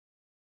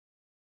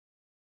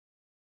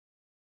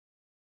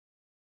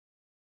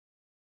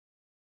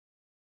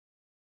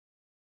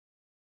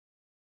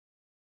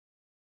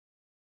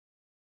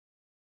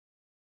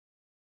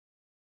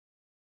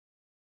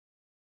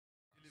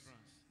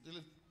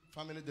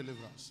family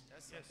deliverance.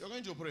 Yes. You're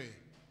going to pray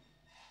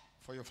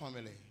for your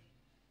family.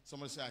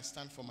 Somebody say, I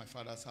stand for my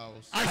father's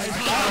house. I stand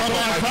for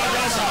my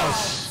father's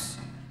house.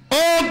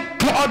 Oh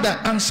God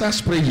that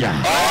answers prayer.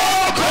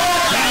 Oh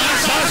God that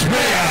answers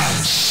prayer.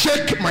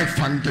 Shake my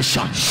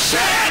foundation.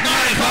 Shake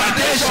my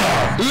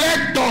foundation.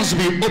 Let doors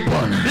be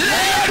open.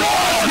 Let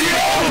doors be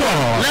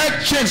open.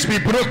 Let chains be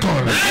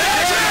broken.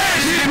 Let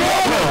chains be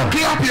broken.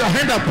 Clap your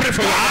hand and pray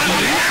for your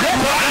family.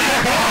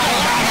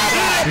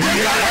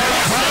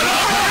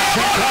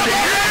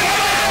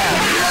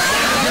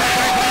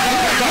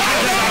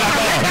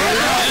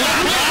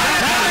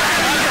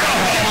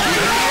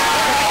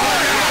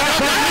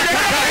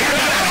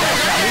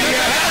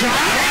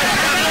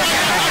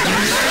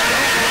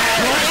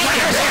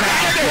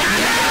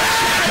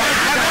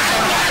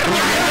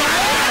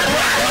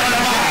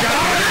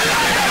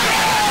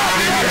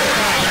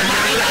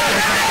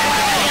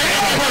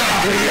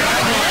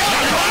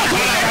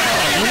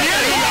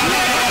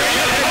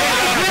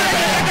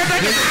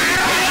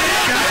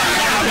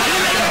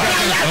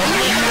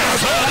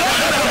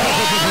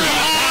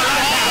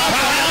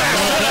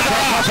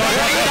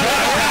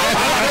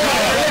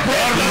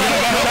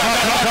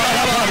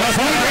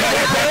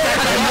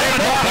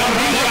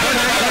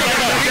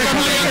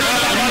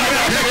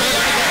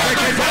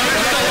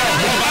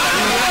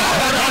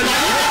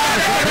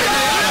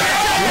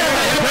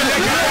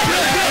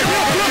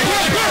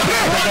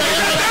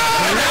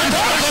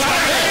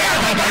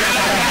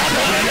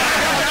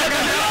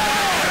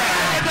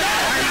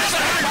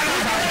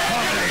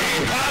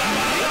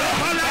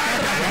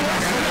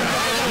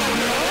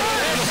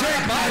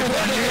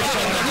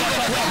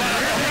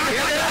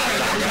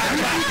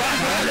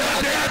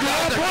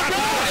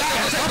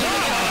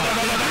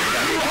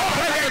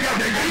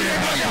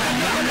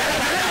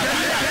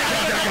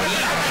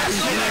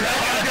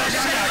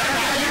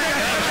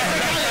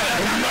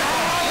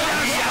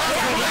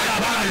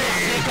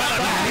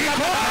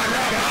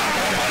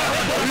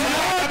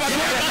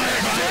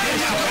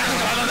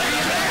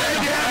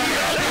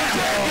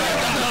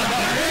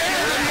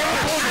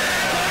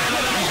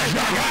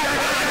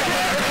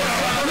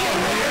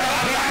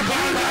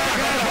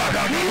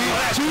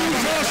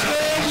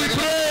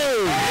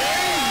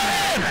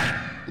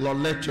 Lord,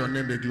 let your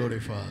name be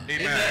glorified.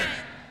 Amen.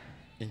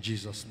 In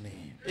Jesus'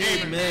 name.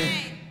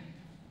 Amen.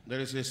 There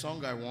is a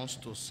song I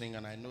want to sing,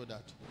 and I know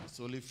that it's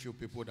only few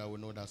people that will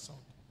know that song.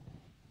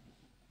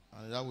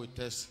 And that will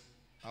test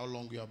how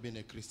long you have been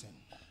a Christian.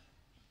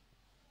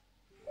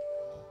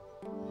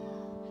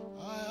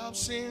 I have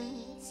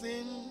seen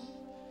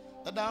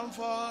the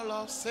downfall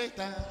of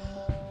Satan.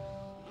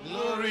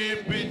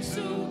 Glory be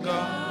to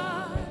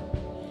God.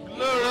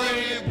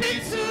 Glory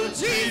be to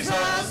Jesus.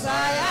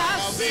 I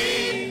have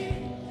seen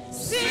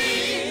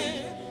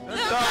the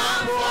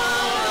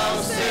downfall of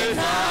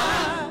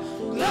Satan.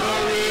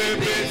 Glory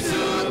be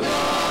to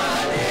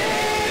God.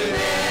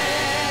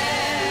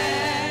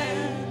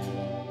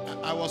 Amen.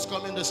 I was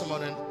coming this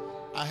morning.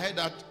 I heard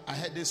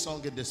this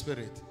song in the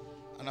spirit,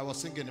 and I was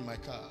singing in my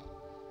car.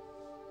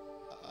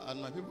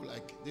 And my people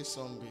like this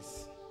song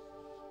is,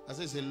 I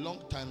say it's a long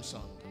time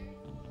song,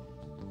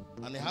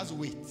 and it has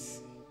weight.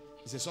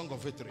 It's a song of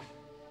victory.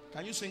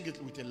 Can you sing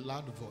it with a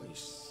loud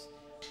voice?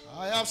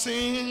 I have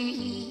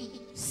seen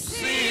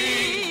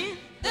the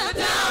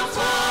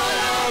downfall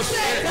of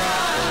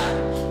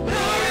Satan.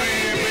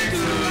 Glory be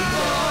to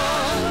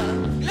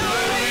God.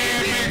 Glory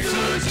be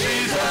to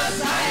Jesus.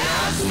 I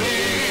have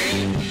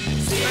seen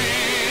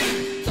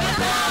the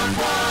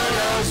downfall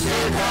of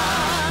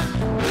Satan.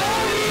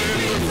 Glory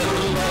be to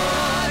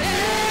God.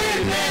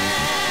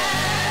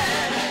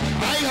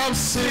 Amen. I have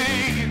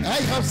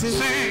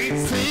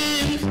seen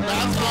the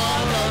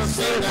downfall of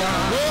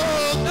Satan.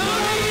 Oh,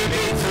 glory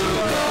be to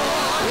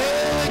God.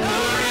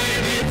 Glory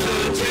be to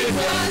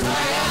Jesus. I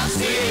have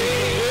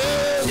seen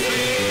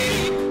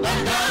the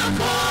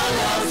downfall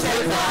of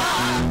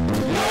Satan.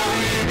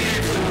 Glory be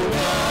to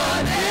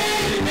God.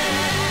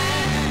 Amen.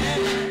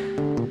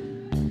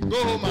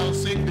 go home and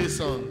sing this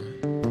song.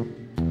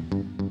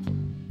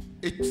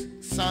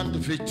 It sound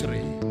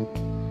victory.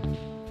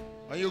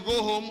 When you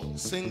go home,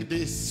 sing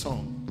this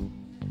song.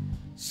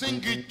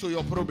 Sing it to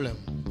your problem.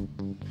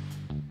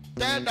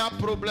 Tell that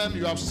problem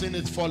you have seen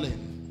it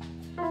falling.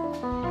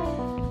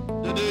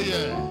 Did you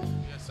hear?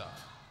 Yes, sir.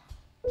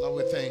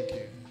 Lord, we thank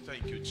you.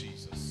 Thank you,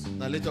 Jesus.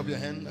 Now lift up your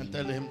hand and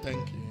tell him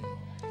thank you.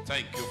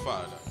 Thank you,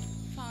 Father.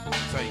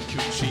 Thank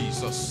you,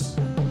 Jesus.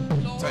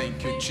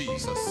 Thank you,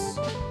 Jesus.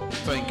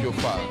 Thank you,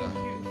 Father.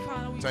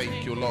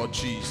 Thank you, Lord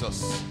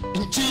Jesus.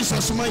 In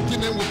Jesus' mighty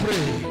name we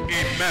pray.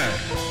 Amen.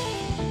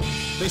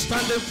 Be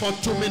standing for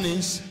 2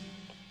 minutes.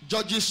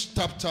 Judges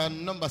chapter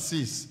number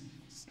 6.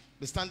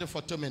 Be standing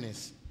for 2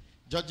 minutes.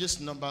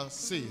 Judges number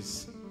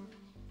 6.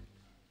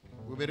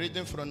 We'll be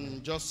reading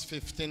from just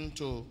 15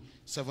 to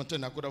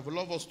 17. I could have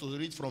loved us to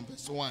read from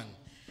verse 1,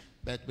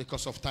 but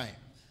because of time.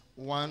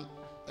 We're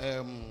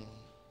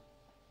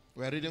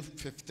reading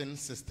 15,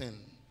 16.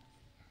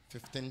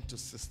 15 to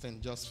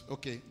 16. Just,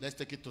 okay, let's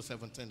take it to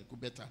 17. It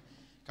could be better.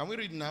 Can we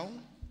read now?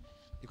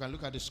 You can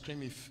look at the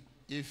screen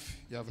if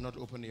you have not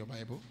opened your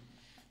Bible.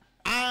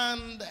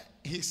 And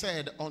he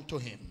said unto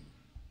him,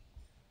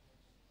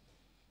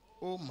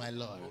 O my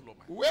Lord,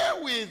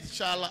 wherewith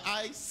shall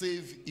I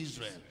save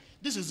Israel?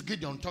 This is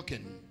Gideon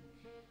talking.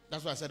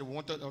 That's why I said we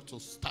wanted to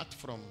start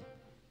from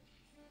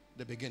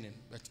the beginning.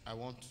 But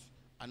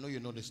I know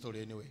you know the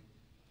story anyway.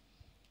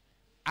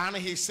 And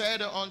he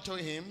said unto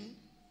him,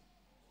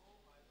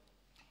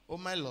 O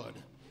my Lord,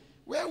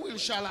 wherewith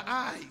shall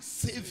I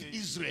save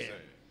Israel?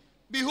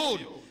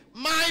 Behold,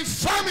 my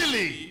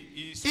family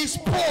is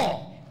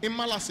poor in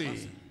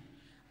Manasseh.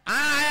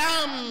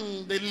 I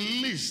am the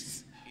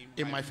least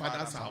in my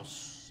father's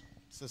house.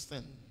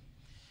 16.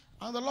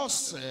 And the Lord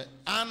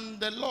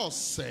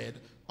said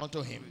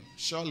unto him,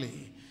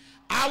 surely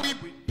I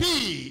will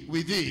be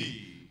with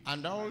thee,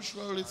 and thou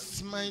shalt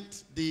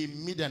smite the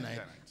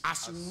Midianite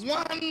as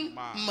one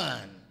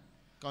man.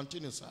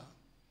 Continue, sir.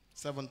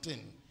 17.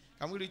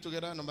 Can we read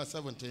together number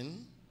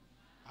 17?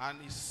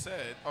 And he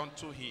said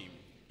unto him,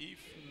 if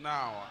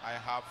now I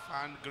have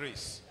found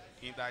grace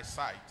in thy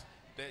sight,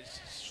 then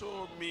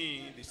show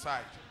me the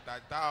sight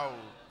that thou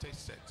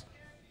tastest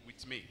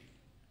with me.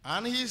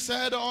 And he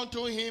said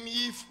unto him,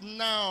 if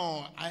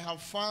now I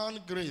have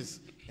found grace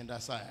in thy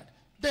sight,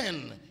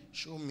 then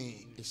show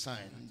me a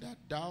sign that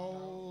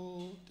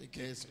thou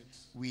takest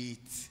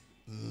with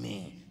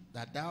me,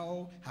 that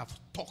thou have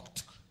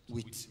talked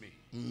with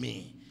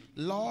me.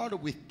 Lord,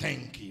 we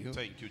thank you.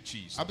 Thank you,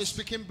 Jesus. I'll be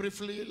speaking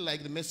briefly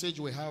like the message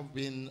we have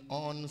been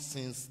on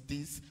since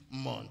this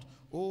month.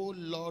 Oh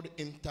Lord,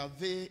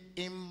 intervene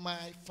in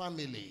my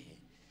family.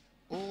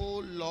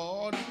 Oh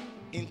Lord,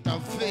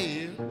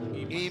 intervene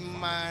in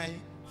my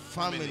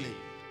family.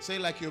 Say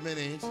like you mean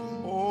it.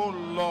 Oh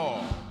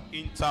Lord,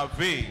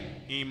 intervene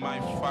in my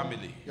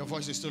family. Your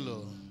voice is too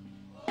low.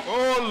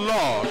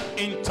 Oh Lord,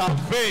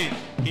 intervene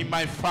in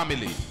my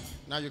family.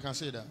 Now you can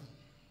say that.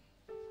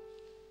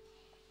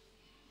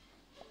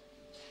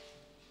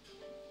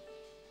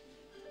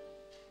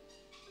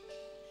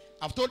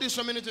 I've told you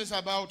so many things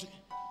about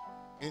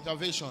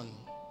intervention.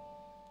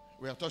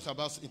 We have talked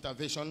about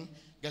intervention,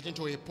 getting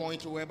to a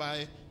point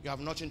whereby you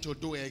have nothing to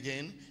do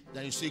again,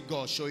 then you see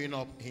God showing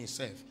up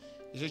himself.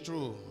 Is it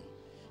true?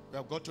 We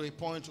have got to a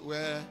point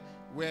where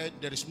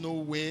there is no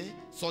way,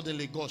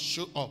 suddenly God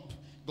show up,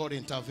 God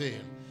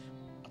intervene.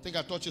 I think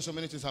I taught you so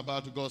many things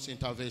about God's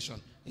intervention.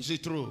 Is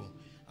it true?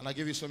 And I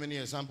give you so many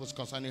examples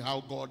concerning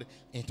how God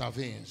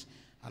intervenes.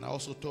 And I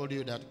also told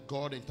you that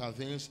God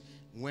intervenes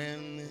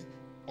when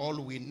all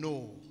we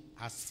know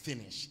has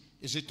finished.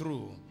 Is it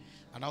true?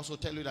 And I also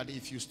tell you that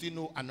if you still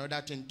know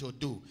another thing to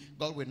do,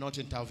 God will not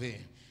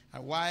intervene.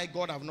 And why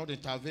God have not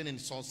intervened in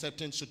some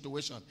certain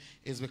situation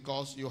is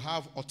because you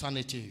have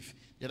alternative.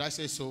 Did I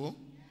say so?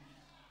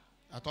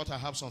 I thought I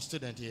have some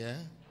student here.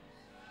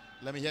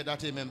 Let me hear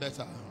that amen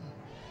better.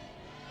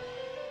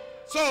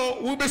 So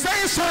we'll be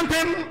saying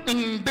something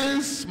in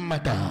this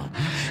matter.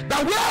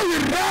 That where we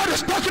read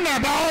is talking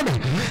about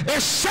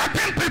a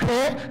certain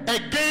people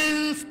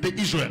against the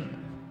Israel.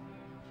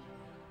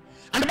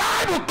 And the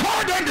Bible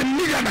called them the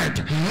Midianite.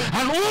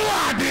 And who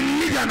are the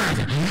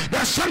Midianite?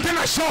 There's something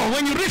I saw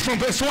when you read from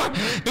verse 1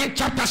 in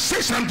chapter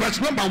 6 and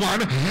verse number 1.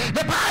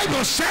 The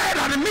Bible said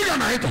that the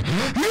Midianite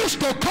used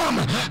to come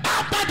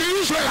after the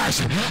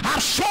Israelites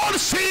have sown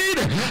seed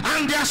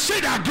and their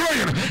seed are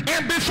growing.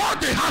 And before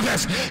the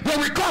harvest, they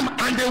will come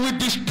and they will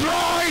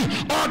destroy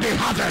all the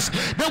harvest.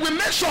 They will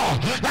make sure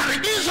that the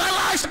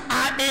Israelites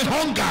are in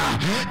hunger,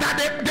 that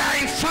they are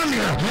in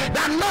famine,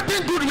 that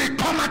nothing good will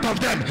come out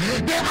of them.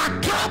 They are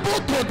trouble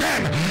to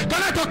them. Can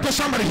I talk to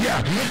somebody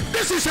here?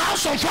 This is how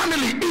some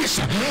family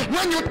is.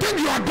 When you think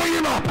you are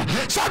going up,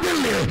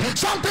 suddenly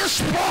something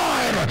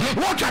spoiled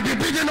what you have been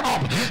building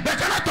up.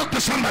 But can I talk to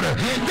somebody?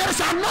 There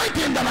is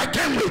anointing that I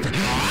came with in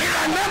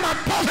the name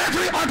above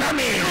every other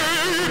name.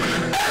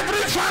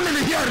 Every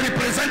family here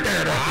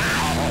represented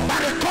by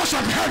the cause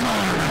of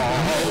heaven.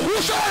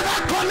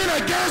 Whosoever coming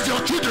against your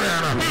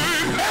children,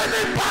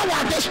 any power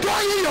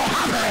destroying your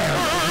harvest,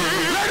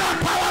 let that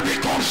power be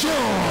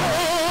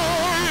consumed.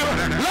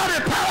 Let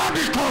the power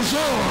be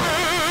consumed.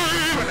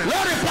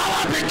 Let the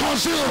power be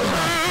consumed.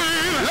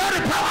 Let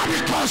the power be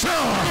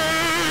consumed.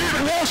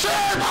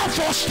 Whatever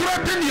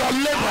frustrating your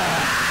labor,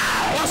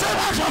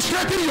 whatever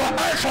frustrating your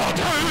effort,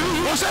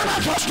 whatever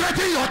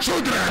frustrating your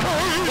children,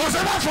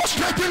 whatever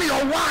frustrating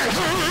your wife,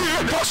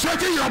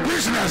 frustrating your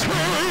business,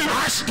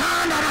 I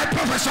stand and I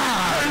prophesy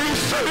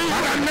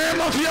by the name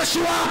of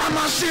Yeshua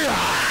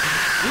HaMashiach.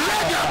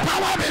 Let your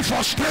power be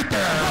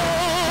frustrated.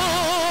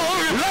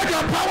 Let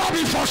your power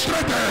be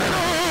frustrated.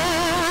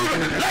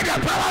 Let your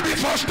power be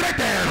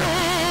frustrated.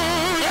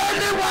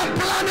 Anyone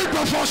planning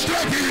to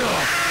frustrate you,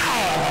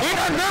 in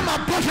the name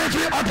of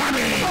every other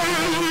name,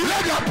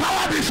 let your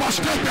power be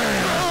frustrated.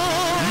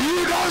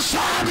 You don't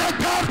serve a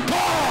third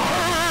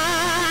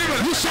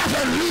God. You serve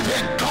a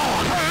living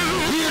God.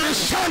 He is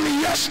sent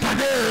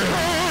yesterday.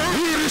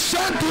 He is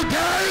sent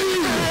today.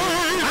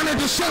 And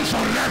it is sent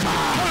forever.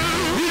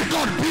 If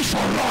God be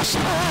for us,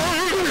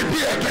 who will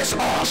be against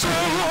us?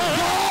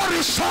 God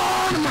is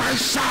on my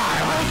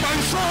side.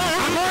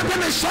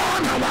 Anointing is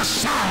on our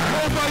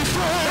side.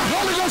 The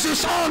Holy Ghost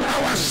is on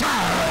our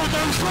side.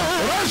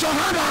 Raise your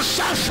hand and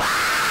shout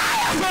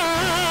fire.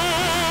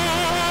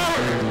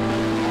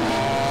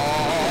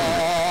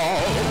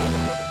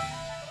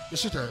 Be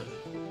seated.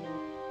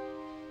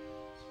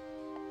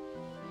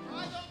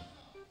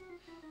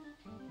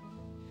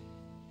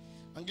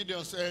 And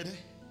Gideon said,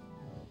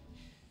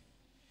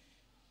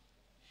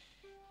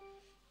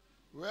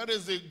 where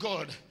is the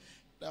God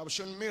that have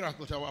shown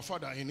miracle to our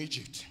father in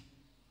Egypt?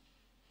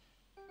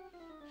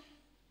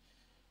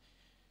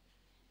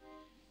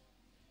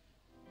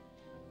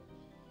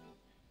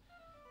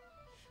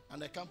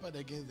 And I camped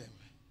against them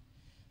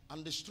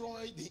and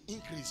destroyed the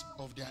increase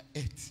of their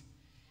earth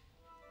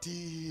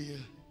till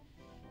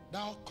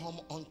thou come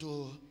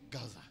unto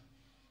Gaza,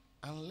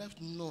 and left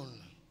none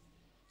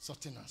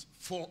sustenance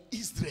for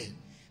Israel,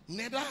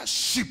 neither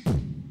sheep,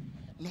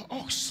 nor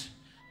ox,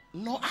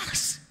 nor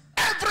ass,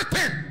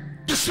 everything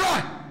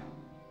destroyed.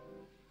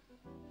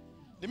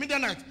 The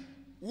Midianite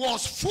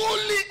was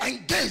fully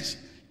engaged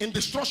in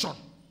destruction,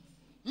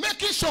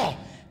 making sure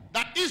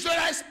that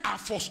Israelites are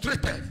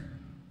frustrated.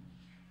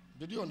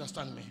 Did you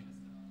understand me?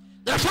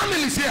 The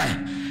family is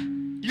here.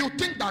 You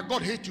think that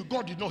God hates you.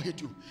 God did not hate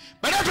you.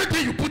 But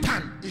everything you put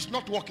on is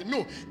not working.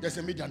 No, there's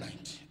a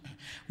Midianite.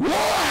 Who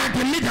are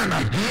the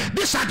Midianites?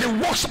 These are the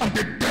works of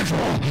the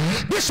devil.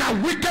 These are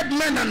wicked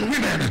men and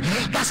women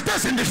that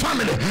stays in the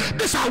family.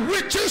 These are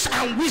witches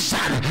and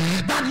wizards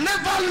that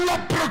never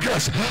love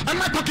progress.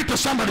 Am I talking to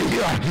somebody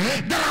here?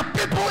 There are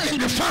people in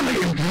the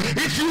family.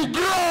 If you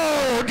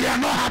grow, they are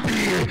not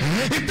happy.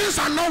 If things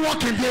are not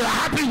working, they are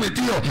happy with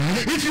you.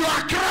 If you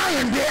are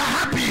crying, they are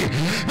happy.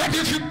 But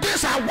if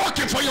things are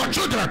working for your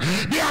children,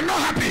 they are not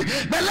happy.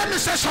 But let me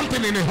say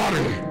something in a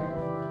hurry.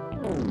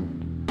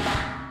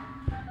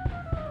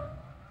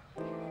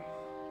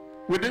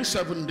 Within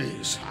 7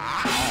 days,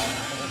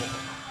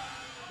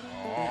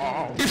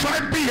 if I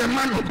be a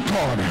man of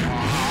God,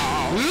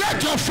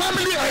 let your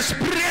family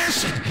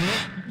experience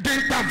the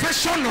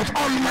intervention of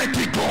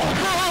Almighty God.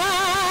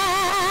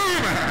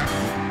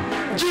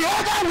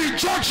 Jehovah will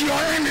judge your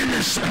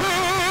enemies.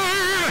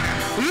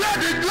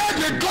 Let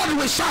the God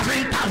we serve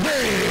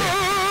intervene.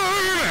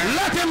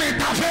 Let him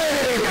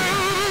intervene.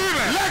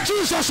 Let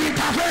Jesus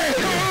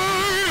intervene.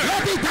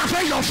 Let it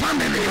intervene your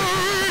family.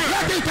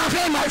 Let it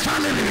intervene my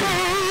family.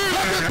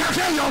 Let it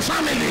intervene your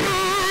family.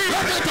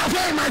 Let it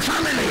intervene my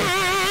family.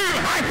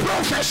 I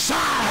prophesy.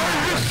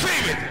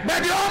 May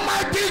the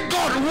Almighty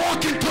God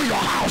walk into your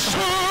house.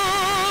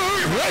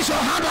 Raise your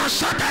hand and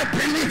shout, I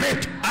believe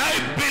it. I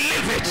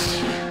believe it.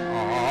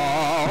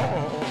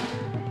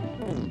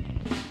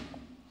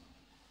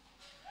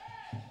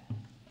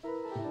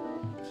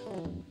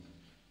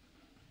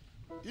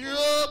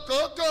 Yo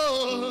Coco.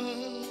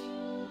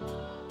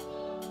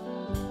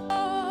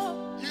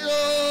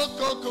 Yo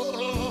Coco.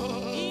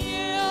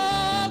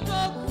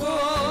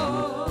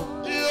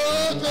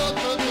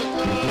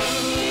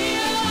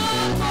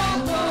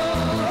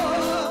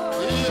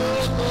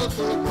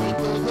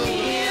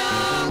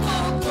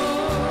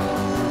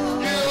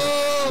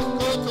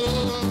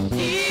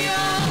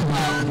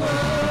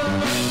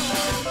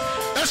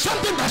 There's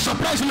something that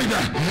surprised me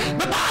there.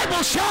 The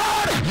Bible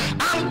said,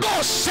 and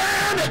God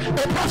sent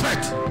a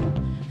prophet.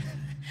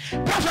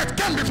 Prophet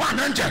came before an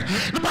angel.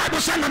 The Bible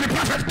said that the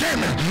prophet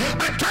came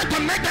and tried to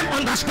make them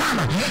understand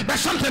that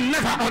something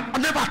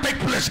never take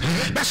place,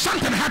 that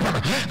something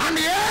happened. And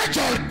the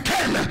angel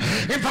came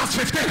in verse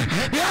 15.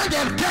 The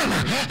angel came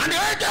and the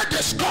angel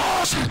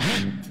discussed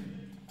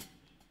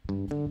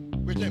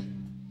with him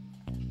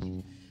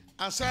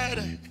and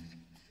said,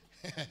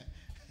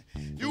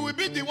 you will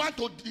be the one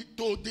to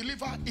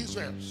deliver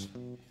Israel.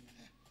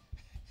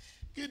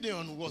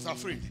 Gideon was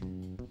afraid.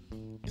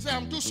 He said,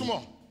 I'm too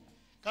small.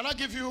 Can I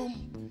give you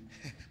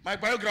my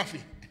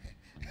biography?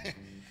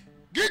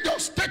 Gideon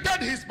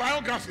stated his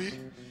biography.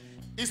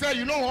 He said,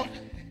 you know what?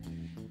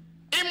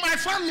 In my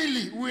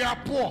family, we are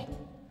poor.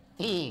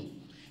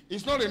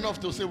 It's not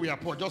enough to say we are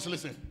poor. Just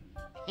listen.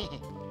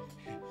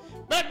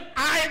 But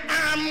I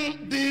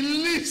am the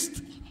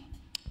least.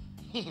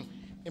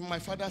 In my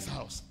father's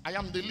house, I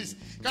am the least.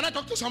 Can I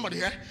talk to somebody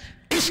here?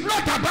 It's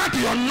not about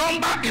your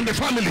number in the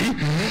family.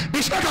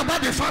 It's not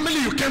about the family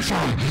you came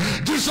from.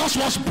 Jesus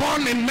was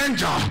born in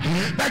manger.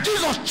 That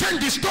Jesus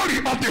changed the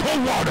story of the whole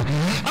world.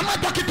 Am I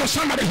talking to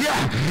somebody here?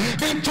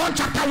 In John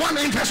chapter 1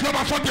 in verse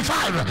number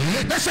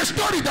 45, there's a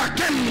story that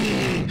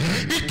came.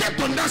 He came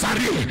to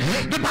Nazareth.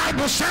 The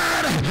Bible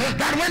said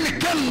that when he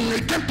came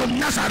to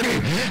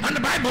Nazareth, and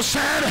the Bible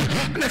said,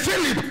 and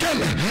Philip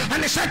came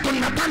and he said to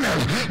Nathanael,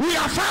 we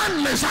have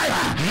found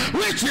Messiah,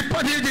 which the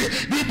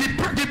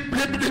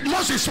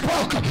Moses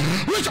spoke,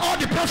 which all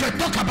the prophets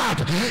talk about.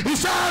 He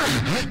said,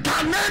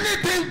 can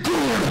anything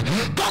good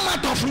come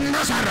out of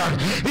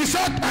Nazareth? He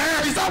said,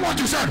 is that what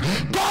you said?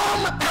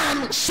 Come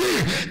and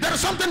see. There is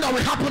something that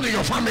will happen in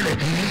your family.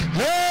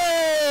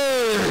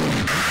 Hey,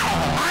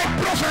 I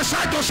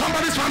prophesy to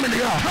somebody's family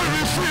here.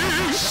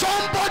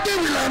 Somebody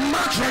will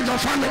emerge from your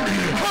family.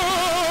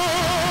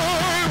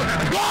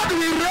 God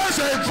will raise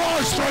a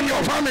voice from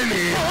your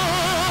family.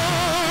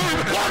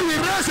 God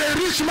will raise a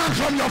rich man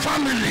from your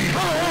family.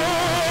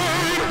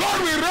 God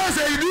will raise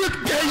a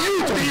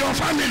youth in your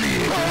family.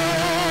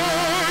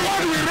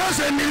 God will raise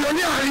a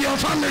millionaire in your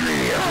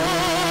family.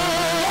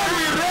 God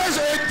will raise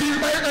a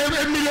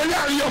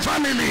millionaire in your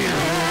family.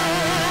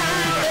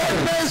 A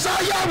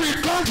Messiah will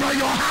come from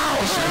your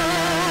house.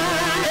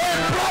 A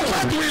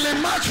prophet will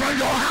emerge from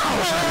your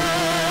house.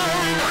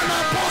 An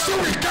apostle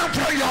will come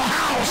from your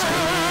house.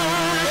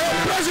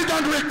 A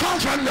president will come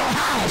from your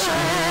house.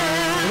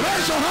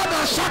 Raise your hand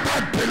and shout, I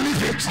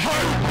believe it.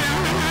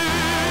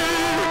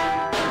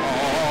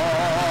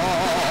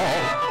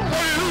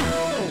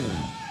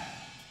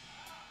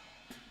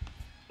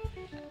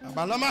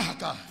 Balama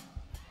haka.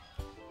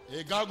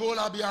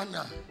 Egagola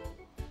biana.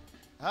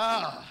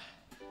 Ah.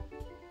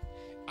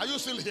 Are you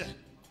still here?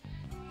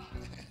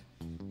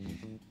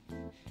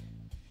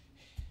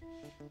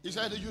 He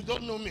said, you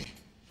don't know me.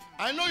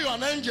 I know you're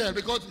an angel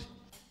because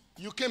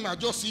you came, I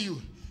just see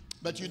you.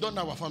 But you don't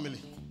know our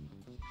family.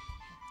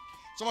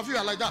 Some of you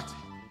are like that.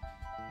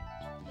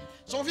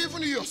 Some of you,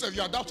 even you yourself,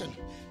 you are doubting.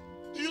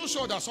 Are you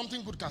sure that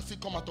something good can still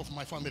come out of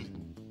my family?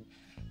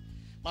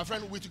 My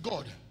friend, with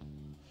God,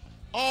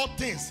 all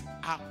things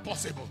are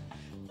possible.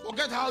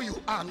 Forget how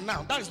you are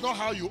now. That is not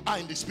how you are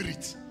in the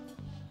spirit.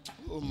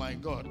 Oh my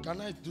God.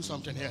 Can I do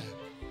something here?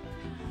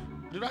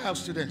 Did I have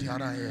students here?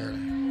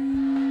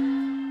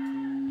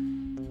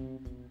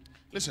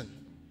 Listen.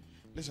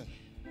 Listen.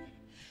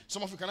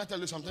 Some of you, can I tell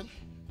you something?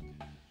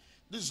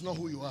 This is not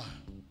who you are.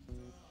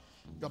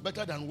 You are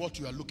better than what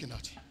you are looking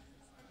at.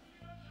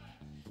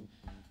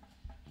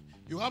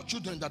 You have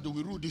children that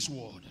will rule this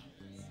world.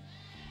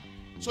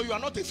 So you are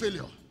not a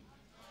failure.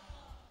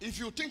 If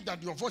you think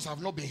that your voice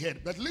have not been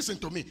heard, but listen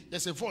to me,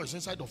 there's a voice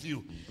inside of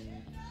you.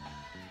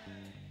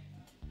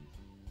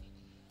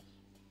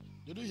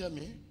 Did you hear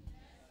me?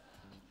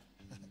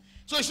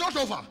 So it's not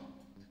over.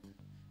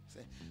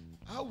 Say,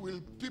 how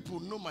will people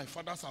know my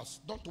Father's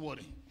house? Don't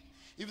worry.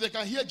 If they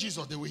can hear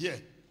Jesus, they will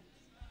hear.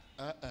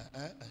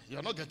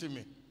 You're not getting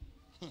me.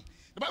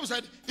 The Bible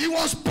said he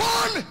was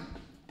born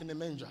in a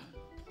manger.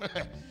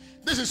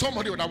 This is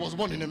somebody that was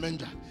born in a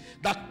manger.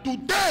 That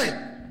today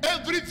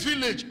every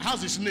village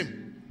has his name.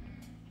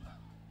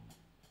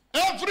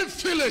 Every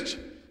village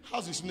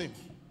has his name.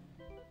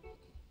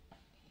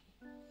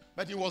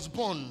 But he was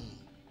born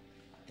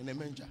in a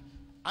manger.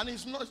 And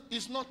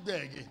it's not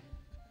there again.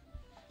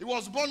 He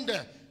was born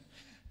there.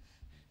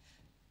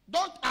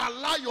 Don't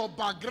allow your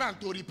background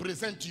to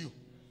represent you.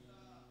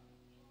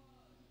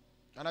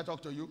 Can I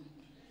talk to you?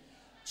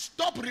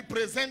 Stop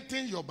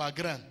representing your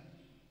background.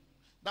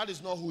 That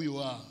is not who you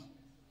are.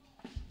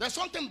 There's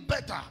something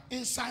better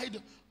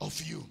inside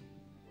of you.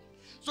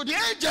 So the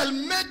angel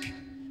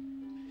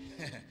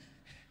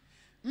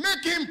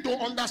make him to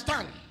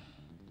understand.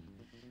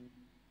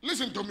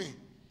 Listen to me.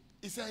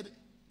 He said,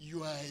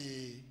 you are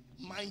a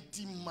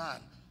mighty man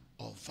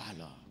of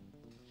valor.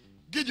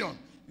 Gideon,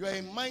 you are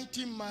a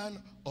mighty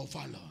man of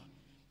valor.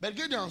 But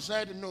Gideon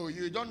said, no,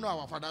 you don't know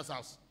our father's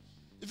house.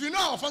 If you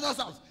know our father's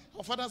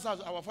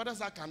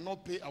house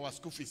cannot pay our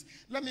school fees.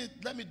 Let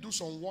me do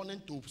some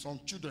warning to some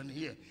children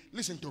here.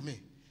 Listen to me.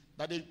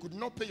 That they could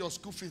not pay your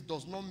school fees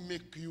does not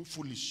make you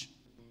foolish.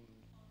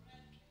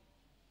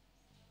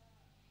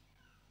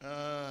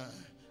 I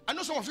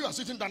know some of you are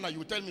sitting down now, you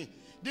will tell me,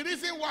 the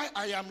reason why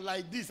I am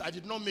like this, I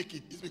did not make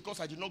it, is because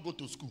I did not go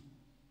to school.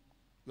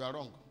 You are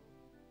wrong.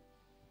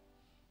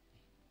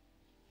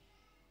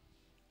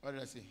 What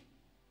did I say?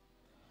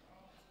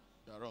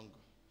 You are wrong.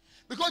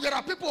 Because there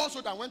are people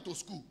also that went to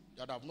school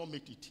that have not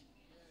made it.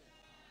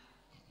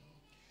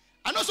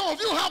 I know some of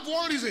you have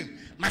one reason.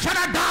 My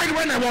father died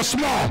when I was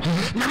small.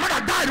 My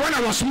mother died when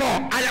I was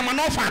small. I am an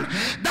orphan.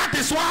 That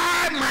is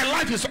why my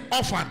life is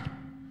orphan.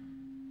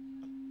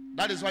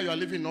 That is why you are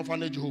living in an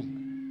orphanage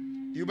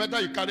home. You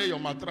better carry your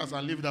mattress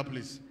and leave that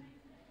place.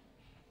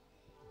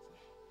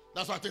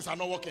 That's why things are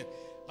not working.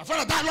 My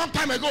father died a long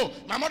time ago.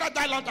 My mother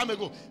died a long time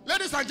ago.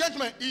 Ladies and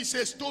gentlemen, it's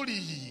a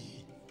story.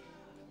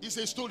 It's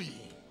a story.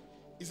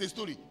 It's a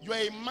story. You are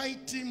a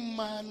mighty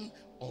man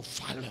of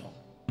valor.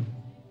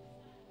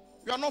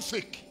 You are not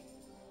fake.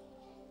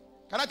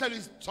 Can I tell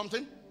you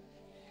something?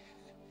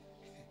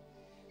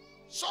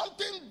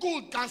 Something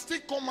good can still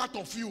come out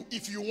of you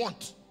if you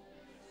want.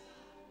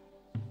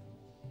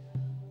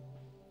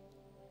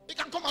 It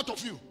can come out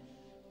of you.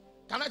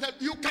 Can I tell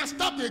you? You can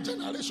start a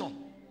generation.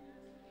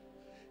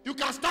 You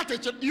can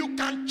you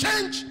can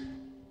change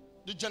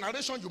the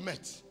generation you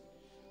met.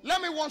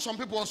 Let me warn some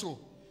people also.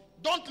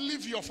 Don't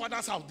leave your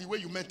father's house the way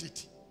you met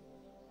it.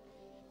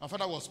 My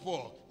father was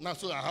poor. Now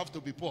so I have to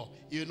be poor.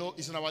 You know,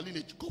 it's in our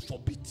lineage. God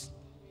forbid.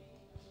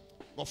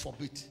 God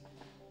forbid.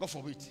 God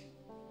forbid.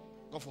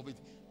 God forbid.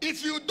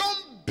 If you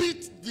don't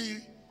beat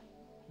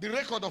the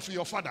record of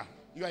your father,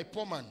 you are a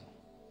poor man.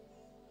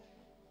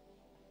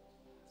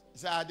 He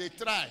said, they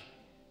try.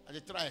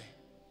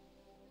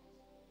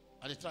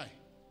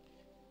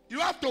 You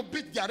have to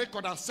beat their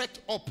record and set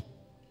up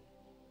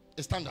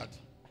a standard.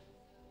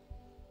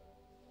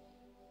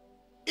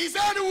 He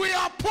said, we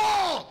are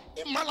poor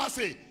in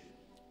Manasseh.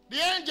 The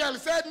angel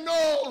said,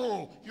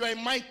 no, you are a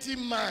mighty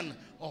man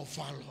of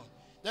valor.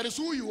 That is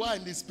who you are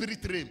in the spirit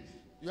realm.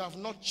 You have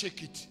not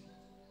checked it.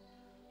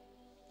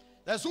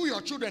 That's who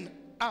your children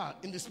are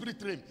in the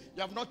spirit realm.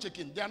 You have not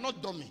checked. They are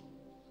not dummy.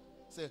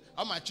 Say,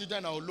 all my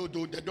children are low,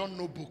 though. They don't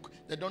know book.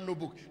 They don't know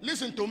book.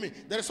 Listen to me.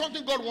 There is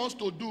something God wants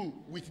to do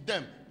with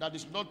them that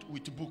is not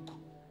with book.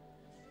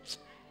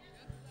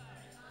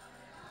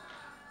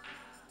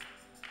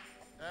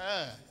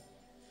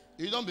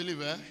 You don't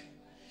believe, eh?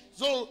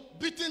 So,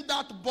 beating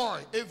that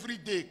boy every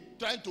day,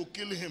 trying to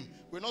kill him,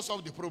 will not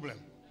solve the problem.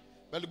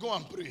 But go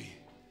and pray.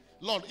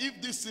 Lord,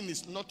 if this sin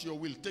is not your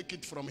will, take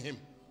it from him.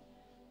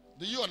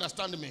 Do you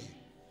understand me?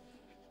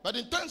 But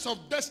in terms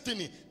of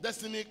destiny,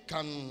 destiny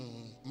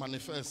can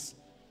manifest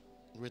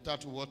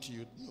without what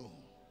you know.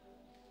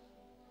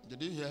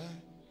 Did you hear?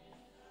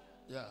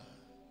 Yeah.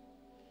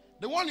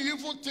 The one you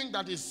even think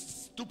that is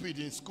stupid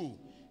in school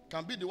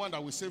can be the one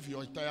that will save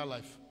your entire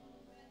life.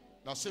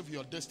 That will save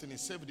your destiny,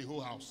 save the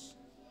whole house.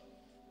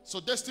 So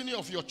destiny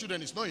of your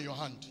children is not in your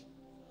hand.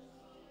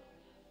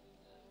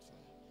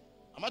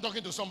 Am I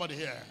talking to somebody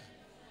here?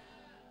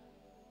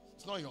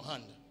 It's not in your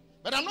hand.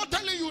 But I'm not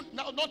telling you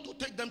now not to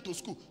take them to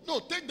school. No,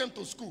 take them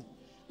to school.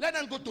 Let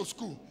them go to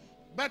school.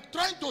 But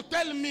trying to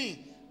tell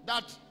me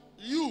that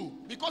you,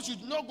 because you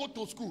do not go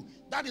to school,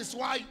 that is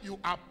why you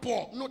are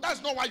poor. No,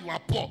 that's not why you are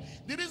poor.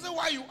 The reason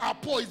why you are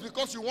poor is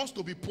because you want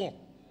to be poor.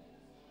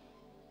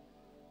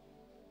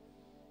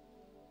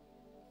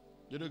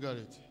 You don't get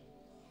it?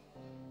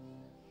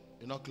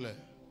 You're not clear.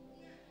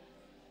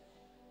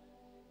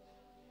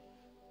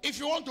 If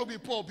you want to be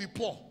poor, be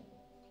poor.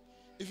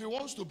 If you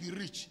want to be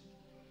rich,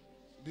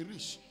 be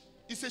rich.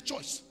 It's a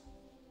choice.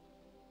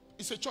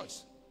 It's a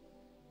choice.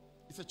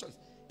 It's a choice.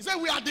 He said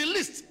we are the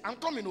least. I'm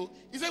coming. Oh.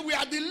 He said we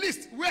are the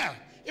least. Where?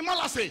 In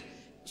Malase.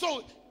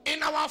 So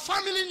in our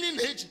family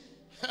lineage,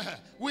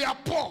 we are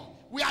poor.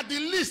 We are the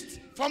least.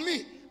 For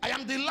me, I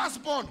am the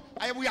last born.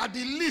 We are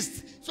the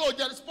least. So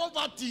there is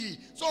poverty.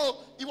 So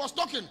he was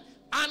talking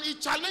and he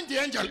challenged the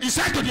angel. He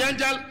said to the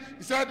angel,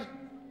 he said,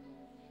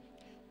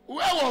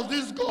 where was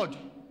this God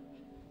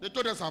they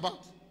told us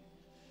about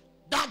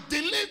that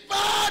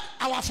delivered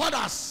our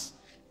fathers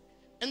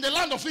in the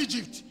land of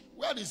Egypt?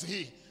 Where is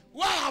he?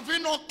 Why have he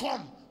not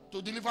come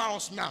to deliver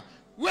us now?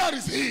 Where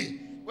is he?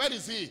 Where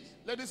is he?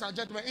 Ladies and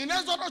gentlemen, in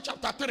Exodus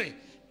chapter 3,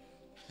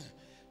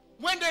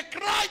 when they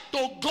cried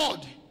to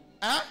God,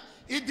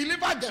 he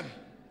delivered them.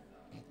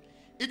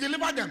 He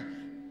delivered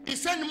them. He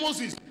sent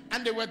Moses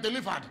and they were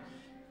delivered.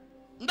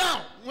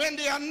 Now, when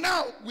they are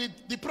now with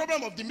the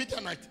problem of the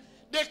Midianite,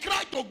 they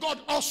cried to God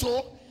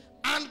also,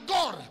 and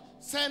God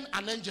sent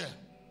an angel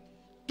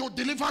to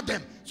deliver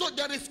them. So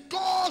there is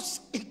God's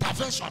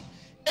intervention.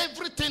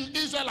 Everything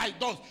Israelite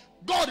does,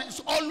 God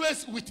is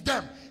always with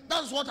them.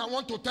 That's what I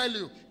want to tell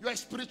you. You are a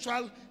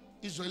spiritual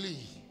Israeli.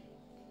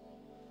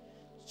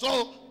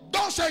 So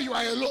don't say you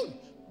are alone.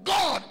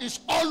 God is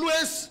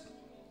always.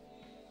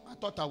 I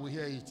thought I would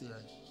hear it here.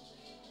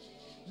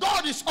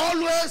 God is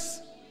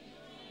always.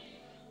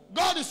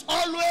 God is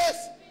always.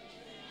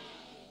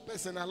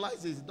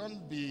 Personalize it.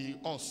 Don't be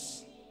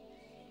us.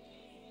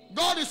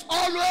 God is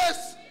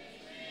always.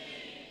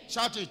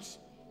 Shout it.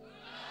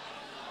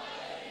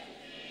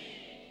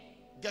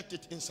 Get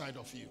it inside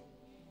of you.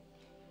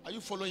 Are you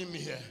following me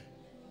here?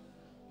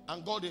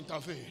 And God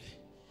intervened.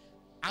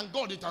 And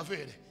God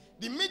intervened.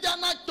 The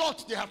Midianite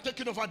thought they have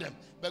taken over them,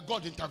 but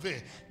God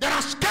intervened. There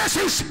are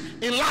cases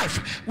in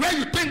life where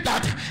you think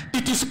that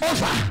it is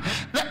over.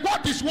 That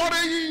what is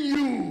worrying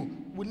you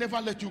will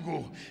never let you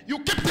go. You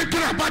keep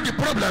thinking about the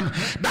problem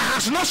that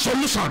has no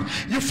solution.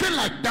 You feel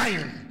like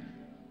dying.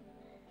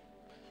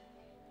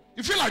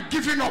 You feel like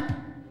giving up.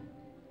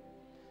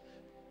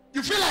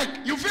 You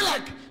feel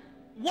like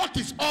what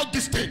is all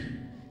this thing?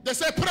 They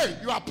say pray,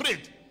 you are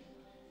prayed.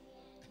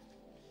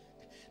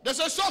 They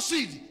say sow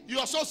seed, you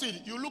are sow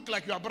seed. You look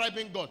like you are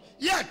bribing God.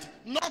 Yet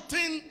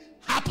nothing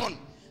happened.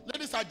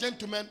 Ladies and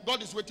gentlemen,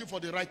 God is waiting for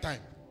the right time.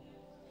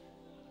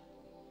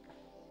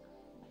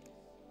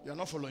 You are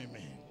not following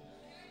me.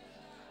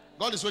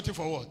 God is waiting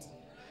for what?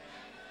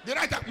 The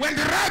right time. When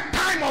the right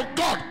time of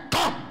God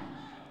comes.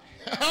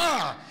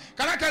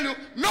 Can I tell you,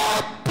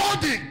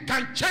 nobody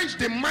can change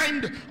the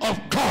mind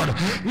of God.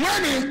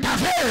 When he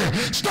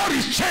intervenes,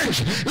 stories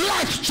change,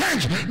 lives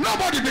change.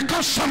 Nobody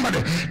becomes somebody.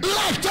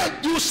 Life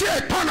change. You see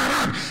a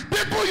turnaround.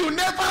 People you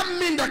never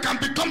mean that can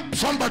become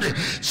somebody.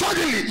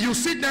 Suddenly, you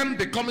see them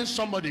becoming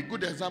somebody.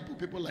 Good example,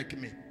 people like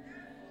me.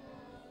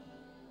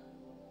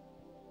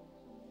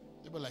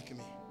 People like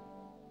me.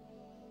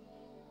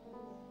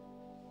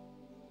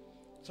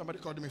 Somebody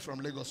called me from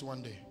Lagos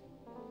one day.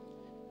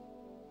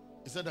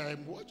 He said,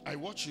 I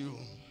watch you.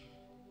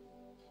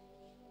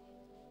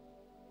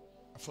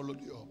 I followed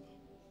you up.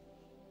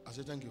 I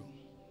said, thank you.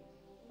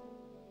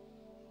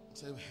 He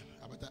said,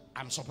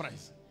 I'm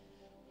surprised.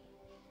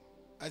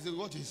 I said,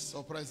 what is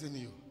surprising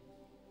you?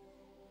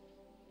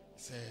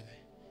 He said,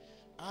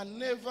 I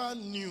never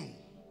knew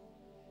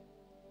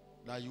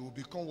that you will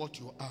become what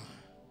you are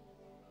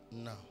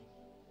now.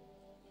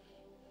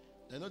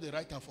 They know the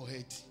right time for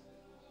hate.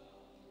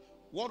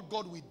 What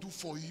God will do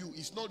for you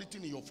is not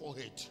written in your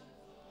forehead.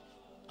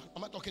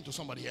 Am I talking to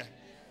somebody here?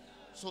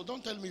 So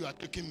don't tell me you are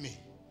taking me.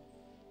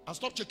 And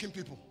stop checking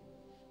people,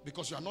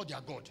 because you are not their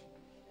God.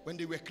 When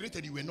they were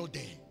created, you were not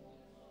there.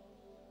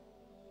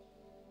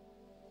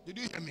 Did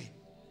you hear me?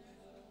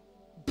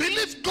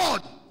 Believe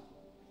God.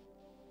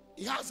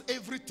 He has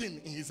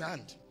everything in his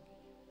hand.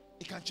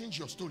 He can change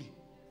your story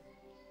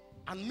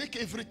and make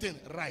everything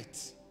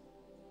right.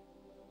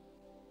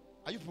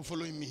 Are you people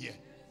following me here?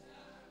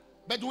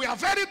 But we are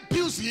very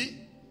busy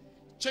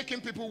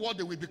checking people what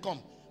they will become.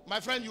 My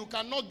friend, you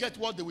cannot get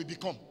what they will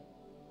become.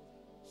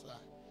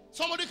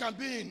 Somebody can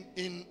be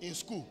in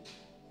school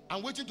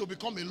and waiting to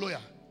become a lawyer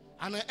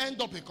and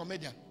end up a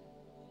comedian.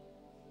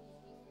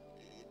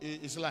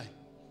 It's a lie.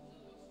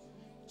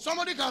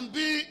 Somebody can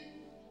be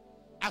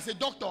as a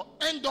doctor,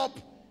 end up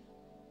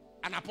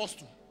an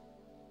apostle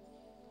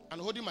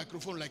and holding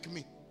microphone like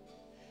me.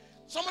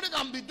 Somebody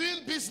can be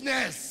doing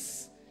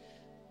business,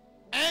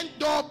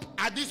 end up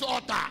at this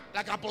altar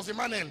like Apostle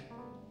Emmanuel.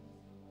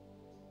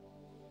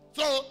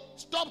 So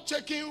stop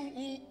checking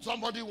who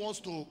somebody wants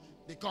to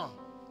become.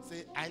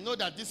 Say, I know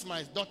that this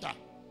my daughter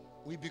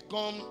will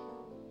become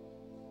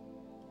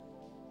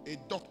a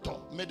doctor,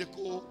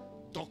 medical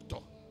doctor.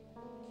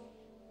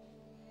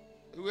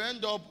 He will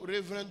end up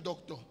Reverend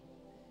Doctor.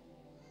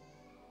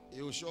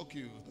 It will shock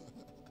you.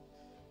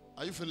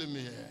 Are you feeling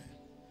me here?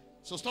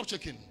 So stop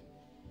checking.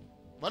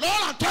 But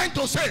all I'm trying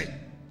to say,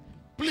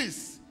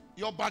 please,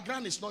 your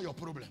background is not your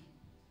problem.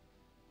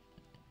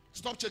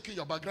 Stop checking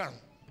your background.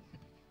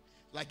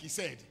 Like he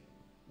said,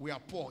 we are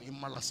poor in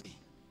Malasseh.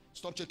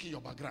 Stop checking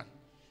your background.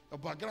 Your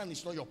background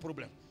is not your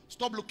problem.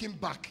 Stop looking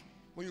back.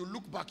 When you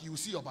look back, you will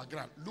see your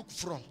background. Look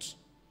front.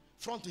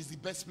 Front is the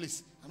best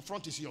place, and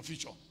front is your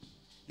future.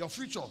 Your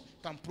future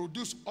can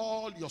produce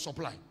all your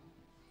supply.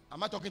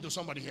 Am I talking to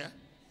somebody here?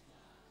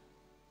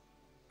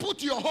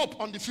 Put your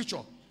hope on the future.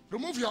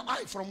 Remove your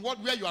eye from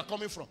where you are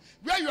coming from.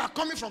 Where you are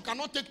coming from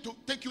cannot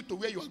take you to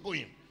where you are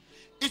going.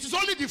 It is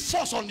only the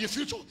force on the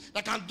future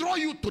that can draw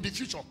you to the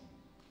future.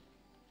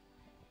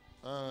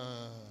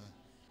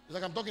 It's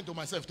like I'm talking to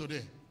myself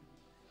today.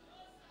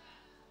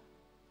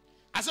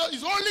 I said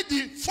it's only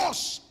the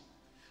force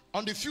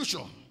on the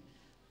future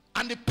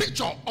and the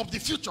picture of the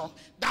future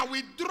that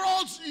will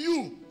draw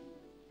you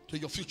to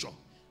your future.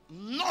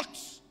 Not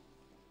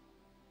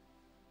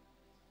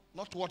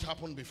what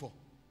happened before.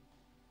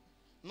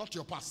 Not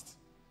your past.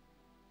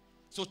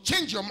 So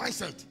change your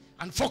mindset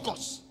and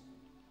focus.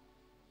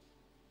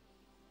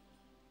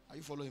 Are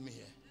you following me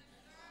here?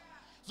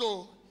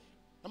 So,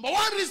 number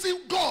one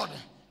reason God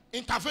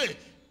intervened.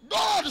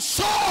 God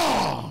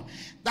saw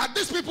that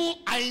these people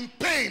are in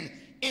pain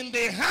in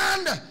the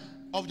hand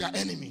of their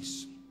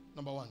enemies.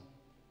 Number one.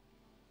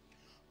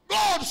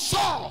 God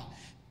saw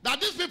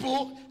that these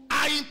people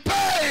are in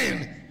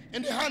pain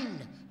in the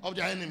hand of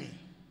their enemy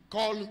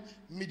called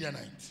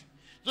Midianite.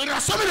 So there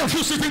are so many of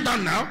you sitting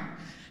down now.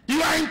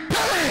 You are in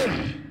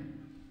pain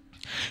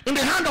in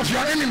the hand of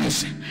your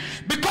enemies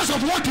because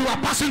of what you are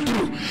passing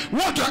through,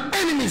 what your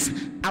enemies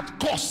have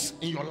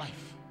caused in your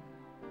life.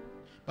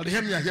 But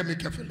hear me and hear me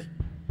carefully.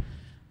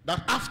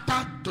 That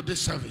after today's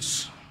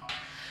service,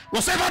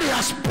 whatever they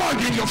have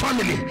spoiled in your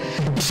family,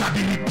 it shall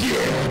be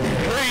repaired.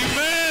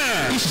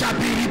 Amen. It shall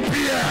be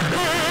repaired.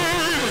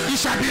 It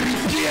shall be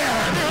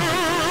repaired.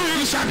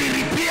 It shall be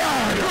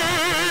repaired.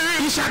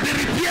 It shall be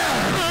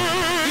repaired.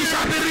 It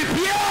shall be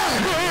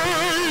repaired.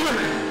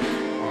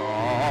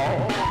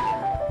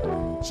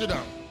 Sit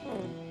down.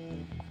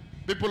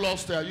 People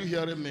upstairs, are you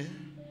hearing me? It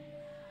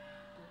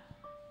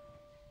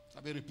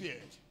shall be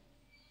repaired.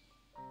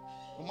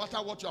 No matter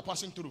what you are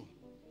passing through.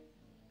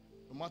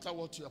 No matter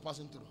what you are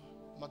passing through.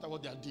 No matter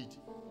what they did.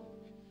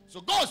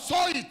 So God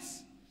saw it.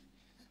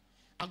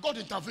 And God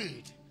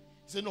intervened.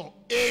 He said, no,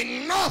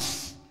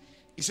 enough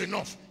is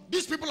enough.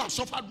 These people have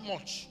suffered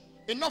much.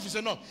 Enough is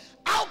enough.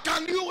 How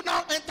can you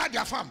now enter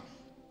their farm?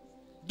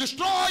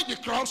 Destroy the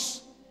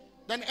crops.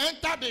 Then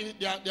enter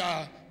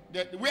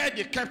where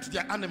they kept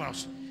their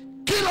animals.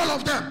 Kill all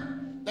of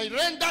them. They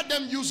rendered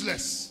them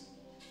useless.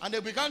 And they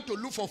began to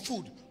look for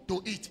food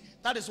to eat.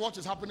 That is what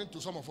is happening to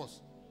some of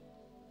us.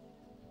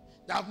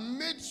 They have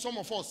made some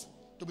of us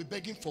to be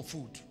begging for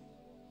food.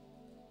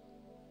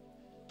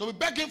 To be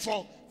begging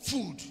for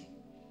food.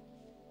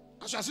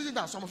 As you are sitting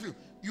down, some of you,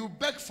 you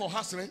beg for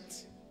house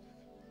rent.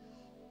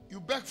 You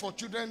beg for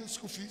children's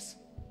school fees.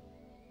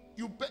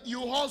 You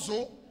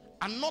hustle,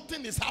 and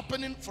nothing is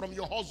happening from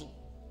your hustle.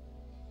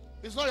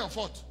 It's not your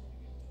fault.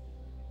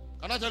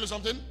 Can I tell you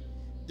something?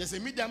 There's a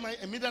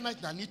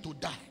Midianite that need to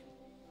die.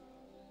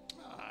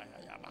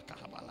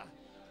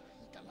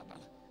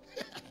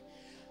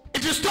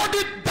 It is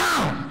studied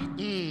down.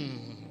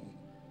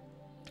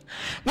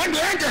 When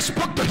the angel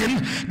spoke to him,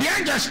 the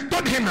angel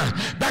told him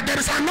that there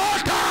is an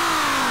altar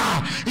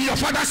in your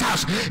father's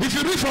house. If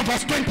you read from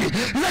verse 20,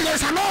 there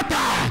is an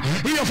altar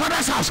in your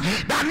father's house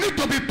that need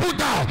to be put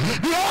down.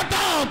 The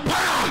altar of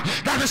power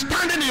that is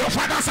standing in your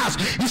father's house.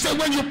 He said,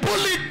 when you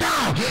pull it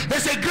down,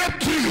 there's a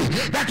great tree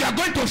that you are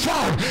going to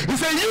fall. He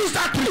said, use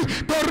that tree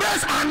to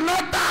raise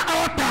another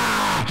altar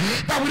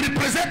that will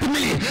represent hate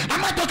me.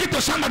 Am I talking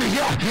to somebody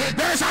here?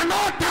 There is an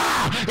altar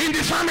in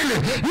the family.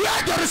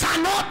 Where there is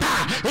an altar,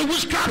 a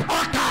witchcraft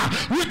altar,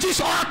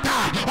 witches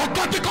altar,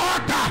 occultic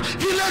altar,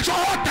 village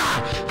altar.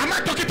 Am I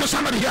talking to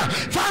somebody here?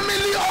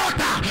 Family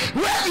altar.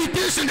 Where it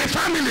is in the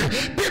family,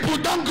 people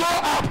don't grow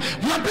up.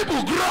 When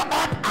people grow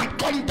up and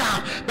come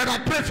down, but I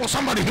pray for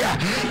somebody here.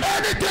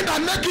 Anything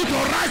that make you to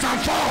rise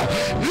and fall,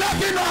 let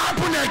it not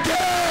happen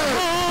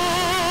again.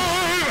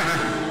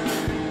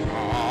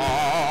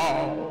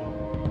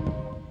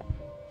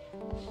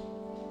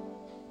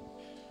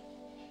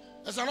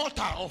 There's an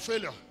altar of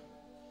failure,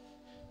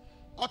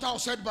 altar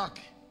of setback,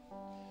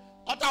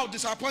 altar of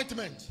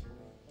disappointment,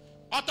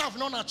 altar of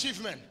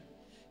non-achievement.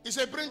 He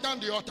said, bring down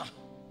the altar.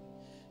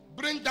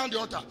 Bring down the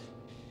altar.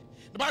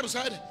 The Bible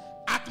said,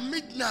 at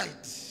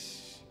midnight.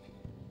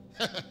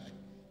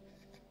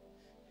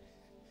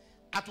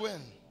 At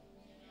when?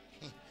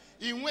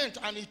 He went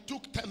and he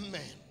took 10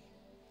 men.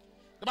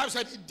 The Bible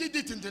said he did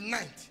it in the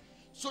night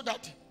so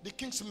that the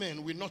king's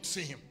men will not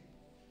see him.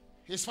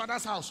 His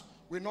father's house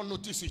will not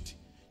notice it.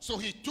 So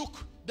he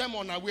took them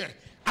unaware.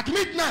 At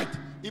midnight,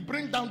 he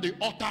bring down the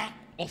altar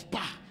of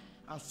Baal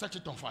and set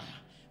it on fire.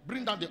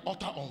 Bring down the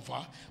altar on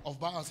fire of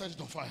Baal and set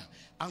it on fire.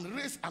 And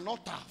raise an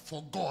altar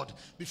for God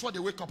before they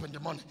wake up in the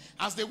morning.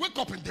 As they wake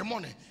up in the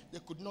morning, they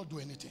could not do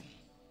anything.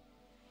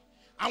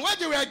 And when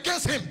they were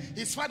against him,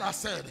 his father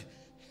said,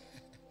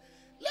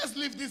 let's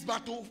leave this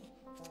battle.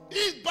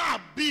 If Baal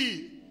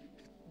be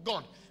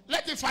God,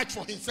 let him fight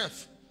for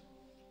himself.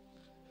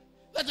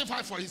 Let him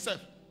fight for himself.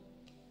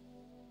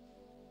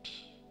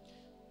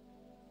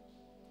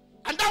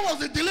 And that was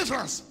the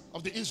deliverance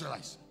of the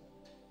Israelites.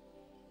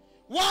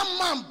 One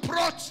man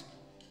brought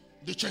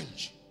the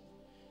change.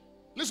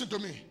 Listen to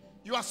me.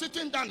 You are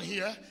sitting down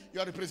here,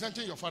 you are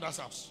representing your father's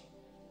house.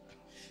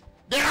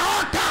 There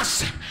are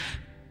altars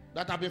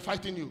that have been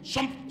fighting you.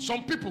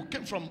 Some people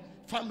came from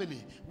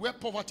family where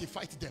poverty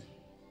fights them.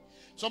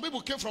 Some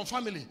people came from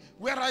family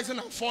where rising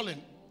and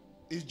falling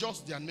is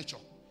just their nature.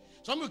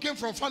 Some people came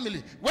from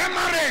family where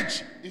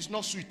marriage is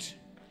not sweet.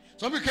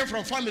 Some people came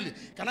from family.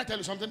 Can I tell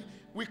you something?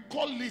 We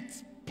call it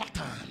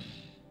pattern.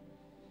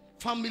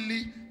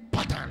 Family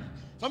pattern.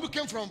 Some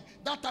people came from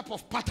that type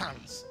of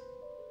patterns.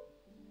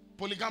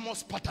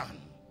 Polygamous pattern.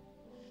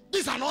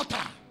 This is an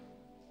altar.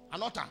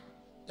 An altar.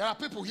 There are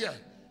people here.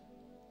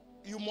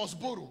 You must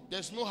borrow.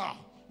 There's no how.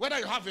 Whether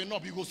you have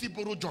enough, you go see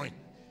borrow join.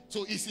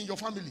 So it's in your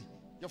family.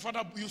 Your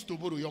father used to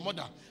borrow. Your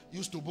mother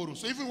used to borrow.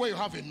 So even when you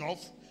have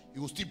enough,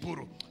 you will still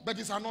borrow. But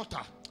it's an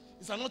altar.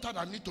 It's an altar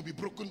that needs to be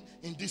broken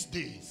in these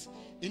days.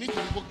 It needs to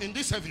be broken in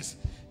this service.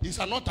 It's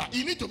an altar.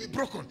 It needs to be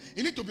broken.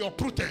 It needs to be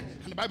uprooted.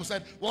 And the Bible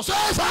said,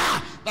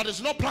 whatsoever that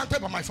is not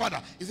planted by my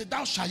father, is it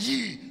thou shall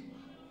ye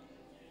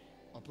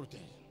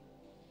uprooted.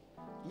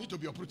 It needs to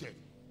be uprooted.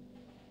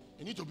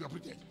 It needs to be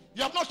uprooted.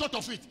 You have not thought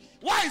of it.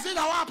 Why is it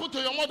that what happened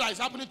to your mother is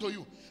happening to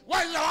you?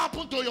 Why is it that what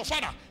happened to your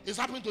father is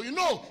happening to you?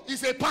 No,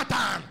 it's a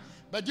pattern.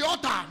 But the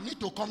altar needs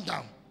to come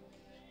down.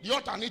 The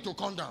altar needs to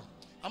come down.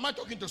 Am I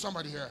talking to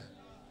somebody here?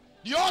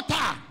 The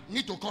altar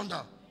needs to come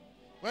down.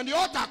 When the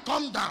altar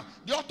comes down,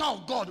 the altar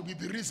of God will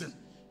be risen.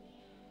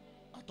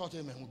 I thought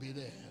amen will be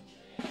there.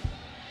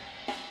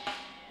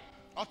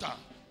 Altar.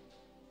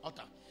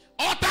 Altar.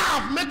 Altar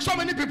have made so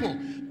many people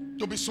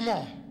to be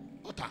small.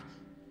 Altar.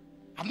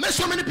 I've made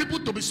so many people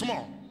to be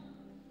small.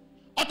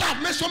 Altar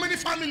have made so many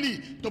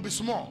families to be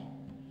small.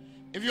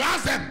 If you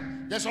ask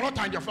them, there's an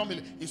altar in your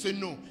family, they say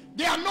no.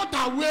 They are not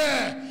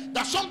aware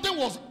that something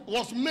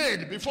was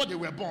made before they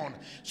were born.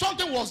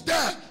 Something was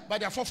there by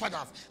their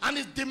forefathers, and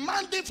it's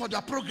demanding for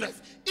their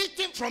progress,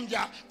 eating from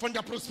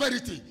their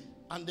prosperity,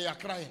 and they are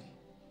crying,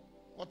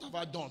 what have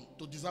I done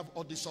to deserve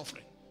all this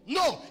suffering?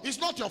 No, it's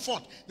not your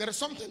fault. There is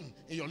something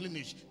in your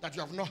lineage that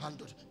you have not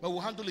handled, but we'll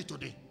handle it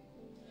today.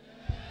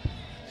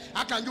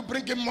 How can you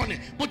bring in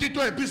money, put it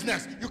to a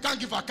business, you can't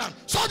give account?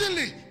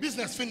 Suddenly,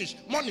 business finished,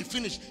 money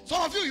finished.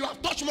 Some of you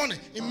have touched money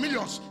in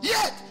millions,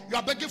 yet you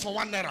are begging for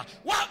 1 naira.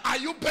 Why are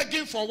you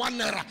begging for 1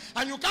 naira?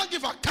 And you can't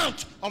give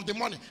account of the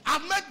money.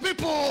 I've met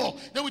people,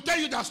 they will tell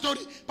you their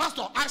story.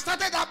 Pastor, I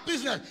started that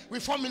business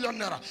with 4 million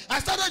naira. I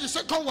started the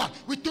second one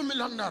with 2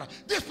 million naira.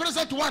 This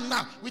present one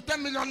now with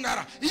 10 million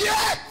naira.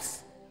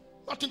 Yet,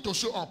 nothing to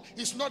show up.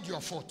 It's not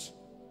your fault.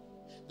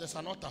 There's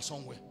an altar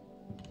somewhere.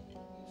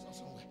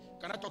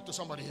 Can I talk to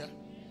somebody here?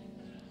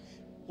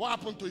 What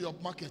happened to your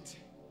market?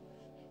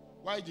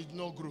 Why did it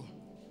not grow?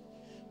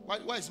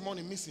 Why is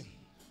money missing?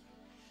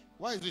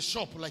 Why is the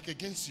shop like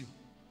against you?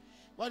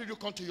 Why did you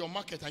come to your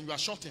market and you are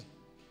shorting?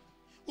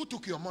 Who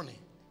took your money?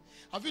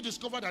 Have you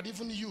discovered that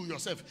even you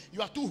yourself,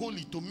 you are too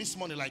holy to miss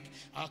money? Like,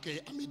 okay,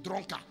 I'm a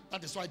drunkard.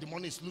 That is why the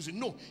money is losing.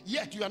 No,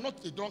 yet you are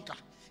not a drunkard.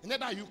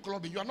 Neither are you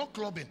clubbing. You are not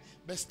clubbing.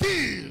 But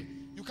still,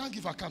 You can't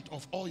give account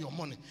of all your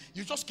money.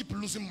 You just keep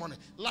losing money.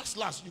 Last,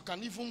 you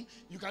can even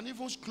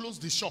close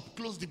the shop,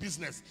 close the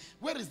business.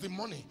 Where is the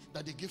money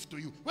that they give to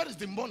you? Where is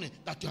the money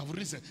that you have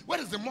risen?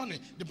 Where is the money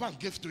the bank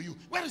gave to you?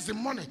 Where is the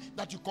money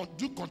that you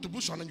do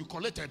contribution and you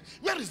collected?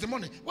 Where is the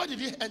money? Where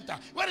did it enter?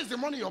 Where is the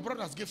money your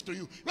brothers gave to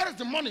you? Where is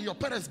the money your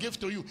parents gave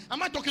to you?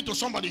 Am I talking to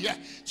somebody here?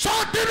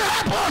 Something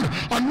happened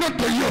or not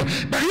to you.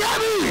 But hear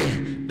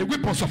me, the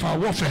weapons of our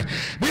warfare,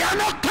 they are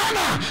not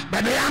carnal,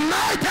 but they are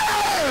mighty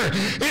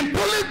in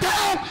pulling down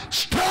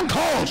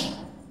strongholds.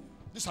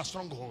 These are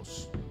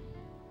strongholds.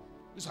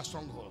 These are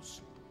strongholds.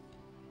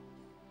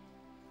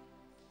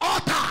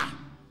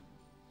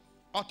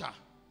 Utter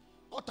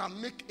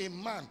make a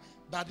man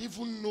that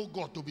even know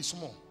God to be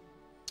small.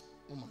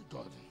 Oh my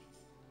God.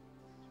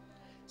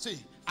 See,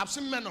 I've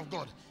seen men of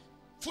God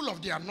full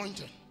of the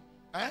anointing.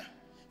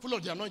 Full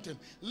of the anointing.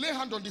 Lay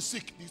hand on the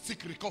sick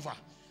recover.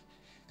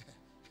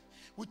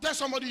 We tell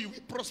somebody you will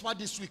prosper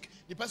this week,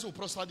 the person will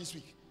prosper this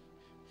week.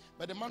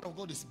 But the man of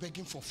God is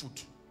begging for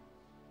food.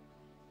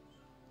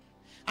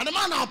 And the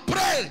man now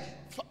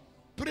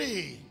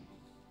pray.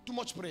 Too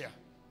much prayer.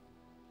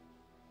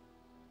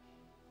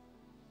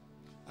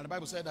 And the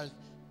Bible said that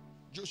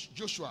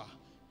Joshua,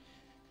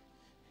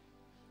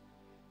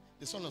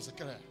 the son of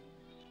Zechariah,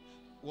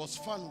 was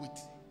found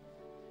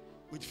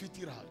with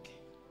filthy rag.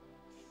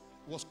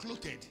 Was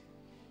clothed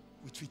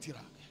with filthy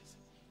rag.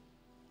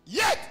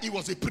 Yet he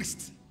was a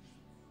priest.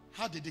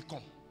 How did he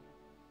come?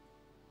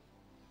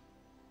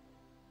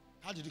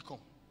 How did he come?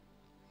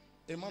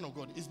 A man of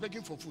God is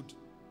begging for food.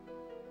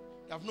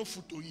 You have no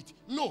food to eat.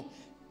 No,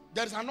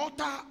 there is an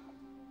altar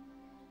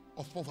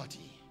of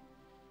poverty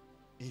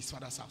in his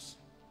father's house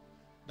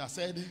that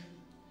said,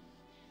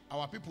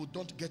 our people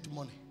don't get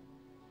money.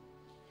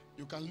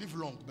 You can live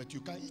long, but you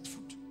can't eat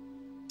food.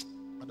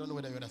 I don't know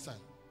whether you understand.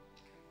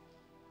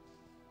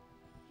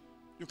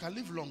 You can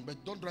live long,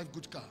 but don't drive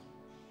good car.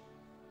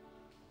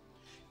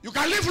 You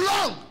can live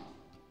long,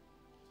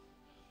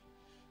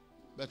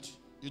 but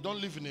you don't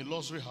live in a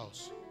luxury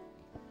house.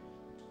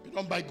 You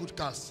don't buy good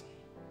cars.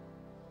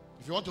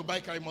 If you want to buy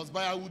a car, you must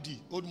buy a Audi,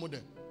 old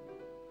model.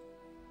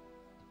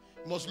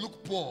 You must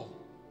look poor.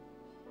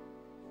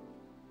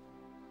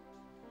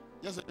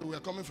 Yesterday we were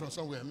coming from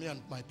somewhere, me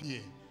and my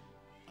PA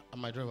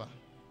and my driver.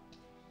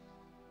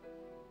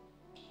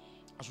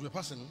 As we were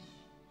passing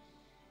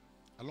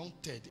along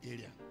third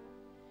area.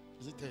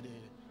 Is it third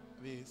area?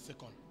 I mean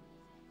second.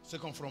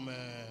 Second from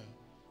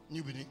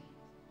New Benin.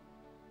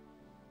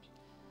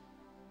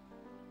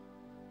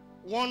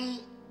 One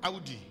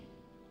Audi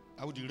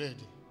red,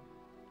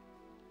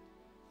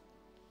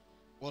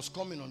 was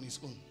coming on his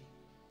own.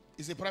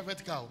 It's a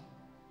private car.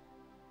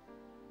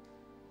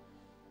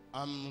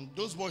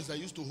 Those boys that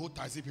used to hold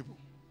taxi people,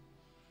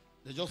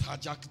 they just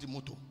hijacked the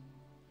motor.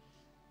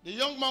 The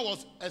young man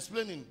was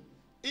explaining,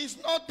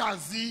 it's not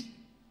taxi.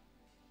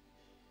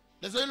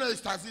 They say, no,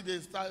 it's taxi.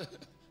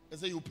 They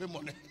say, you pay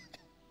money.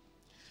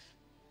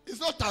 It's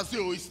not taxi.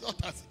 It's not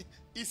taxi.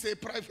 It's a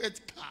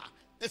private car.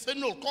 They say,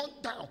 no, come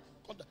down.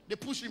 They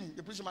push him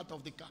out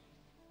of the car.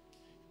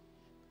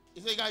 He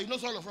said, guy, you know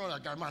all of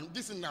that guy, man.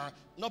 This is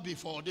not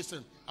before this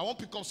thing. I won't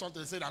pick up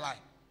something. They said, I lie.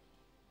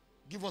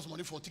 Give us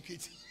money for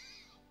tickets.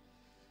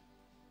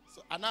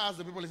 So I now ask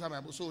the people inside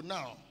my book. So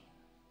now,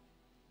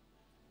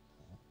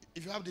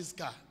 if you have this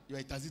car, you are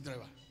a taxi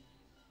driver.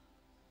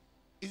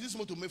 Is this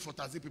motor made for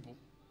taxi people?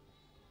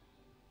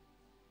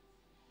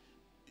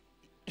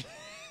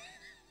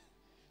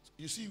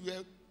 You see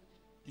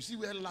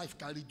where life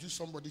can reduce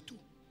somebody to.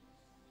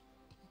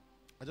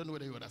 I don't know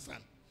whether you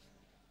understand.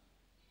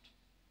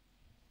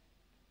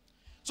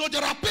 So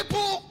there are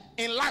people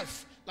in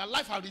life that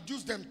life has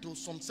reduced them to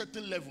some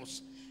certain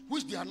levels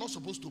which they are not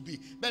supposed to be.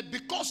 But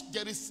because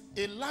there is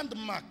a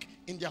landmark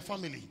in their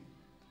family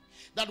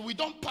that we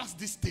don't pass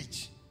this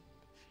stage,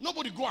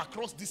 nobody go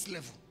across this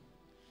level.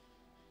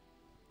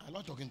 I'm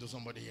not talking to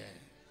somebody here.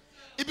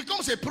 It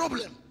becomes a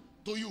problem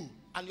to you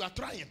and you are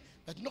trying,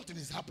 but nothing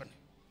is happening.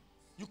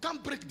 You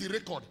can't break the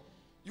record.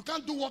 You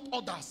can't do what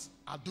others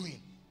are doing.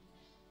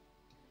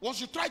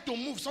 Once you try to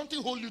move,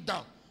 something hold you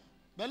down.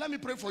 But let me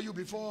pray for you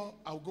before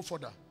I'll go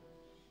further.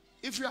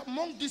 If you are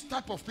among this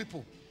type of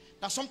people,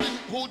 that something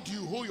hold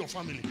your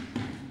family.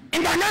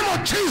 In the name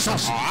of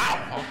Jesus,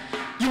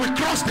 you will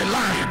cross the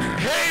line.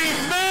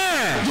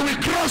 Amen. You will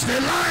cross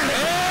the line.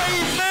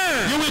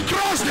 Amen. You will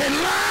cross the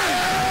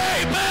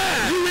line.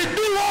 Amen. You will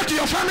do what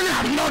your family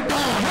have not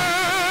done.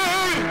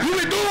 You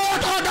will do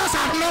what others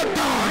have not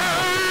done.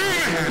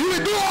 You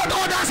will do what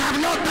others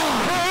have not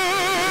done.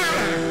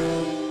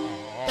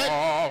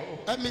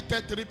 Let me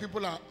tell 3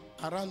 people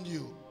around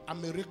you,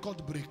 I'm a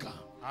record breaker.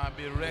 I'm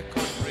a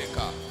record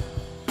breaker.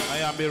 I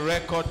am a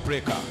record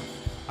breaker.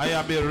 I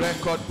am a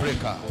record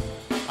breaker.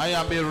 I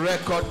am a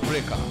record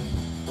breaker.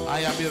 I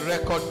am a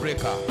record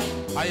breaker.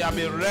 I am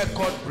a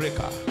record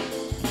breaker.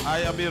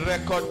 I am a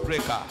record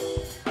breaker.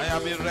 I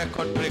am a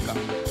record breaker.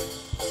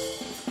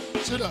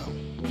 Sit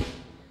down.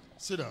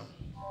 Sit down.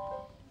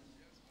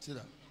 Sit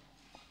down.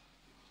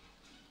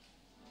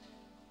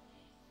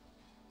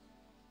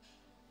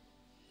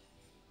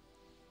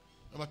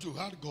 Number two,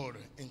 how God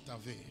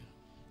intervene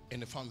in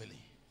the family.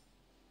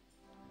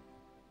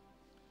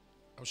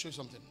 I'll show you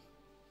something.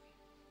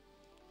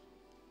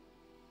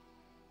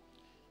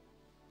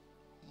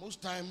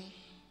 Most time,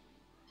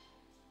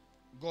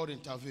 God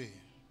intervene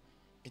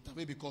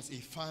because he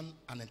found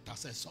an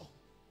intercessor.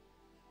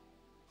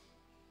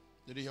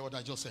 Did you hear what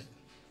I just said?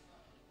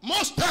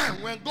 Most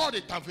time when God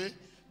intervened,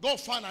 God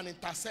found an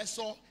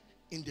intercessor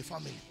in the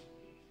family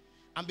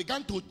and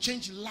began to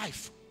change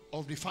life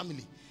of the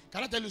family.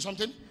 Can I tell you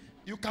something?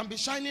 You can be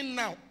shining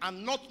now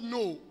and not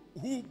know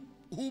who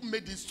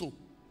made it so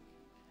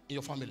in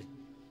your family.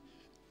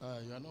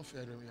 You are not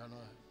fair. You are not.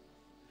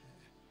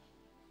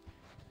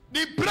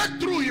 The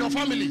breakthrough in your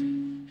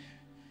family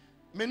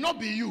may not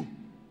be you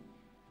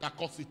that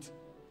caused it.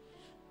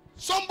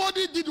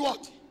 Somebody did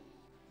what?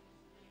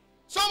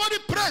 Somebody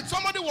prayed.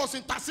 Somebody was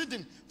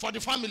interceding for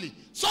the family.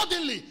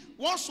 Suddenly,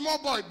 one small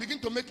boy began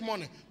to make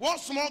money. One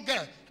small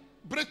girl,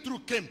 breakthrough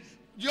came.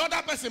 The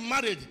other person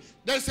married.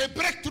 There's a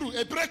breakthrough,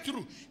 a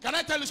breakthrough. Can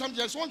I tell you something?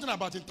 There's one thing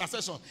about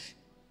intercession.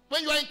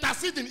 When you are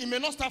interceding, it may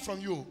not start from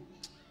you.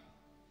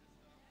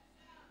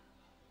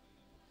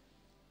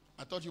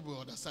 I thought you would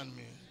understand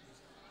me.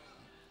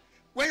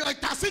 When you are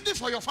interceding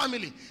for your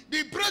family,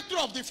 the breakthrough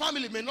of the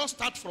family may not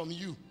start from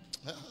you.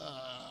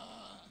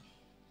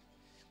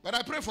 But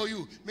I pray for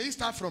you. May it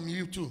start from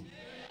you too.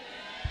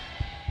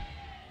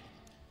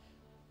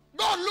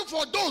 God look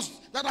for those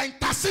that are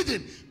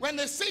interceding when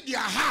they say their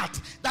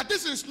heart that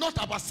this is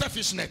not about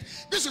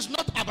selfishness. This is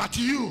not about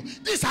you.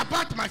 This is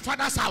about my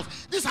father's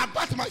house. This is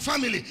about my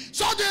family.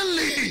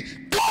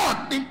 Suddenly,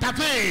 God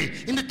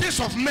intervened in the things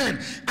of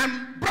men,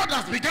 and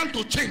brothers began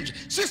to change.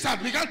 Sisters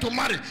began to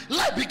marry.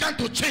 Life began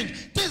to change.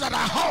 Things that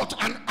are hot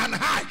and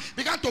high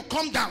began to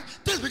come down.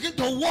 Things begin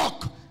to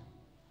walk.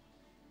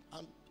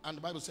 And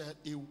the Bible said,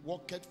 he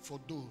worketh for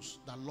those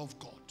that love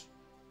God.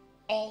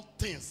 All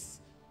things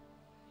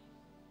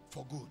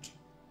for good.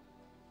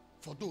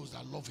 For those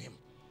that love him.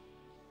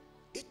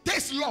 It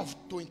takes love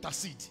to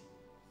intercede.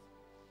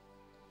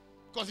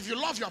 Because if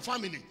you love your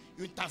family,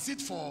 you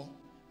intercede for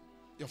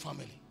your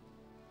family.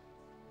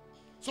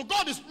 So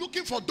God is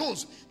looking for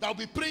those that will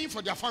be praying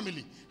for their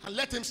family and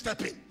let him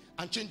step in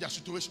and change their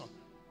situation.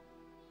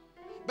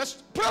 But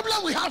the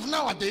problem we have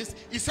nowadays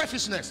is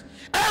selfishness.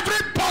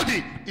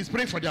 Everybody is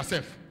praying for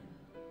themselves.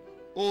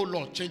 Oh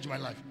Lord, change my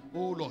life.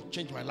 Oh Lord,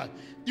 change my life.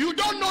 You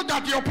don't know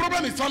that your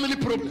problem is family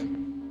problem.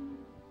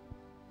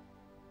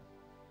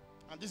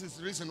 And this is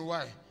the reason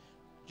why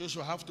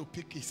Joshua have to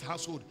pick his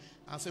household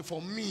and say, for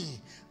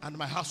me and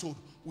my household,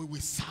 we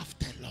will serve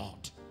the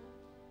Lord.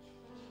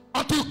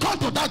 Until you come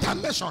to that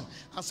dimension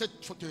and say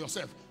to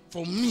yourself,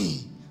 for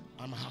me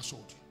and my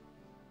household.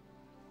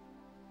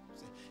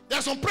 There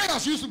are some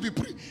prayers used to be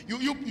prayed.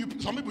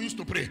 Some people used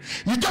to pray.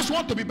 You just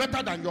want to be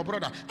better than your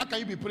brother. How can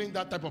you be praying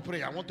that type of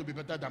prayer? I want to be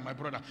better than my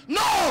brother.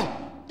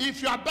 No!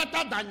 If you are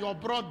better than your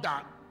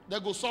brother, they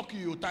go suck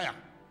you, you tire.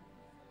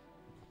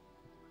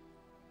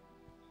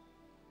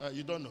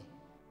 You don't know.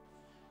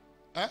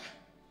 Eh?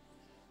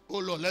 Oh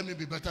Lord, let me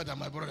be better than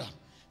my brother.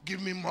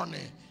 Give me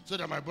money so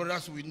that my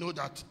brothers will know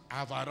that I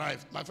have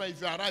arrived. My friend,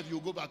 if you arrive, you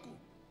go back home.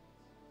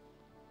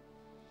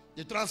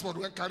 The transport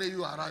will carry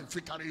you arrive. If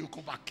we carry you,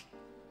 go back.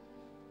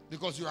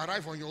 Because you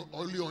arrive on your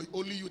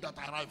only you that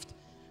arrived.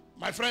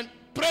 My friend,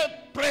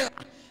 pray.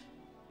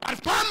 My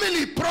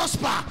family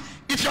prosper.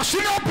 If your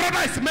senior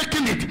brother is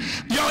making it,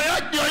 your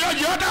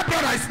other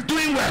brother is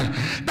doing well.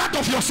 That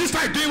of your sister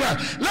is doing well.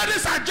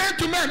 Ladies and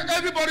gentlemen,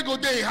 everybody go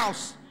there in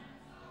house.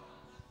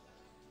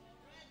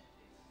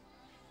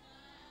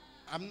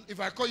 If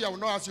I call you, I will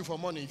not ask you for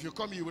money. If you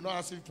come, you will not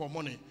ask you for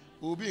money.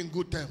 We will be in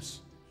good terms.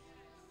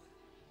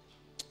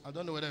 I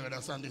don't know whether you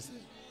understand this.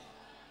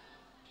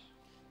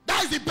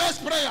 That is the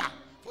best prayer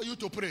for you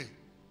to pray.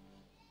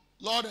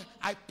 Lord,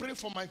 I pray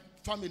for my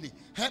family.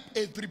 Help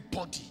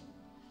everybody.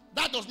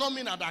 That does not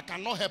mean that I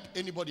cannot help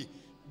anybody.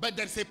 But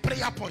there's a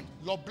prayer point.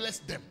 Lord, bless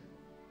them.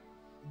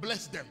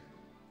 Bless them.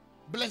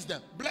 Bless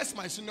them. Bless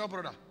my senior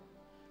brother.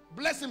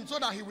 Bless him so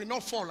that he will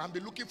not fall and be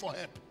looking for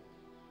help.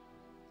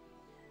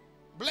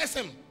 Bless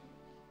him.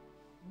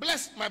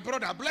 Bless my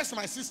brother. Bless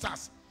my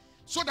sisters.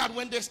 So that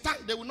when they stand,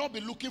 they will not be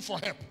looking for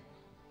help.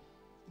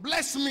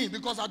 Bless me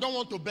because I don't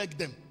want to beg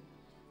them.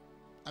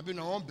 I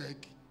won't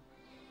beg.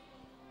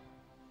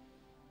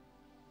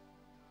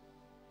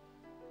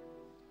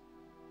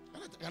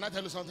 Can I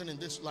tell you something in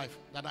this life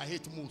that I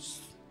hate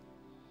most?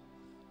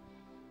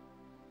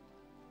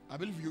 I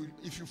believe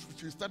if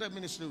you started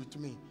ministry with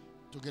me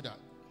together,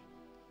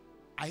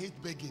 I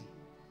hate begging.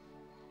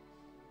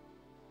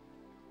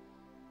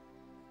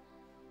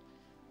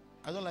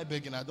 I don't like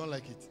begging. I don't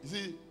like it. You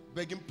see,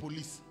 begging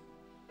police.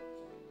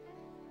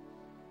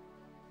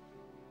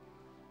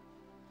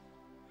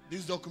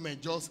 This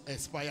document just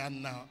expired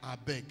now. I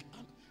beg.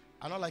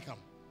 I don't like them.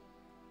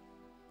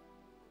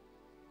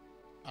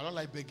 I don't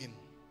like begging.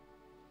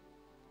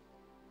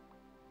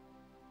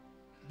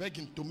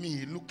 Begging to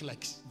me look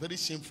like very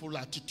shameful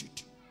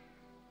attitude.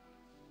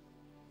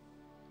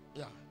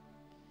 Yeah.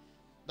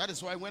 That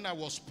is why when I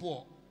was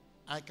poor,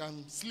 I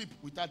can sleep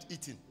without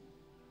eating.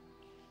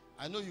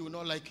 I know you will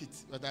not like it,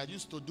 but I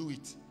used to do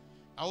it.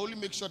 I only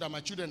make sure that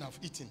my children have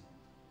eaten.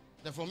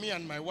 Then for me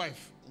and my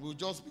wife, we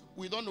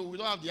don't know, we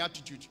don't have the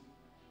attitude.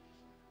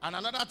 And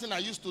another thing I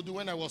used to do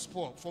when I was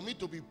poor, for me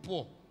to be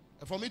poor,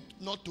 and for me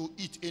not to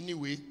eat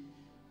anyway,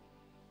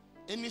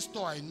 any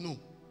store I know,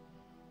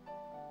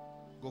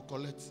 go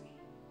collect.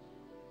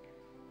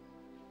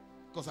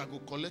 Because I go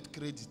collect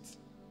credit.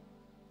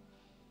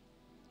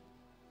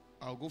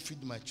 I'll go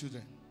feed my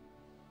children.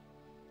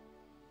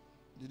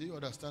 Did you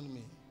understand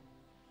me?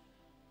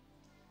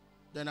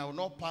 Then I will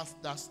not pass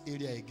that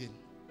area again.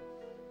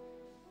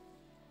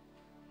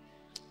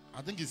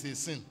 I think it's a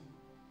sin.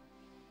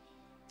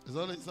 It's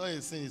not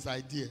a sin, it's an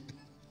idea.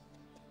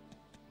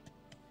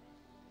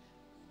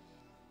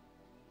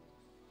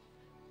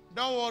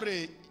 Don't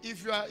worry,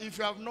 if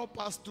you have not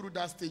passed through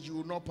that stage, you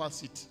will not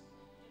pass it.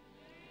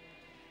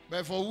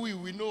 But for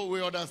we know,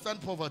 we understand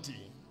poverty.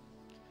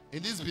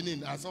 In this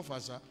Benin, I suffer,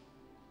 sir.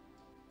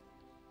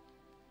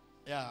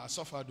 Yeah, I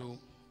suffered though.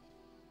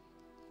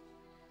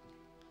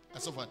 I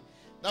suffered.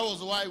 That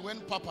was why when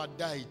Papa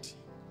died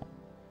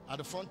at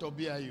the front of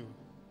BIU,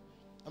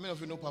 how many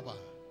of you know Papa?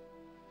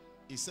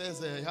 He says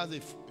he has a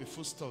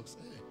food stocks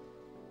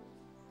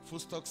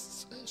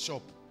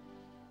shop.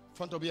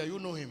 Front of BIU, you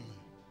know him.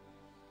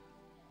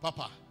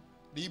 Papa,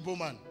 the Igbo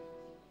man.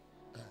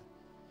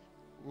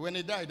 When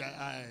he died,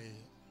 I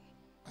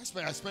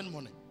spent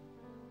money.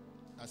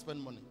 I spent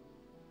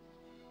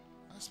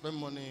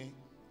money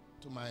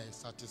to my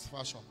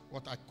satisfaction,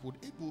 what I could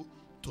able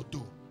to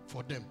do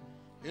for them.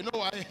 You know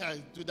why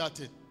I do that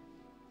thing?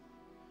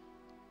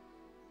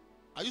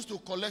 I used to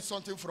collect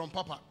something from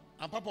Papa,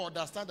 and Papa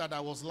understand that I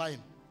was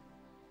lying.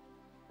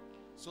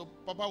 So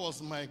Papa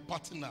was my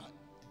partner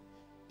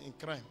in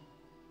crime.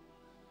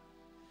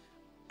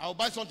 I'll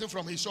buy something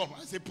from his shop.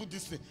 I say, put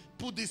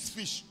this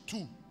fish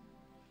too.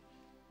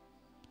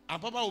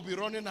 And Papa will be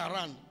running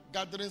around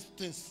gathering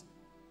things.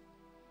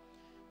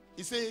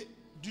 He say,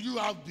 do you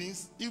have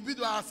beans? He'll be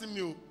asking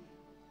me,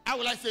 how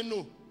will I say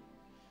no?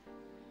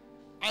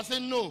 I say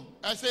no.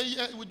 I say,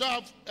 yeah, we don't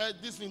have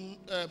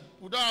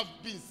we don't have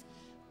beans.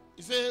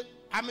 He say,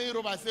 how many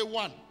rope? I say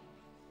 1.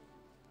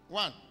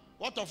 1.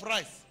 What of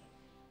rice?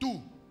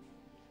 2.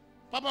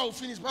 Papa will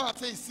finish. Papa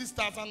say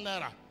 6,000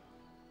 naira.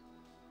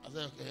 I say,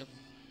 okay.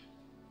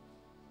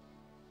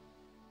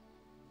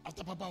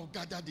 After Papa will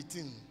gather the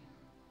thing,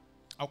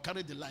 I'll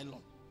carry the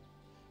nylon.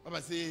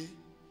 Papa say,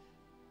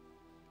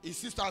 it's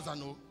 6,000,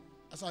 no?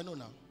 I said, I know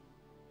now.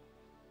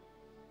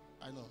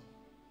 I know.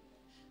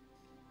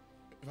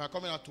 If I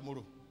come out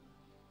tomorrow,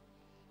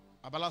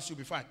 I balance you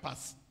before I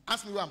pass.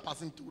 Ask me where I'm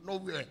passing to.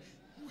 Nowhere.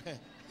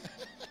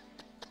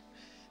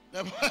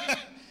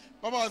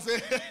 Papa will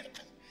say,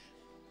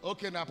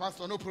 okay, now,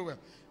 Pastor, no problem.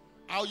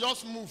 I'll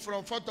just move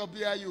from front of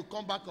BIU,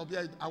 come back of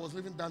BIU. I was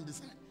living down this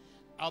side.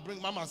 I'll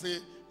bring Mama, say,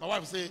 my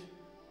wife say,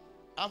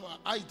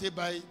 I they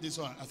buy this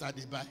one. I said,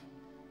 they buy.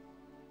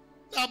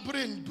 Now,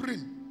 bring.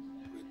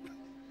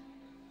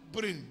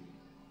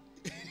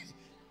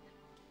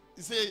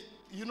 He say,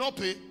 you not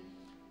pay?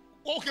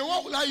 Okay,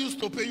 what will I use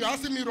to pay? You're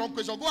asking me wrong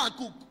question. Go and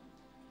cook.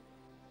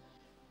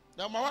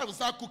 Now my wife will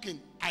start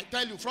cooking. I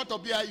tell you, front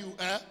of BIU,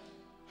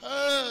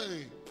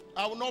 hey,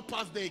 I will not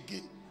pass there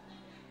again.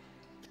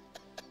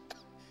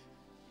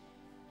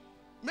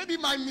 Maybe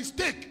my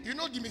mistake, you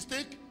know the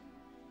mistake?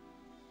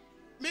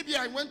 Maybe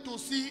I went to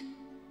see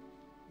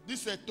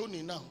this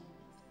Tony now,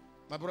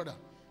 my brother.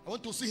 I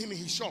went to see him in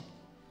his shop.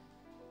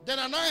 Then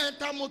I now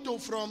enter motor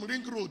from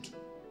Ring Road.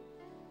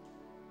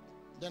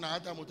 Then I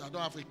enter motor, I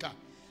don't have a car.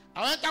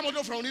 I enter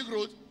motor from Ring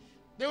Road.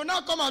 They will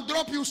now come and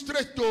drop you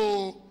straight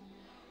to,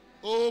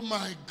 oh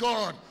my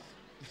God.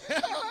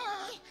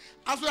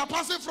 As we are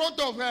passing in front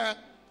of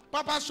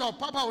Papa's shop,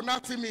 Papa will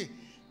not see me.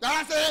 Then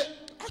I say,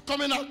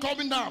 I'm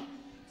coming now.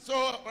 So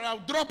I'll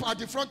drop at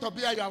the front of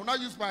BIU. I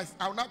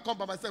will not come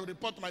by myself,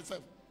 report to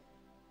myself.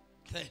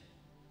 Hey.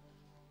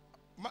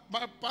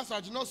 My pastor, I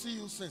did not see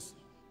you since.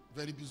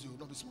 Very busy, will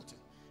not be smarting.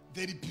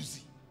 Very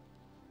busy.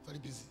 Very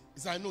busy. He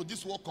said, I know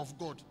this work of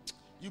God.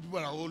 You people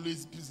are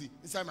always busy.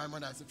 Inside my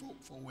mind, I said,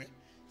 for where?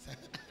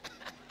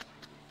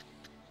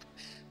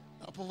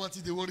 That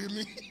poverty, they worry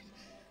me.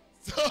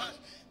 So,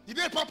 the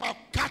day Papa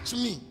catch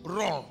me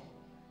raw,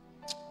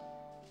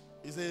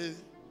 he said,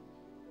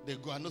 they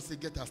go and not say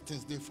get us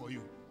things there for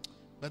you.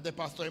 But the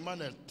Pastor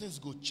Emmanuel, things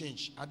go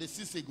change. And they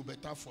say go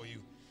better for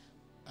you.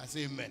 I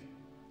say amen.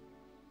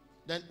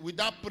 Then with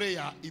that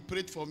prayer, he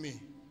prayed for me.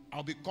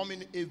 I'll be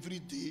coming every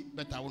day,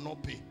 but I will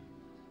not pay.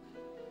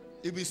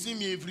 If you see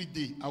me every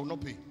day, I will not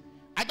pay.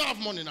 I don't have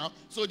money now,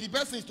 so the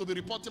best thing is to be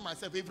reporting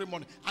myself every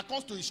morning. I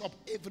come to his shop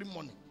every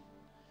morning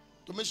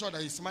to make sure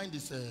that his mind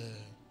is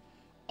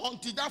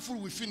until that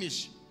food will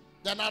finish.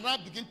 Then I now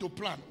begin to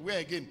plan. Where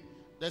again?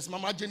 There's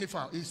Mama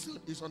Jennifer.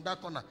 Is on that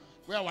corner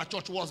where our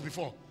church was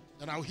before.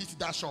 Then I'll hit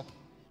that shop.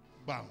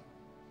 Bam.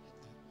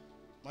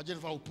 Mama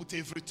Jennifer will put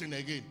everything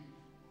again.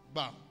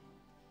 Bam.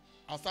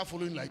 I'll start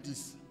following like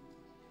this.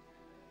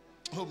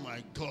 Oh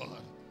my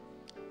God.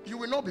 You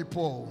will not be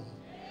poor.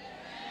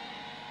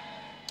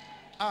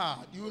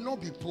 You will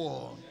not be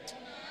poor.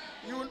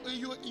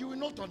 You will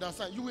not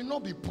understand. You will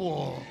not be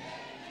poor.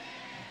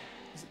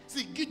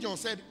 See, Gideon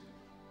said,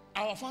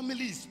 our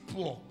family is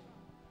poor.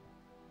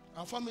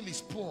 Our family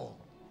is poor.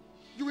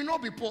 You will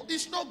not be poor.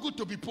 It's not good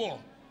to be poor.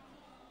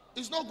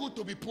 It's not good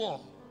to be poor.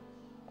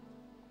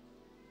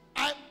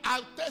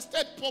 I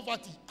tested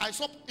poverty. I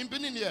saw in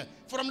Benin here.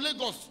 From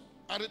Lagos,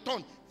 I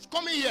returned.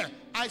 Coming here,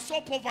 I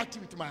saw poverty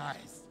with my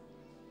eyes.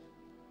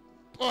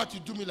 Poverty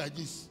do me like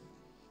this.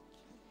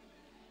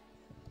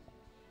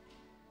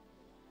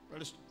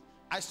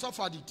 I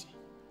suffered it.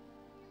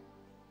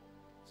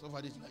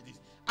 Suffered it like this.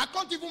 I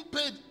can't even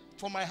pay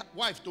for my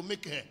wife to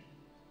make hair.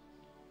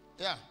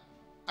 Yeah,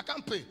 I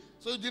can't pay.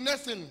 So the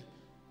next thing,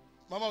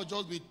 Mama will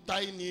just be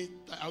tying it.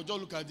 I'll just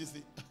look at this.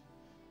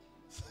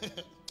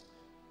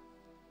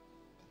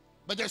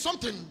 But there's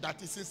something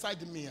that is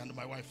inside me and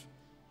my wife.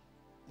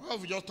 My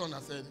wife just turned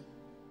and said,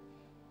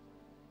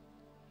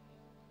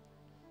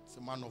 it's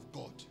a man of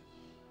God.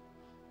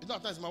 You know,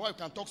 at times my wife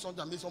can talk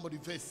something and make somebody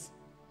face.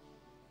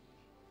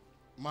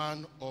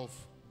 Man of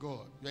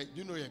God. Do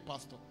you know you're a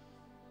pastor?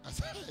 I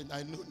said,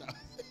 I know now.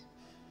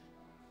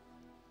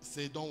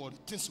 Say, don't worry,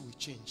 things will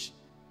change.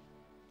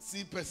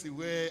 See person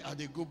where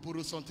they go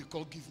borrow something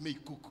called give me a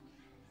cook.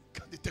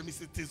 Can they tell me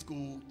say things go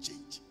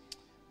change?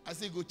 I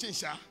say go change,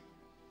 sir.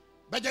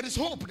 But there is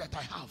hope that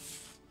I have,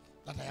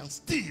 that I am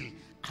still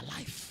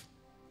alive.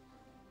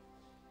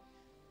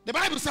 The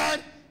Bible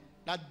said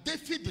that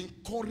David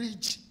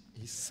encouraged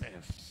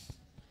himself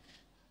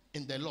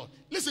in the Lord.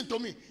 Listen to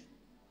me.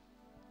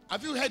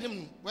 Have you heard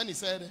him when he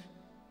said,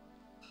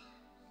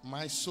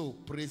 my soul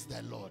praise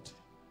the Lord?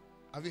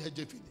 Have you heard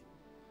David?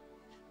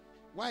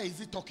 Why is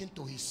he talking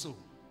to his soul?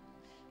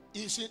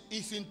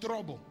 He's in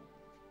trouble.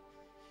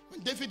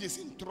 When David is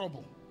in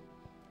trouble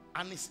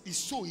and his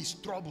soul is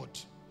troubled,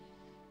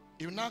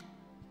 he will not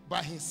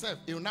by himself,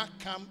 he will not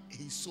calm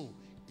his soul.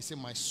 He said,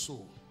 my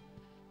soul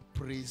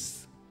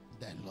praise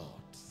the Lord.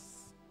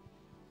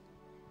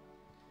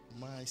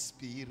 My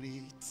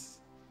spirit.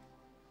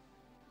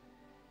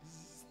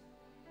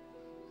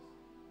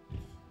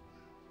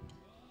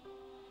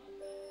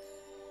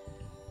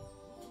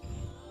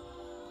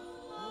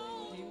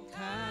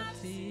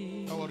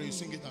 Don't worry, you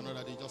sing it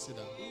another day. Just sit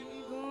down.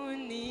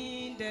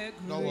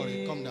 Don't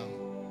worry, come down.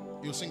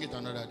 You sing it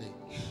another day.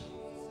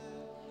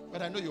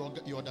 But I know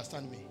you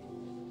understand me.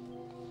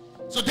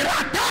 So there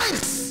are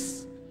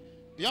times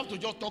you have to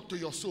just talk to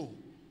your soul.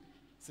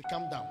 Say,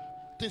 calm down.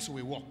 Things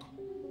will work.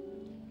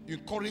 You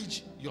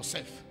encourage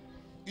yourself.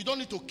 You don't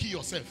need to kill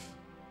yourself.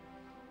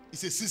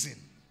 It's a season.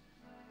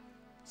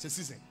 It's a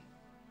season.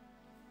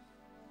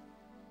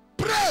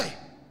 Pray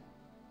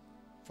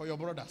for your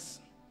brothers.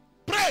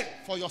 Pray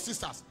for your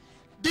sisters.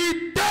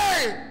 The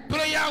day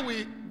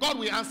prayer God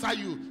will answer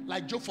you,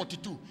 like Job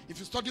 42. If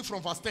you study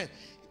from verse 10,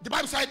 the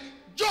Bible said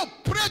Job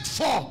prayed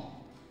for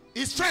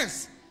his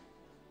friends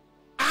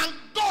and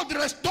God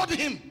restored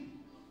him.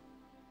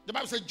 The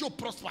Bible said Job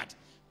prospered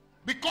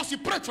because he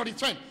prayed for his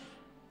friend.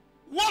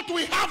 What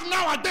we have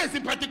nowadays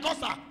in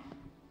Pentecostal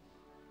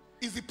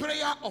is the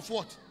prayer of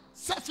what?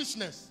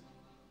 Selfishness.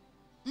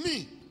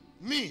 Me.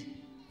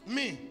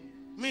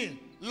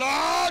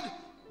 Lord,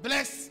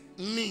 bless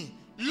me.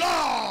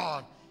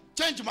 Lord,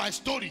 change my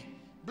story.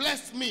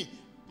 Bless me.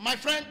 My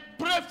friend,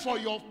 pray for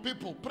your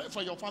people. Pray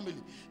for your family.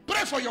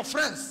 Pray for your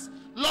friends.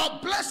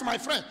 Lord, bless my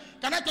friend.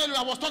 Can I tell you,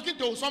 I was talking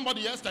to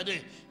somebody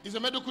yesterday. He's a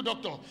medical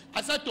doctor.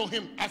 I said to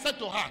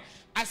her,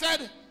 I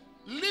said,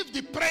 leave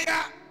the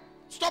prayer.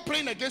 Stop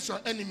praying against your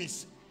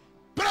enemies.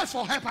 Pray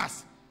for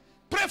helpers.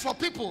 Pray for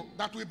people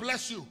that will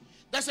bless you.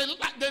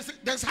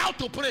 There's how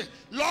to pray.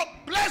 Lord,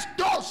 bless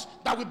those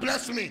that will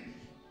bless me.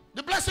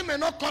 The blessing may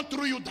not come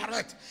through you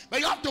direct, but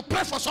you have to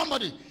pray for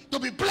somebody to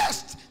be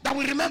blessed that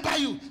will remember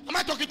you. Am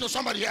I talking to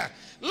somebody here?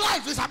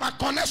 Life is about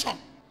connection.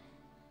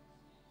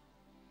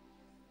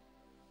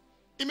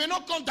 It may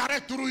not come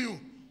direct through you,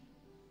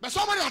 but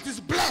somebody that is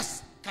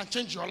blessed can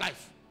change your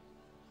life.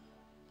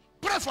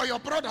 Pray for your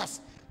brothers.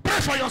 Pray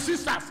for your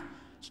sisters.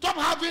 Stop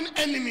having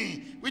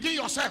enemy within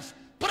yourself.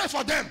 Pray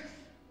for them.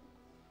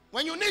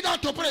 When you need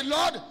to pray,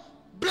 Lord,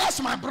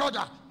 bless my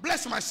brother,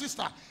 bless my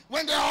sister.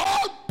 When they are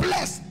all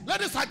blessed,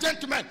 ladies and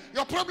gentlemen,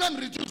 your problem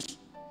reduced.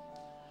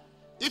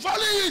 If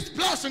only he is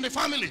blessed in the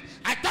family,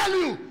 I tell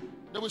you,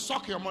 they will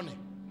suck your money.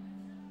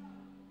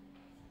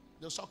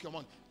 They'll suck your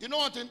money. You know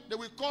what? They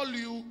will call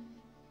you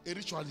a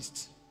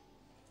ritualist.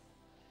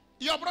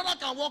 Your brother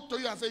can walk to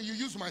you and say, you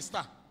use my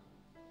star.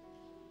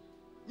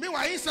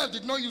 Meanwhile, he himself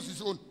did not use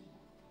his own.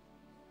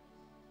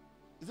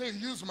 He said,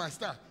 you use my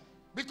star.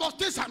 Because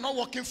things are not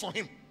working for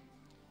him.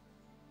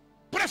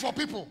 Pray for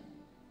people.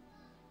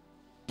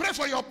 Pray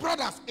for your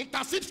brothers.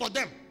 Intercede for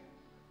them.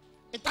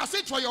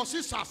 Intercede for your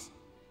sisters.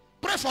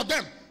 Pray for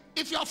them.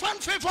 If you have found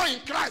favor in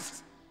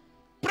Christ,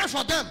 pray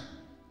for them.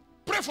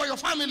 Pray for your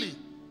family.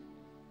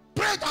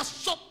 Pray that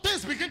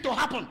things begin to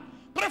happen.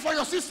 Pray for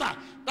your sister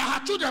that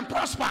her children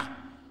prosper.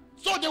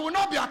 So they will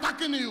not be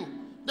attacking you.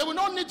 They will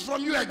not need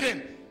from you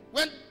again.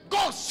 When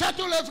God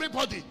settle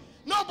everybody,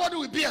 nobody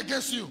will be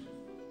against you.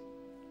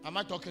 Am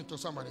I talking to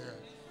somebody here?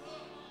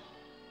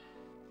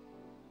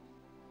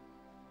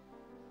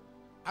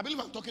 I believe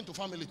I'm talking to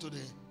family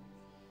today.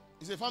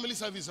 It's a family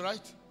service,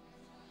 right?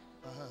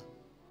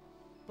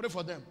 Pray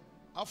for them.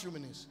 Have a few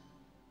minutes.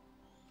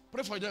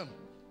 Pray for them.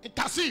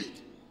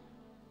 Intercede.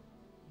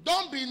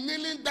 Don't be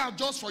kneeling down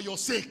just for your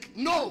sake.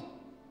 No.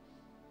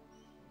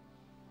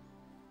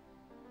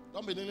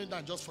 Don't be kneeling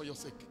down just for your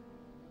sake.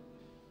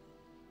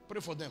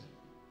 Pray for them.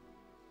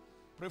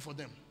 Pray for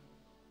them.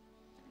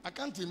 I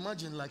can't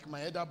imagine like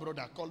my elder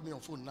brother called me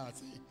on phone now and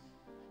say,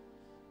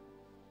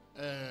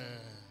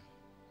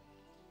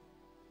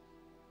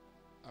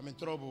 I'm in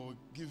trouble.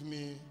 Give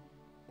me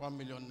 1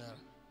 million naira.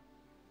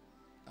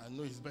 I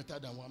know it's better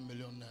than 1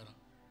 million naira.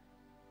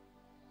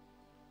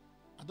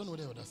 I don't know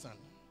whether you understand.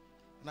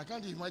 And I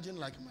can't imagine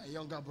like my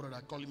younger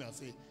brother calling me and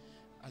say,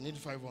 I need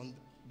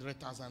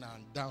 500,000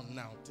 and down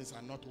now. Things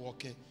are not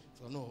working.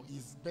 So no,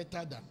 it's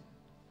better than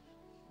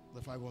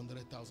the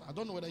 500,000. I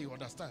don't know whether you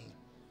understand.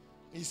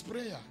 It's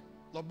prayer.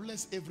 Lord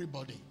bless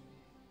everybody.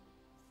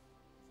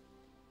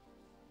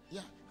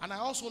 Yeah. And I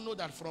also know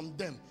that from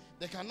them,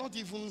 they cannot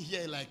even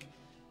hear like,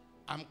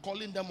 I'm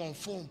calling them on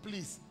phone,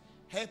 please.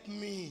 Help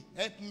me,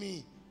 help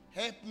me,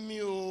 help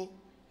me, oh,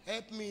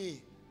 help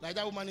me. Like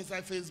that woman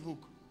inside Facebook.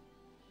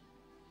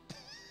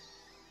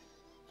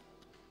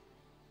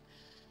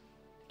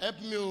 Help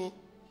me, oh.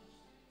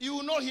 You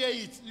will not hear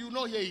it. You will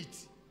not hear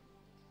it.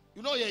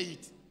 You will not hear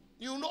it.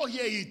 You will not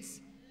hear it.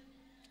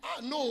 Ah,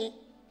 no.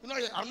 You know,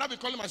 I'll not be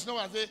calling my sister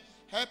and say,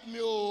 help me,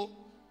 oh.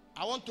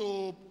 I want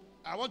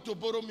to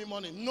borrow me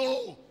money.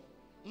 No.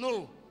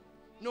 No.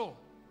 No.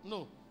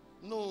 No.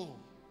 No.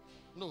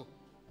 No.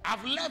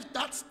 I've left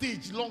that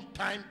stage long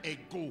time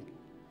ago.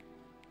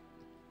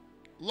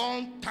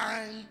 Long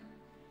time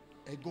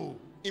ago.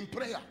 In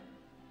prayer.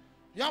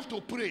 You have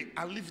to pray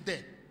and live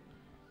there.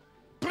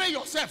 Pray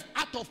yourself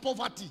out of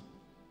poverty.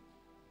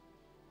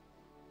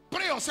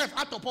 Pray yourself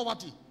out of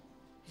poverty.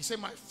 He said,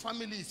 my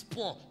family is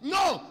poor.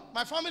 No,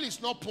 my family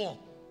is not poor.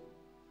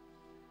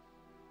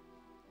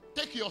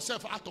 Take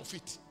yourself out of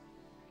it.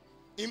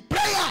 In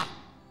prayer,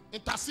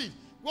 intercede.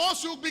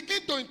 Once you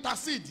begin to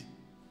intercede,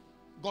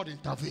 God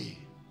intervene.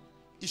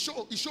 It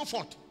show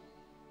forth.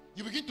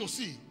 You begin to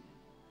see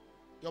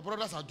your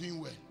brothers are doing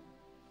well.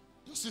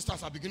 Your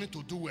sisters are beginning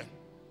to do well.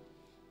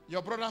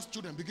 Your brothers'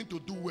 children begin to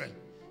do well.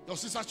 Your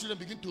sisters' children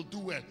begin to do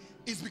well.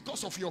 It's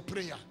because of your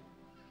prayer.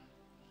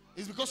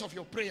 It's because of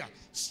your prayer.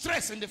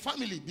 Stress in the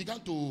family began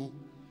to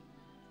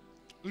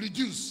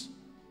reduce.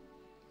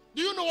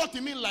 Do you know what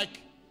it means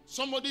like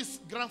somebody's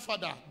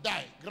grandfather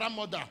die,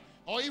 grandmother,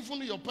 or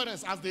even your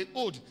parents as they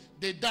old,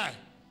 they die.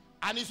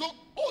 And it's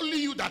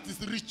only you that is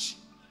rich.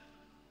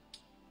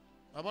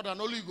 About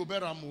and only you go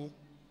bear more.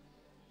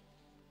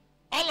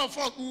 All of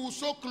us who will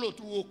sew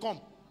clothes will come.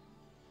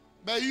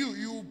 But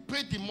you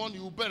pay the money,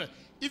 you bury.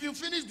 If you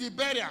finish the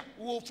burial,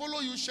 we will follow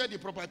you, share the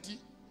property.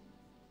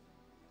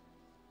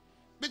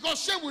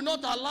 Because shame will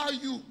not allow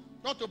you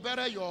not to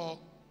bury your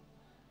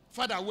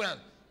father well.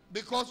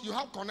 Because you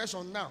have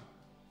connection now.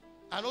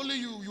 And only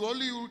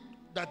you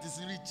that is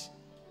rich.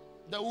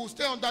 They will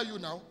stay under you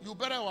now. You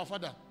bury our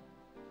father.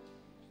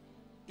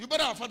 You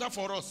bury our father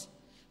for us.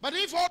 But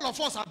if all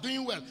of us are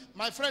doing well,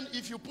 my friend,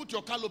 if you put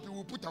your canopy,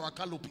 we'll put our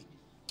canopy.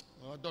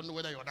 I don't know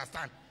whether you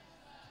understand.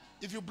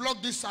 If you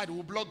block this side,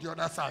 we'll block the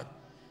other side.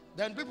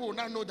 Then people will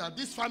now know that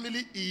this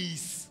family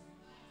is...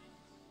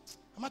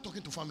 Am I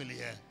talking to family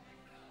here?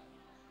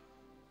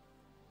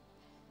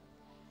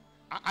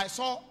 I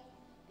saw...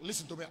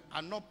 Listen to me.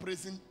 I'm not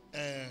praising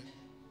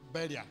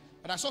burial.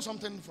 But I saw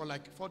something for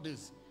like 4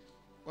 days.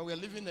 When we were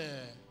leaving the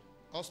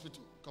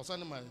hospital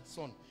concerning my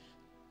son.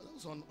 That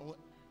was on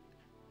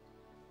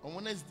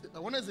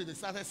Wednesday, they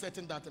started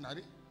setting that in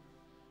Ari.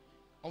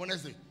 On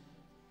Wednesday.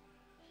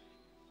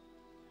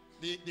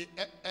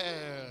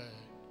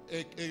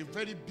 A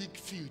very big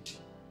field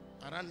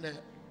around the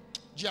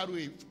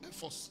GRA Air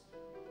Force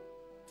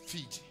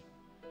field.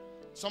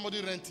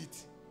 Somebody rent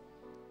it.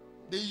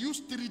 They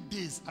used 3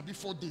 days, I mean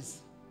 4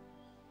 days.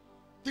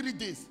 3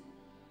 days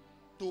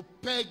to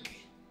peg,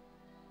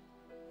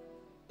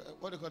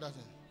 what do you call that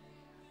thing?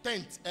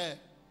 Tent.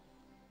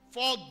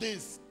 4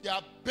 days, they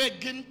are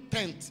pegging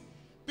tent.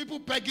 People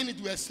pegging it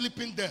were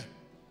sleeping there.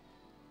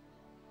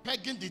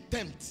 Pegging the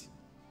tent.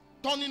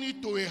 Turning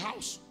it to a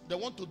house. They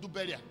want to do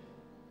burial.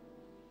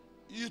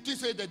 You think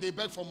say that they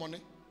beg for money?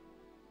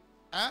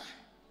 Huh?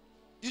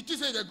 You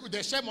think say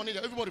they share money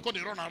that everybody call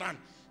they run around?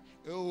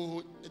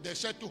 Oh, they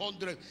share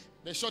 200.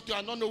 They shot you.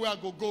 I don't know where I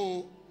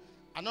go.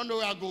 I don't know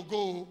where I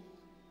go.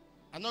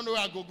 I don't know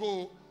where I go.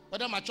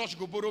 Whether my church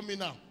go borrow me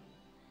now.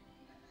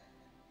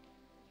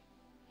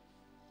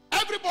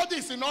 Everybody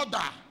is in order.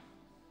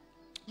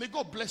 May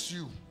God bless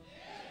you.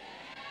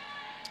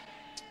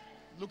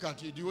 Look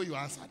at you, the way you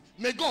answered.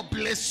 May God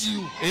bless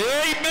you.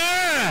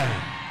 Amen.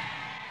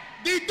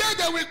 The day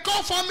they will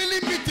call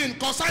family meeting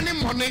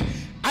concerning money,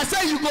 I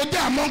say you go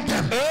there among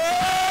them.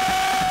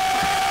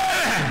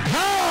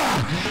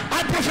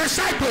 I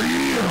prophesy to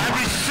you.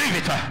 I receive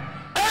it.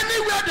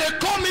 Anywhere they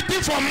call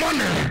meeting for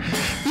money,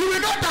 you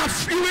will not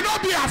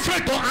be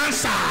afraid to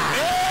answer.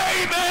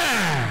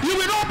 Amen. You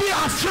will not be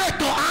afraid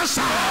to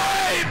answer.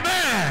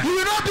 Amen. You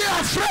will not be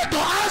afraid afraid to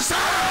answer.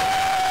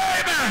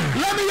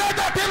 Amen. Let me hear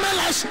that amen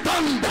like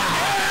thunder.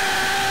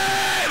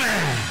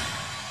 Amen.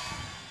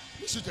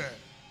 Be seated.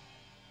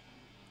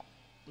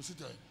 Be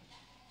seated.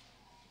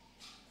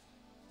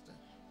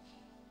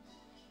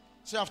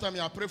 Say after me,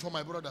 I pray for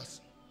my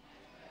brothers.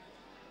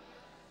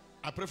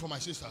 I pray for my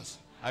sisters.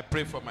 I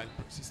pray for my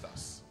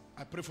sisters.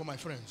 I pray for my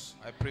friends.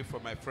 I pray for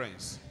my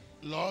friends.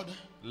 Lord,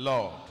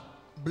 Lord,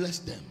 bless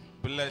them.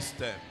 bless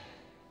them.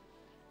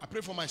 I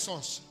pray for my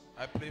sons.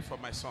 I pray for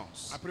my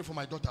sons. I pray for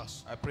my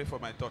daughters. I pray for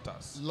my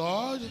daughters.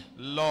 Lord,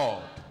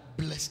 Lord,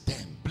 bless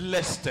them.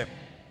 bless them.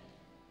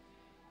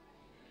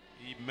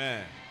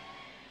 Amen.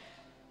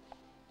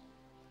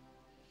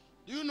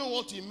 Do you know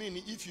what it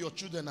means if your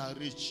children are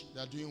rich,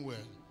 they are doing well?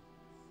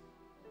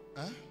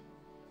 Huh?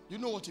 Do you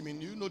know what it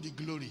means? Do you know the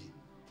glory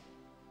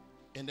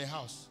in the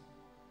house?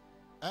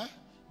 Huh?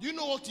 Do you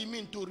know what it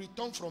means to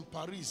return from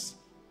Paris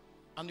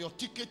and your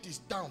ticket is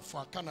down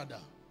for Canada?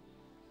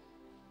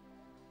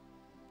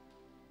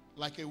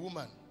 Like a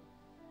woman.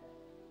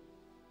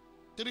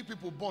 3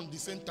 people born the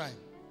same time.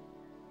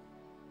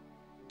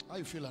 How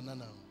you feel, Anna,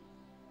 now?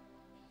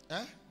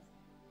 Huh?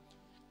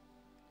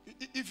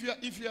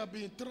 If you have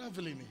been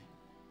traveling,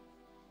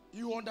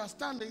 you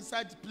understand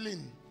inside the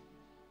plane,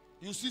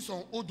 you see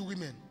some old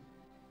women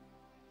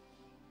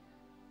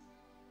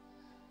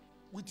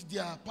with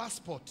their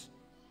passport.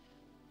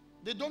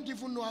 They don't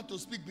even know how to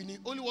speak Benin.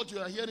 Only what you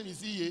are hearing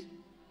is EA.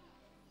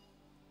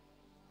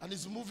 And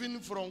it's moving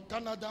from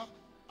Canada,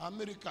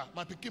 America.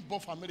 My pikin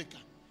born for America.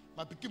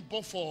 My pikin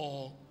born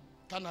for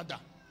Canada.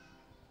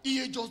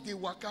 EA just the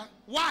worker.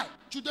 Why?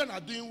 Children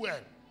are doing well.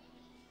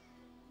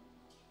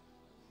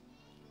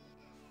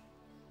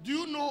 Do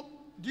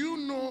you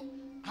know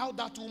how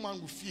that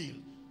woman will feel?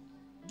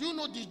 Do you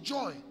know the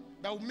joy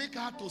that will make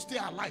her to stay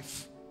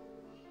alive?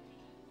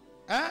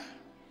 Eh?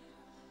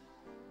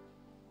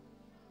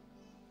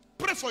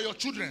 Pray for your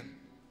children.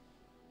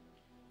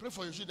 Pray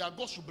for your children.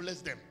 God should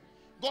bless them.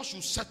 God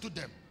should settle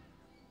them.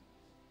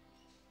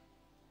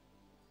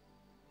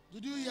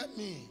 Did you hear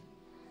me?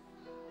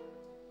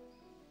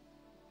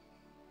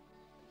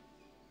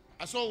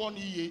 I saw one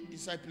EA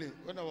inside plane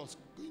when I was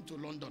going to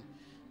London.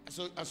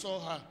 I saw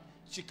her.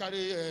 She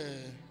carried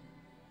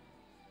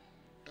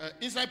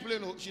inside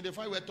plane. She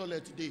defined where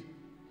toilet today.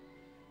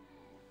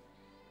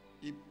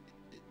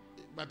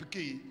 My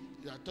pikin,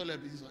 the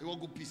toilet is you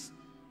want go peace.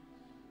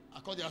 I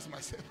called to ask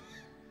myself.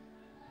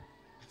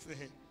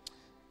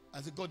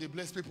 I said, God, they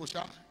bless people,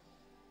 sir.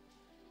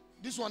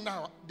 This one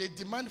now, they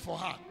demand for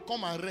her,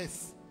 come and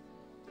rest.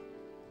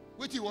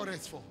 What do you want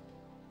rest for?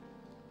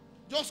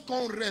 Just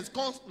come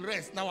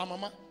rest now,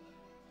 mama.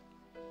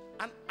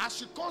 And as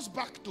she comes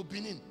back to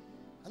Benin,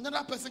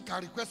 another person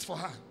can request for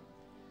her.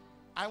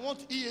 I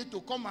want EA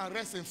to come and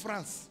rest in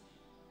France.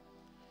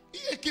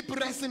 EA keep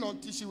resting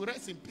until she will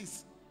rest in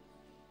peace.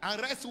 And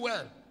rest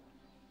well.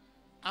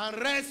 And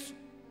rest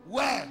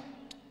well.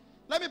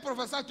 Let me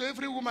prophesy to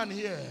every woman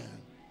here.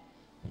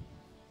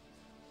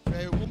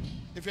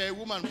 If you're a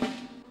woman,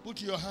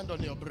 put your hand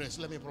on your breast.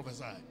 Let me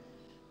prophesy.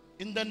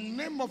 In the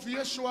name of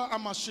Yeshua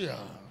HaMashiach,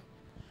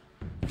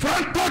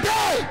 from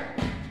today,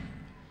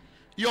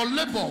 your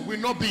labor will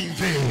not be in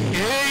vain.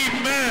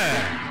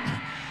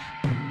 Amen.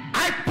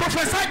 I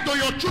prophesy to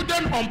your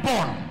children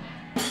unborn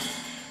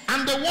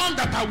and the one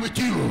that are with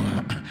you.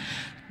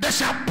 They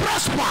shall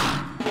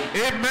prosper.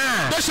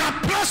 Amen. They shall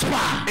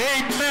prosper.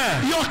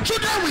 Amen. Your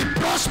children will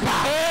prosper.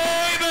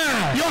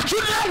 Amen. Your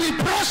children will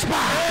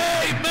prosper.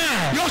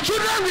 Amen. Your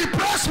children will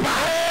prosper.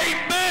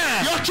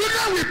 Amen. Your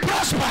children will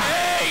prosper.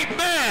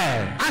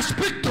 Amen. I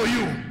speak to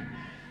you.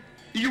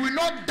 You will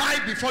not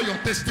die before your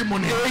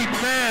testimony.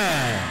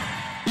 Amen.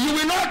 You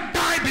will not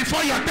die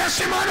before your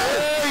testimony.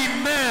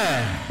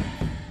 Amen.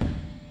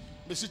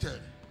 Be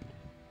seated.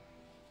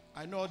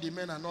 I know all the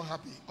men are not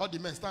happy. All the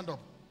men, stand up.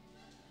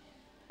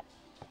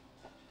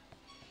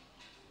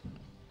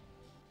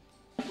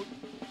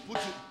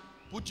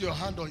 Put your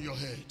hand on your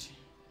head.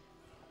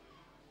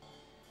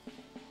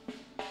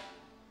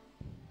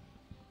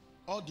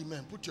 All the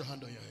men, put your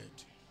hand on your head.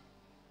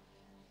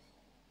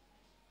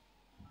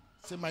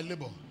 Say, my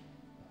labor.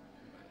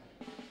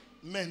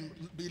 Men,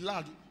 be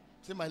loud.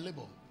 Say, my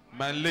labor.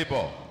 My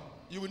labor.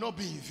 You will not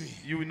be in vain.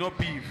 You will not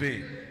be in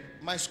vain.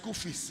 My school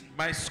fees.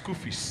 My school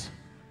fees.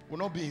 Will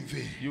not be in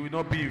vain. You will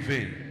not be in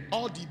vain.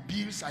 All the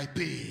bills I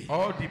pay.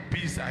 All the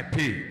bills I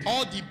paid.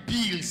 All the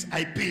bills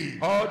I pay.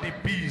 All the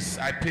bills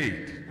I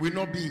paid. Will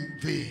not be in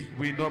vain.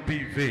 Will not be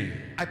in vain.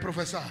 I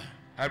prophesy.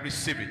 I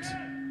receive it.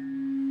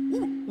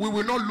 We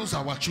will not lose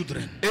our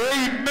children.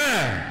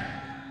 Amen.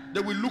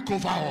 They will look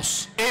over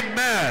us.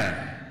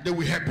 Amen. They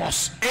will help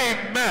us.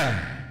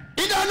 Amen.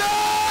 In the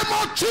name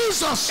of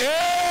Jesus.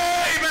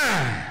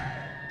 Amen.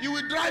 You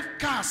will drive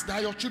cars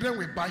that your children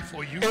will buy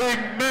for you.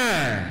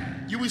 Amen.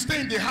 You will stay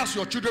in the house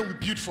your children will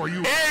build for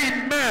you.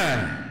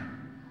 Amen.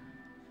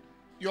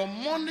 Your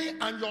money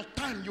and your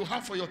time you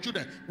have for your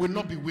children will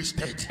not be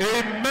wasted.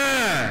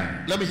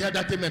 Amen. Let me hear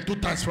that amen 2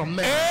 times from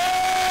me.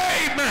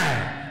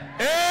 Amen.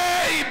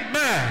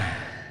 Amen.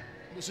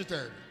 Be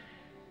seated.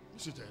 Be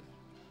seated.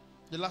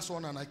 The last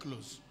one and I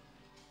close.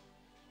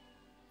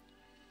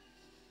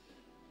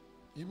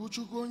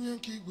 Ibuchukwu onye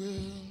nke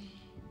igwe.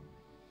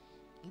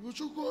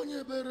 Ibuchukwu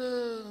onye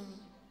bere.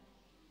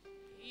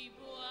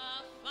 Ibu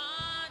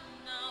Alpha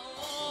na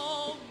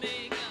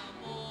Omega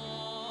mo.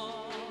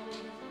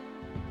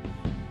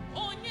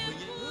 Onye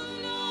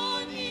kwulu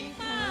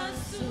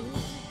n'ikpeazụ.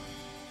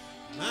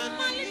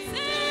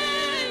 Malite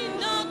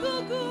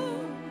n'ọgụgụ.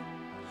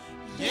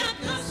 Ya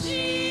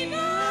kasị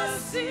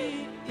n'asị.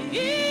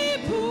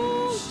 Ibu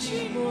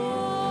Chimo.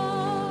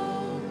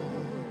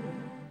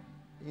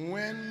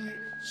 When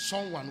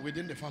someone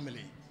within the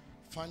family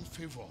find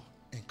favor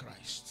in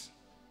Christ,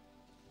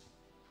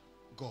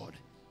 God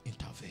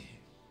intervene.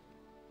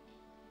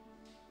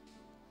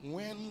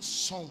 When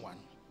someone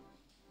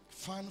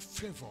find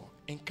favor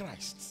in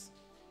Christ,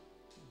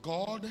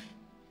 God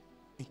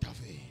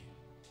intervene.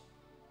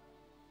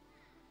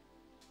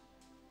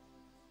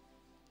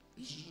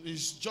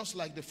 It's just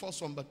like the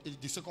first one, but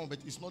the second one, but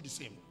it's not the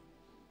same.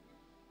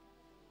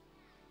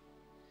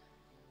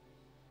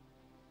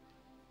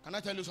 Can I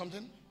tell you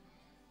something?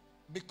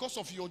 Because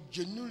of your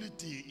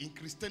genuinity in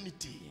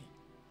Christianity,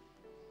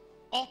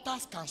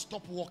 altars can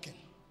stop working.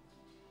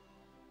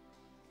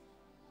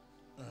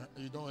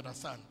 You don't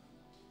understand?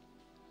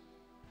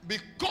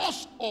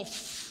 Because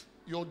of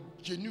your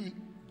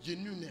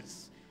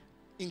genuineness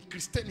in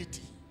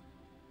Christianity,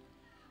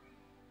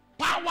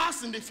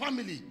 powers in the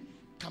family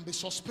can be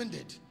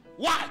suspended.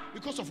 Why?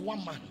 Because of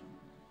one man.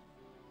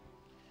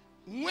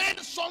 When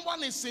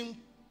someone is in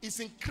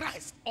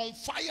Christ, on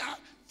fire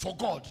for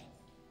God,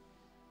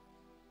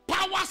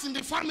 powers in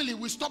the family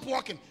will stop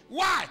working.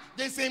 Why?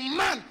 There's a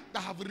man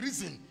that have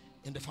risen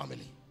in the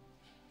family.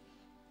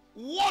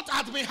 What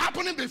has been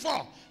happening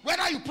before,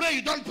 whether you pray,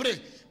 you don't pray,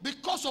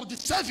 because of the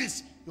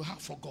service you have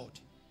for God,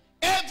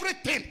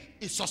 everything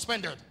is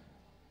suspended.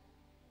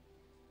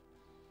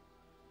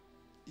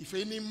 If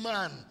any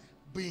man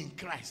be in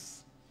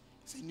Christ,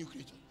 he's a new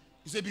creature.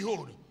 He said,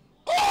 behold,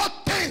 all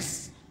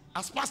things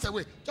has passed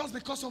away just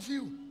because of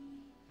you.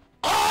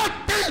 All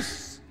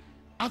things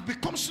have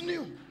become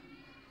new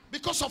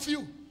because of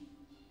you.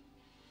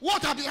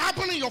 What has been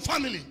happening in your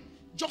family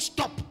just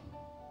stop.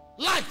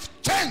 Life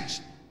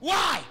change.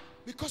 Why?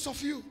 Because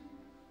of you.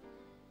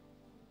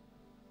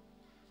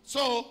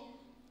 So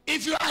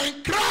if you are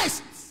in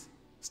Christ,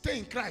 stay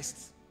in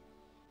Christ.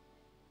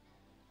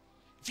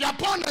 If you are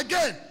born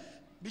again,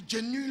 be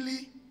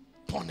genuinely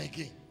born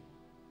again.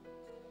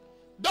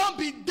 Don't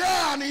be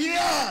there and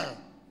here.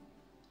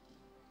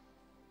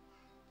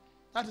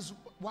 That is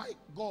why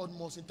God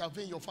must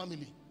intervene in your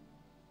family.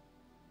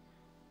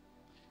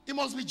 It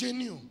must be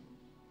genuine.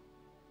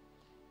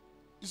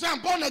 You say,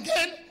 I'm born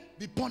again.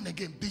 Be born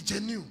again. Be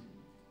genuine.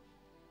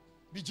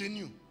 Be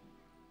genuine.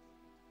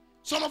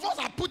 Some of us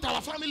have put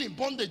our family in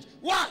bondage.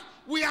 Why?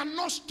 We are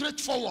not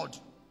straightforward.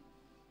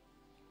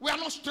 We are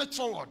not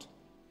straightforward.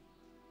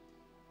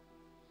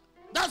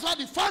 That's why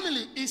the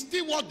family is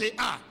still what they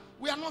are.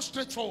 We are not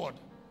straightforward.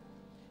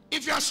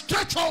 If you are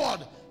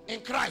straightforward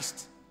in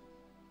Christ,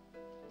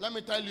 let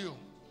me tell you,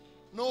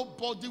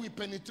 nobody will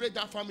penetrate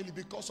that family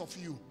because of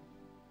you.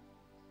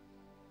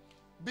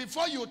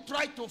 Before you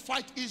try to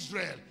fight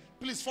Israel,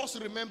 please first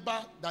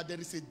remember that there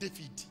is a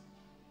David.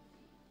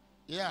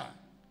 Yeah.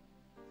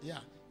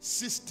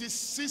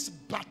 66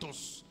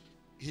 battles,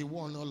 he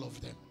won all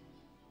of them.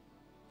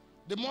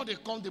 The more they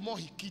come, the more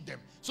he killed them.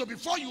 So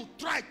before you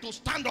try to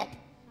stand up,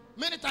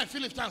 many times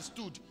Philistines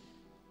stood,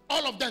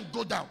 all of them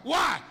go down.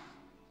 Why?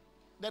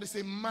 There is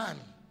a man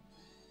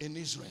in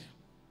Israel.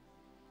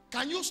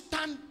 Can you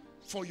stand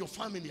for your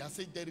family and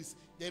say,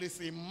 there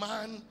is a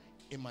man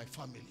in my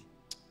family?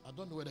 I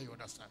don't know whether you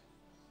understand.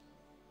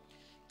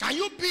 Can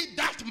you be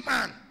that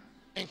man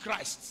in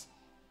Christ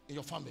in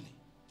your family?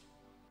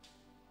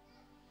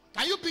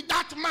 Can you be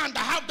that man that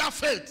have that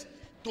faith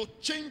to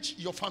change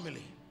your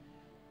family?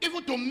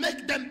 Even to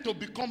make them to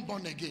become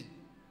born again?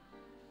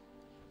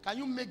 Can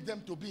you make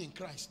them to be in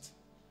Christ?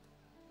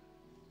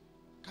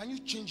 Can you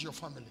change your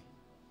family?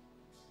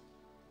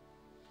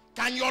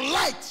 Can your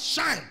light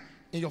shine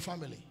in your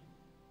family?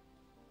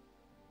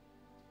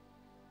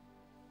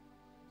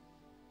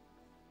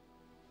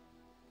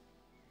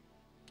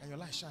 Can your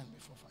light shine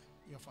before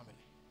your family?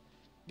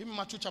 Give me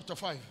Matthew chapter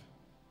 5.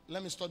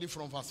 Let me study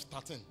from verse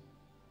 13.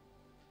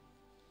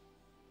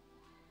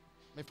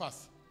 May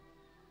pass.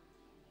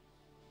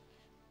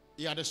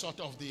 Ye are the salt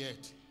of the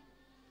earth,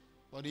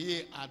 but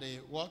ye are the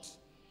what?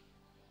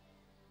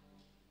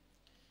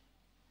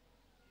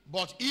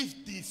 But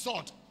if the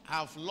salt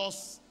have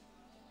lost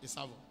its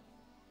savour,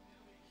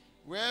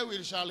 where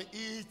we shall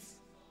eat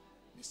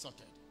be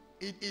salted?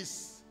 It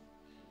is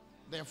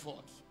therefore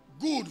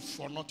good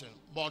for nothing,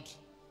 but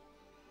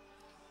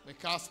be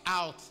cast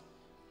out.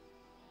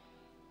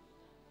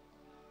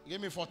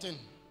 Give me 14.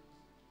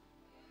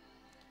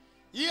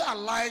 Ye are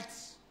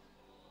lights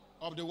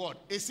of the world.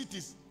 A city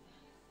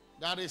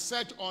that is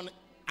set on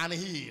an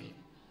hill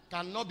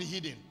cannot be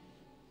hidden.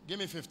 Give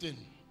me 15.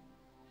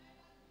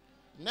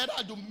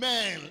 Neither do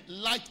men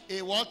light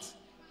a what?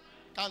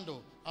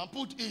 Candle and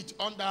put it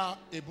under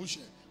a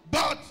bushel,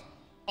 but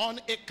on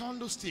a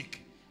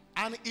candlestick,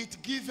 and it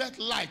giveth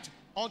light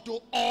unto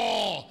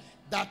all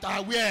that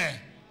are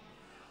where?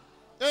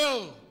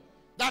 Oh,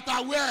 that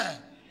are where?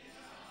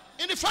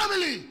 In the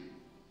family.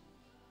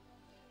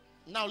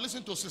 Now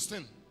listen to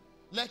 16.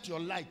 Let your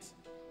light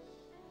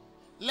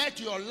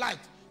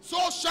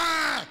so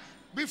shine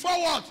before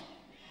what?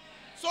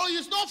 So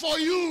it's not for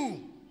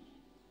you.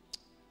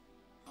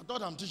 I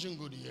thought I'm teaching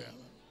good here.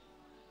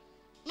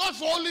 Not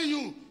for only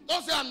you.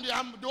 Don't say I'm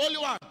the only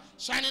one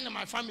shining in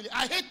my family.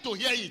 I hate to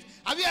hear it.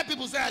 Have you heard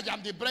people say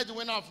I'm the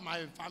breadwinner of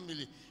my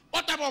family?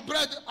 What type of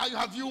bread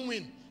have you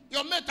win?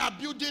 Your mate are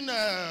building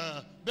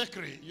a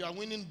bakery. You are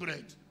winning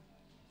bread.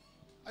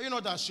 Are you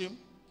not ashamed?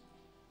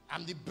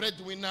 I'm the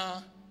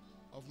breadwinner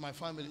of my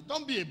family.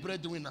 Don't be a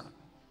breadwinner.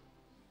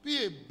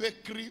 Be a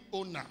bakery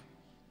owner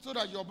so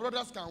that your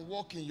brothers can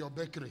work in your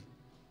bakery.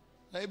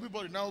 Let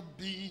everybody now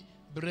be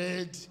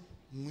bread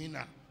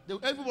winner.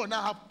 Everybody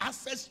now have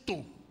access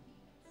to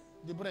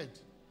the bread.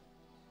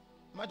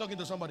 Am I talking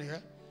to somebody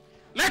here?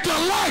 Let your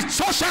light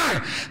so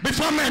shine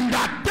before men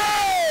that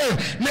they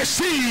may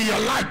see your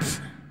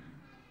light.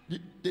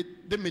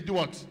 They may do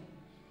what?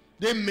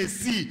 They may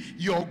see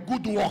your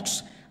good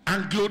works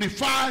and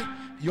glorify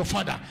your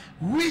Father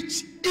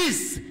which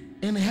is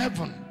in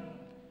heaven.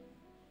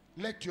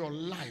 Let your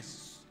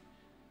lights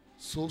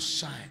so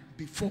shine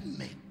before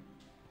men.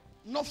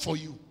 Not for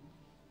you.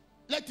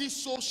 Let it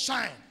so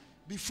shine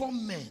before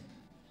men.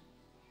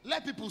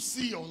 Let people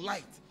see your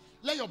light.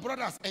 Let your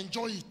brothers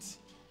enjoy it.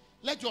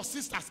 Let your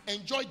sisters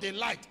enjoy the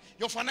light,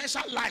 your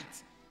financial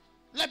light.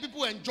 Let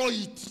people enjoy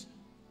it.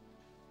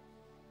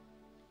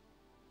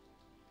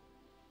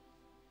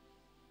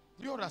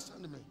 Do you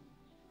understand me?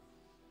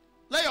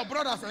 Let your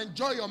brothers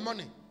enjoy your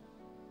money.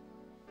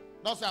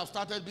 Don't say I've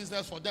started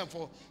business for them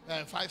for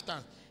 5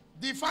 times.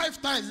 The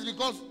 5 times is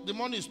because the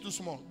money is too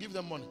small. Give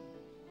them money.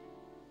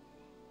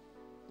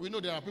 We know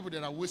there are people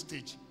that are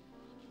wastage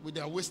with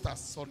their wasters,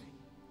 sorry.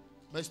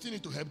 But you still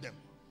need to help them.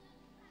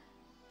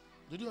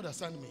 Did you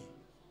understand me?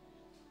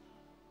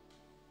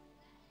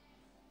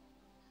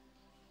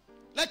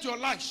 Let your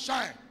light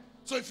shine.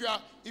 So if you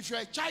are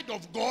a child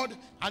of God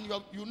and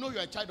you know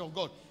you're a child of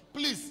God,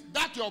 please,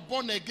 that you're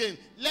born again,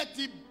 let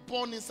it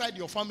burn inside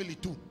your family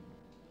too.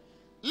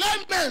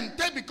 Let men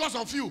take because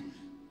of you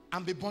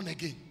and be born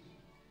again.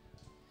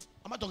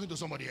 Am I talking to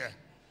somebody here?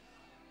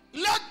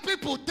 Let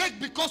people take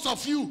because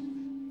of you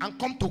and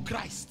come to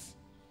Christ.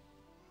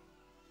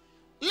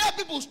 Let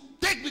people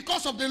take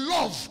because of the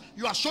love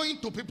you are showing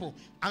to people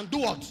and do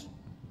what?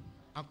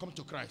 And come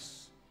to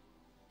Christ.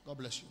 God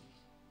bless you.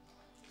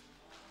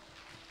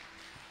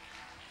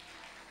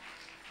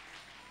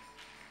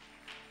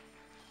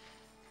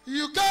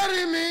 You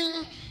carry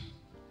me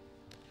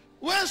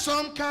when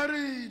some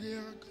carry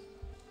their.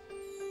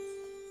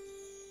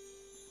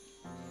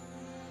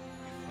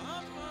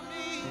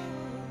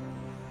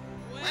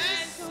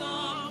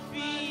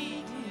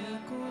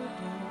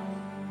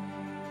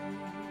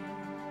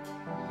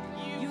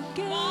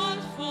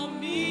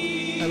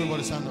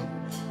 Everybody stand up.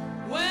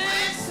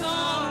 When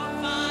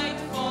some fight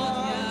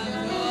for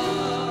their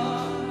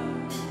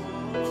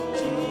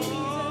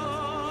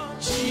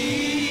God,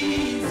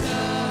 Jesus,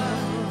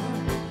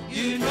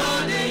 you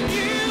know they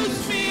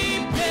use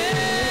me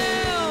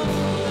pale.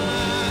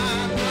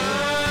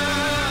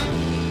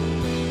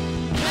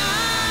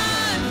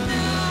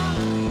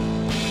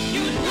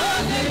 You know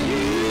they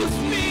use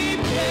me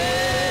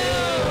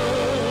pale.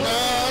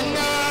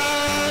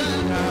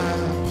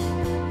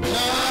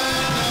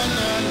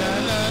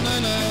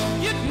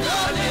 You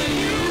know they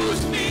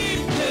use me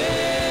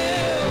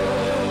pale.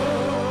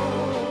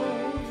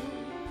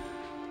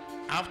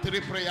 I have 3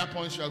 prayer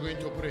points you are going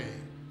to pray.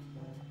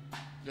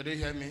 Did you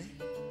hear me?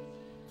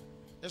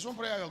 There's one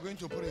prayer you are going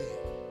to pray.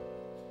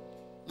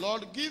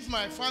 Lord, give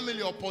my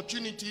family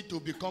opportunity to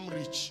become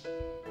rich.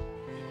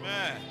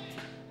 Amen.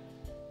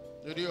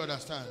 Did you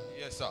understand?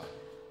 Yes, sir.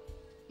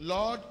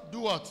 Lord,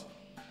 do what? Give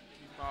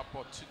my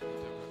opportunity.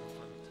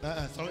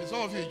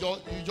 Some of you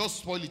just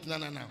spoil it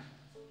now.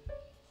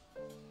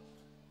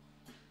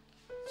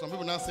 Some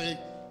people now say,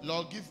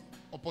 Lord, give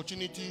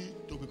opportunity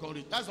to become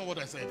rich. That's not what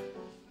I said.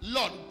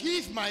 Lord,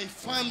 give my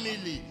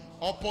family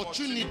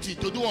opportunity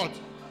to do what?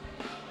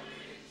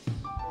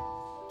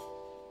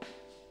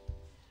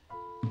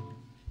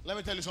 Let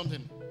me tell you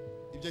something.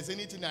 If there's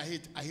anything I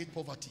hate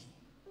poverty.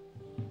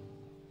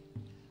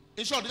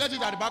 In short, let it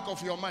at the back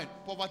of your mind.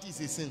 Poverty is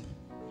a sin.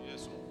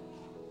 Yes, sir.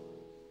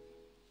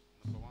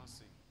 Number 1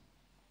 sin.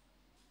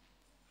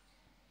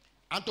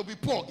 And to be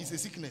poor is a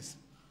sickness.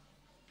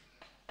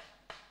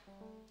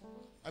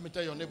 Let me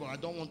tell your neighbor, I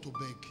don't want to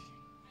beg.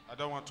 I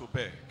don't want to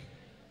beg.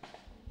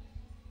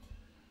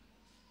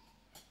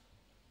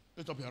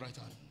 Lift up your right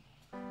hand.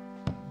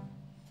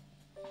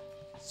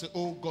 Say,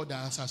 oh God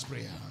that answers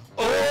prayer.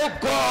 Oh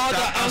God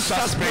that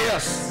answers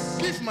prayers.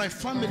 Give my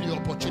family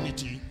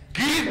opportunity.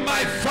 Give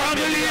my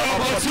family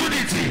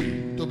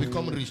opportunity To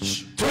become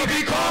rich. to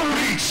become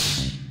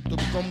rich. To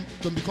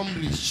become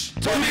rich.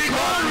 To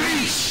become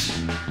rich.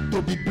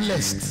 To be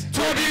blessed.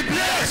 To be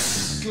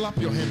blessed. Clap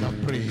your hand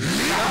and pray.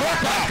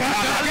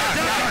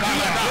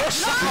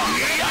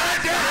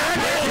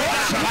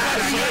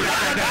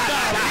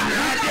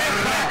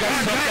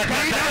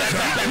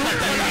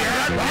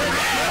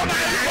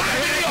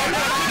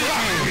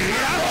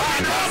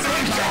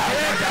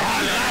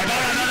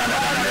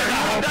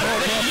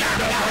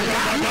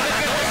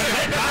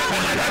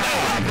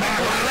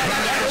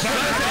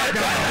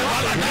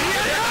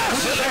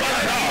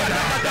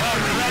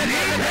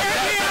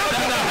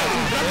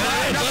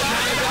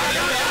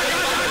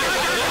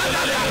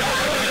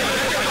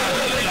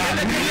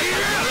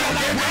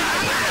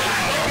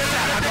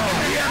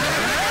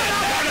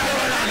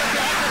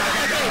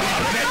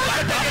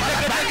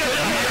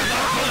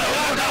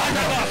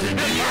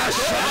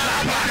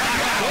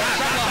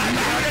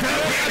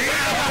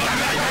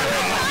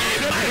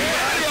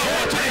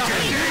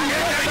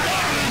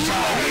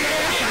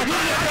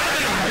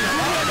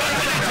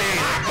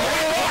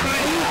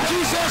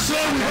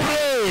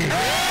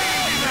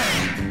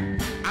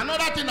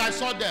 I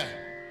saw there,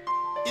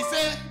 he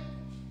said,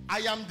 I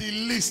am the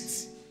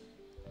least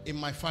in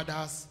my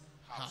father's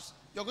house.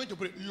 You're going to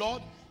pray,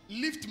 Lord,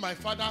 lift my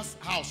father's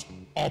house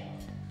up.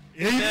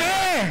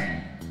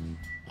 Amen.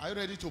 Are you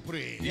ready to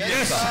pray?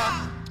 Yes,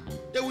 sir.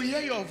 They will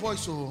hear your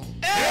voice. Oh.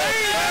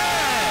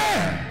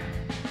 Amen.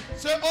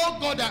 Say, oh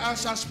God that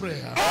answers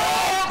prayer.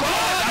 Oh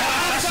God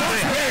that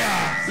answers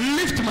prayer.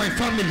 Lift my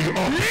family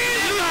up.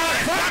 Lift my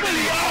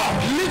family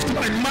up. Lift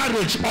my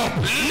marriage up.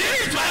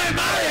 Lift my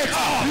marriage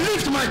up.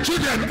 Lift my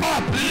children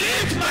up.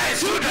 Lift my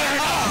children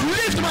up.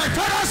 Lift my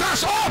father's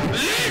house up.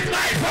 Lift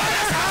my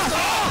father's house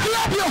up.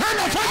 Clap your hand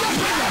and fire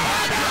prayer.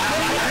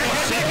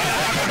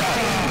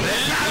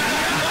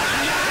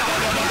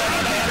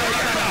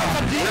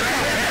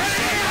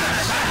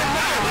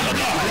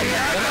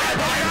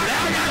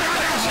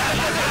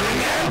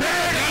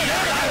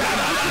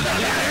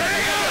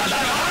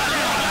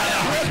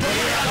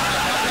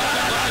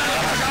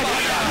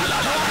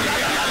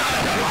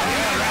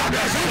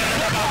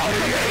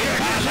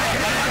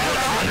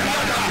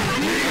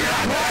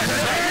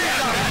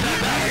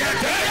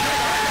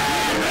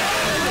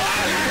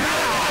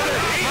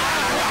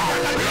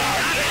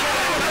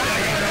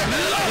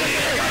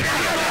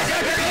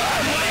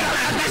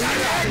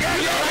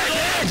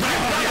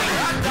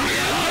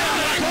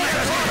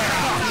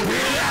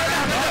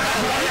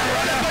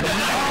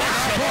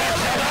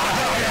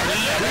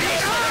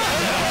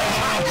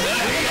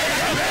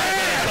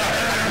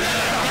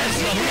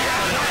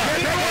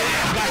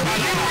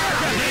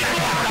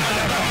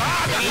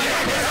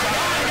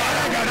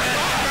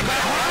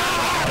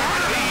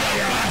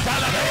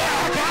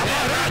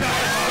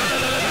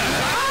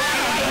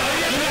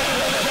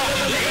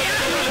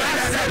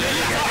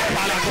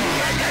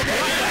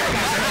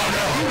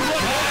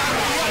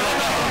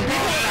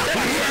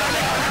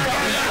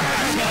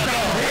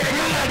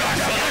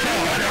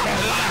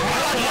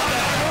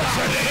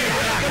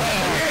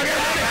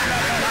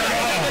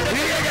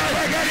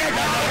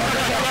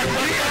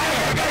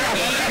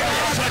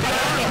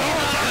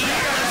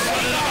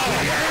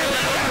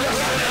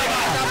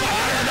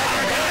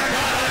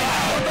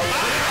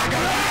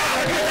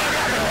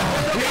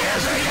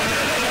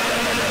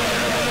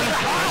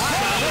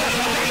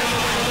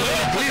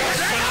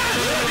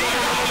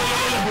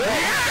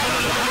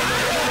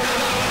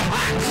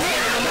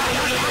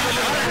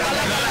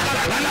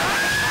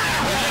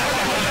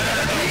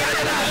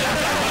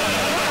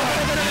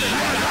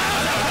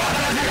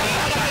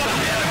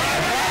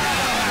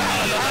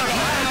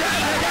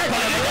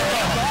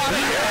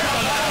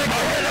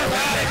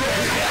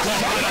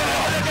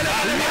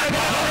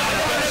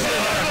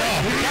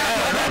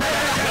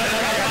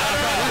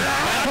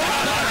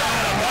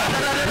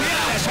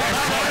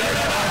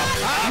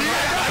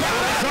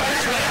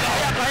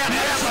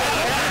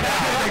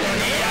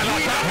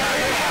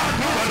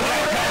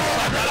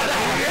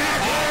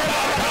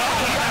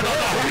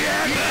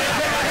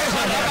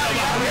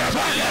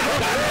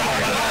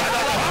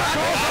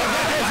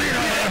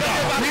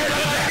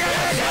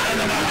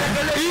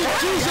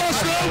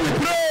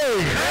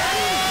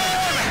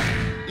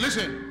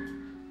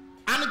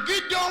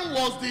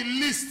 Was the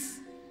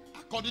least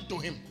according to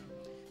him,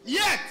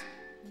 yet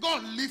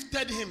God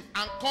lifted him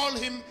and called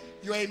him,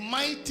 you are a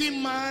mighty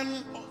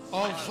man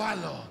of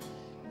valor.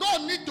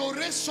 God need to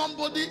raise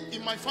somebody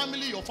in my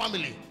family, your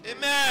family.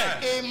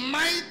 Amen. A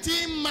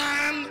mighty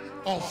man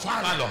of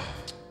valor.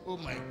 Oh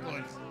my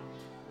God,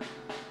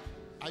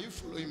 are you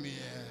following me?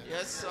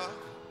 Yes, sir.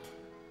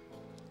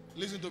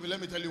 Listen to me, let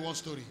me tell you one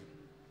story.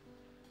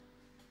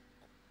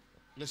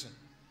 Listen,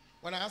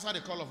 when I answered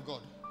the call of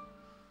God,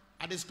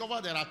 I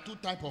discovered there are two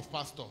types of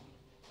pastor.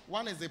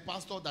 One is the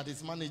pastor that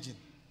is managing.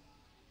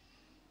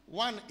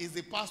 One is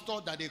the pastor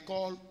that they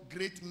call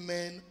great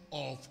men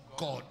of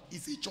God.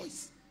 It's a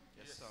choice.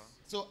 Yes, sir.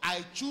 So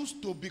I choose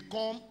to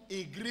become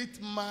a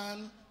great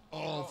man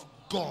of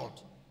God.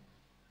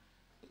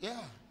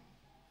 Yeah,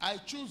 I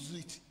choose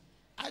it.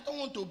 I don't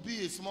want to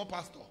be a small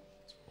pastor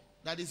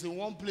that is in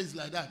one place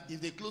like that.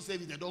 If they close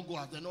service, they don't go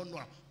out, they don't know.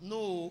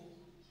 No,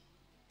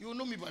 you will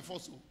know me by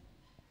force.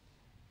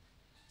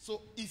 So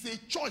it's a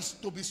choice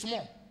to be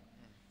small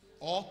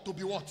or to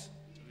be what?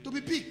 To be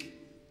big.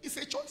 It's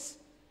a choice.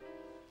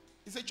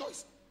 It's a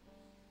choice.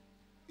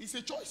 It's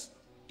a choice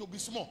to be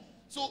small.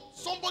 So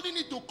somebody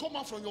need to come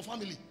out from your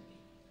family.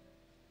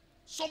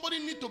 Somebody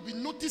need to be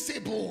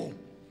noticeable.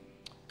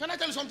 Can I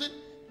tell you something?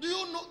 Do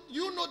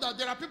you know that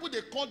there are people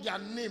they call their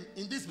name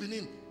in this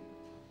Benin?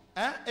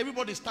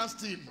 Everybody stand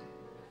still.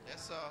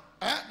 Yes,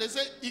 sir. They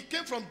say he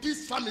came from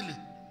this family.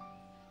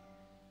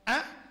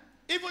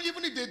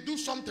 Even if they do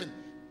something,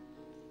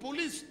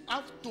 police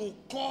have to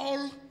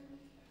call.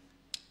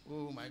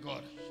 Oh my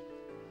God!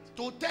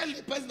 To tell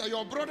the person that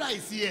your brother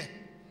is here.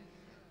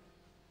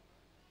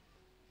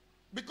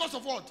 Because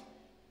of what?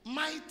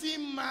 Mighty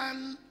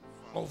man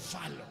of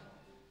valor.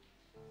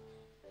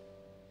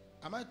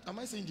 Am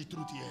I saying the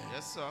truth here?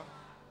 Yes, sir.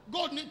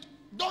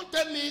 Don't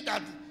tell me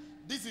that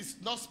this is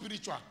not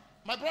spiritual.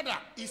 My brother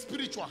is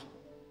spiritual.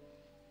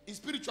 It's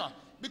spiritual.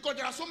 Because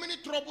there are so many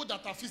troubles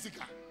that are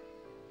physical.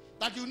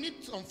 That you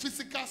need some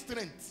physical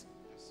strength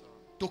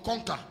to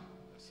conquer.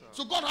 Yes,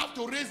 so God have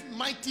to raise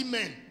mighty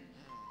men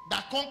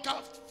that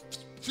conquer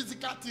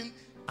physical things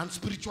and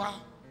spiritual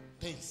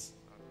things.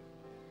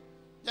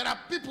 There are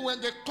people,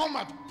 when they come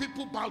up,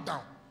 people bow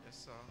down.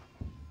 Yes, sir.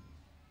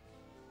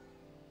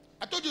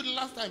 I told you the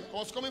last time I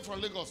was coming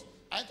from Lagos.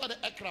 I entered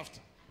the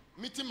aircraft,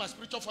 meeting my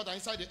spiritual father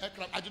inside the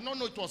aircraft. I did not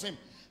know it was him.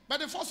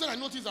 But the first thing I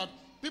noticed that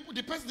people,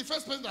 the first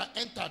person that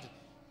entered,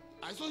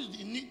 I saw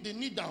they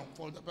kneel down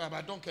for. But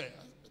I don't care.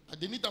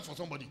 They kneel down for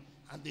somebody,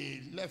 and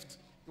they left.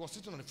 He was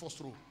sitting on the first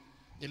row.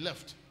 They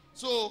left.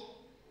 So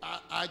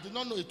I did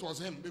not know it was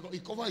him because he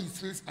covered his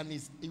face and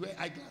he wear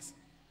eyeglass.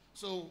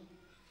 So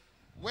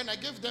when I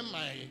gave them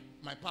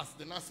my pass,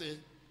 then I say,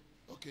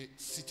 okay,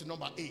 seat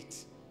number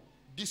 8,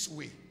 this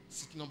way.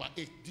 Seat number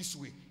 8, this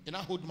way. And I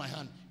hold my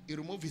hand. He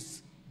removed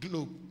his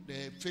globe,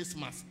 the face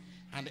mask,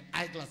 and the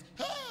eyeglass.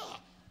 Ah!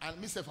 And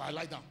myself, I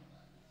lie down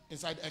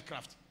inside the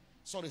aircraft.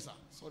 Sorry, sir.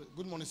 Sorry.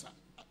 Good morning, sir.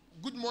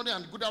 Good morning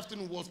and good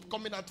afternoon was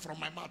coming out from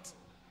my mouth.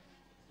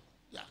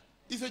 Yeah.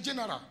 He's a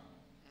general.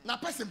 Now,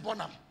 person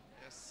Bonham.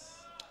 Yes.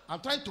 I'm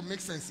trying to make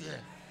sense here.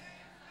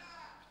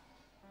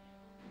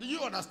 Do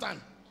you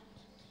understand?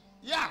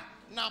 Yeah.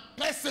 Now,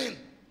 person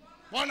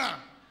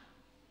Bonham.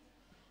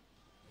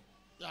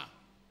 Yeah.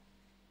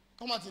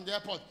 Come out in the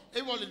airport.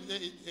 Everybody,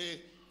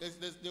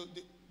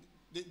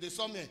 they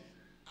saw me.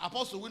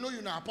 Apostle, we know you're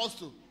an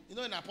apostle. You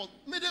know, an apostle.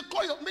 May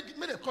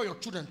they call your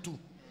children too.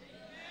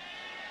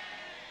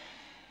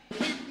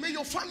 May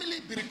your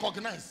family be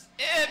recognized.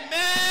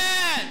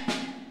 Amen.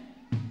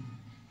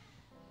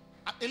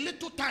 At a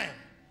little time,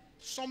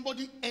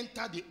 somebody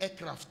entered the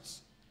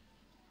aircraft.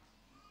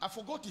 I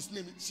forgot his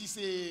name. She's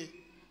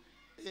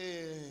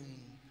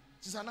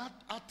an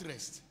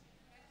actress.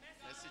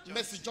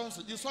 Mercy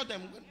Johnson. You saw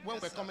them when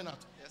Yes, we're sir. coming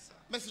out. Yes, sir.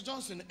 Mercy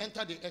Johnson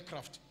entered the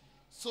aircraft.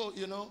 So,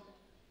 you know,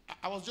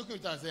 I was joking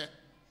with her. I said,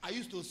 I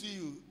used to see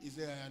you. He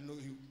said, I know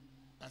you.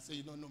 I said,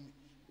 you don't know me.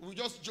 We were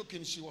just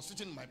joking. She was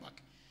sitting in my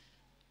back.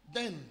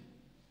 Then,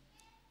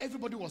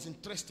 everybody was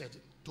interested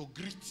to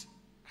greet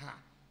her.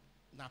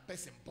 Now,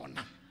 person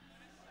Bona.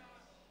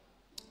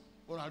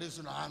 Or raise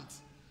your hand.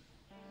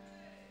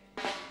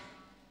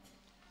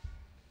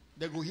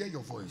 They will hear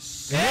your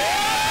voice.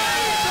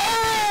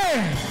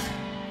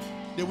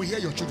 They will hear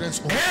your children's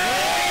voice.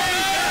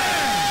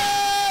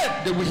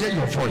 They will hear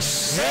your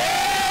voice.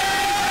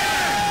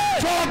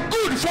 For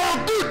good,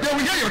 they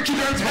will hear your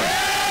children's voice.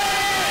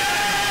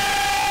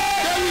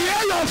 They will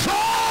hear your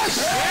voice.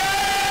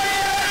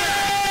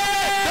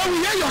 They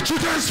will hear your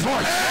children's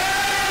voice.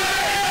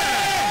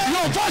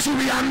 Your voice will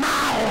be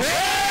announced.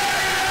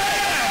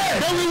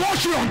 They will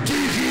watch you on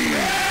TV.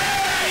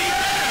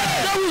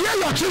 They will hear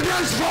your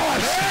children's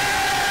voice.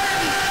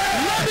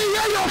 Let me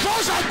hear your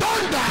voice and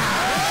thunder.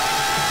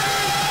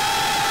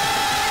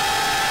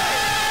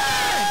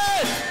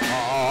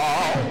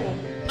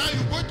 Now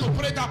you're going to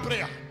pray that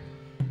prayer.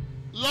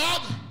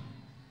 Lord,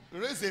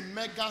 raise a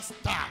mega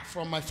star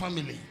from my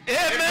family.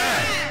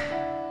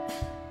 Amen.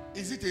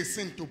 Is it a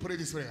sin to pray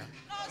this prayer?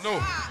 No.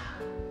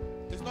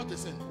 It's not a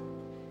sin.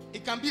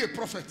 It can be a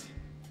prophet.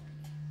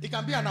 It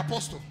can be an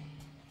apostle.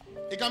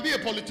 It can be a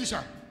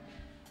politician.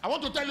 I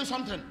want to tell you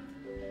something.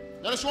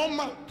 There is one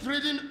man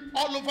trading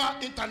all over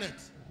internet.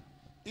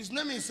 His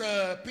name is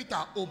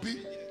Peter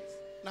Obi.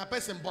 Now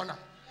person Bona.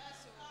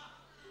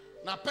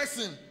 Now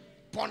person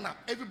Bona.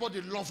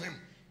 Everybody love him.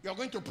 You are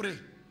going to pray.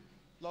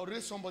 Lord,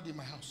 raise somebody in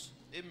my house.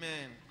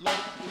 Amen. Lord,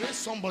 raise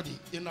somebody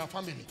in our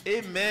family.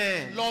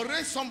 Amen. Lord,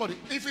 raise somebody.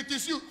 If it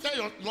is you, tell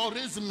your Lord,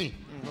 raise me.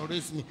 Lord,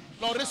 raise me.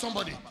 Lord, raise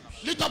somebody.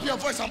 Lift up your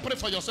voice and pray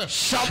for yourself.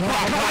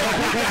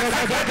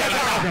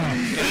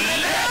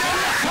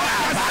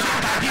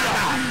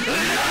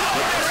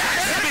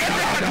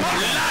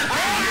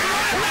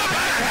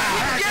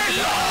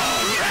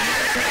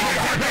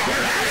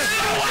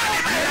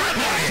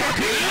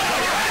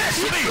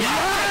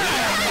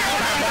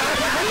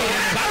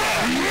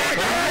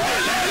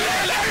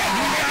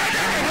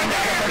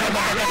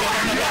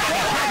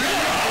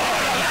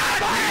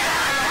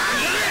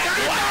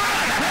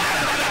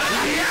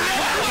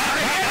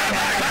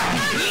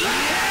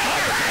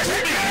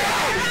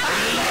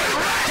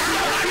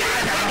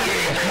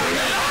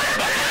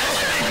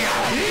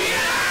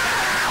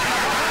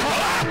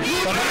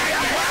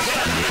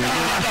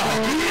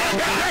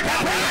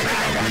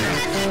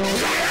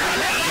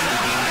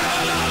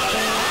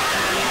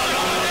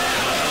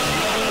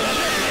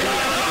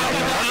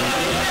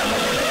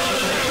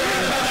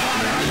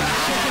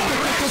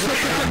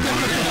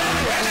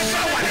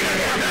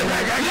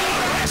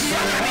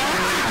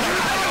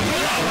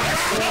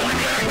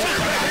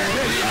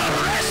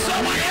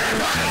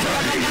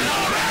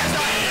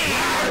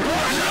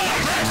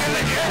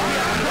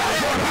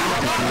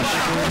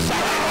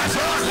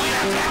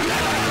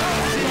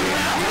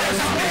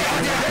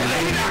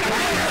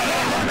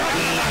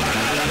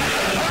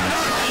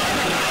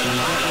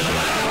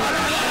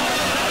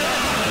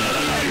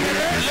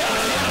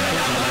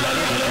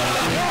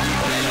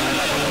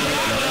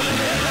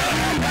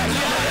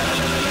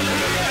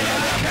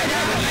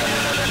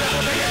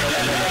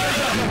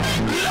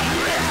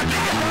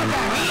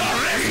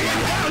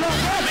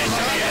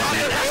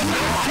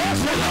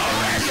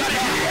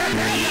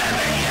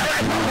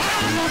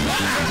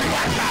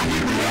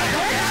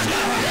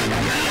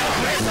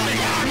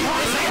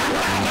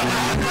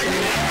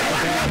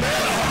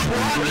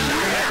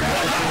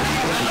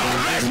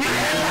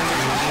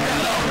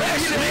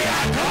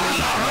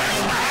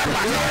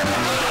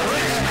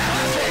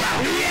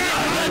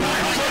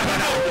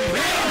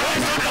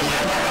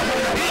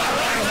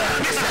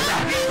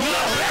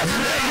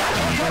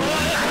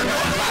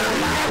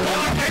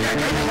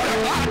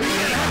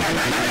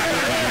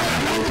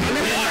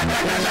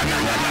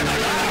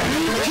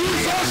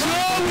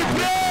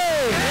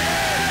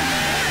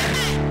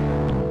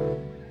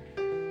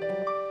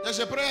 There's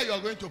a prayer you are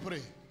going to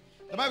pray.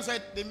 The Bible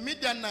said the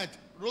Midianite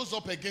rose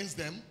up against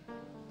them.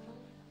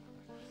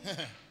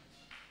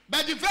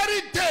 But the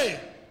very day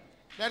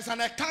there's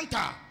an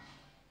encounter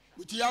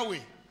with Yahweh.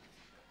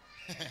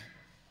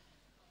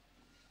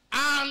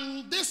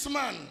 And this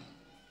man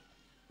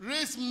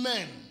raised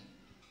men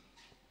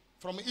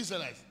from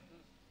Israelites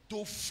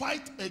to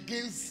fight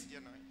against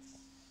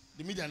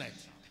the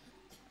Midianites.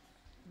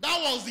 That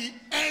was the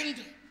end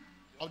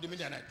of the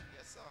Midianites.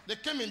 Yes, sir. They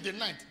came in the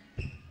night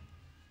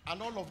and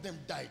all of them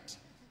died.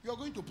 You are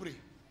going to pray.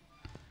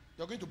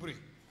 You are going to pray.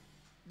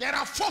 There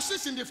are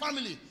forces in the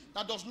family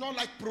that does not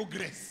like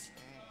progress.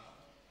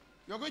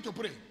 You are going to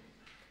pray.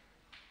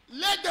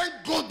 Let them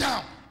go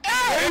down.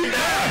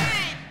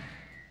 Amen.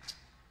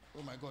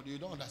 Oh my God, you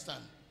don't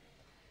understand.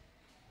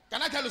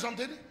 Can I tell you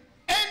something?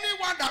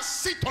 Anyone that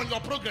sits on your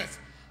progress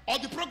or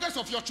the progress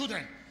of your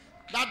children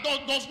that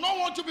does not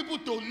want you people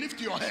to lift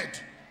your head,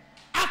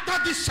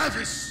 after this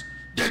service,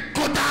 they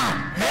go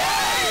down.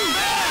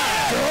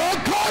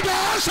 Go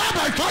down,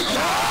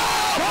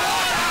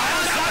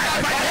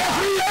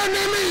 every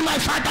enemy in my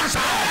father's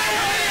house,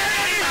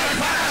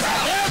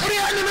 every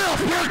enemy of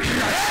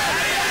progress,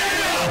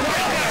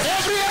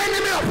 every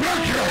enemy of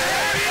progress,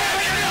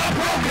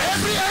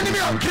 every enemy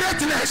of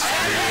greatness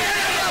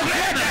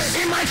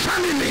in my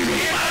family,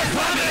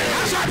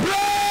 as I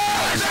pray,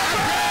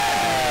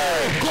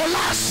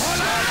 collapse.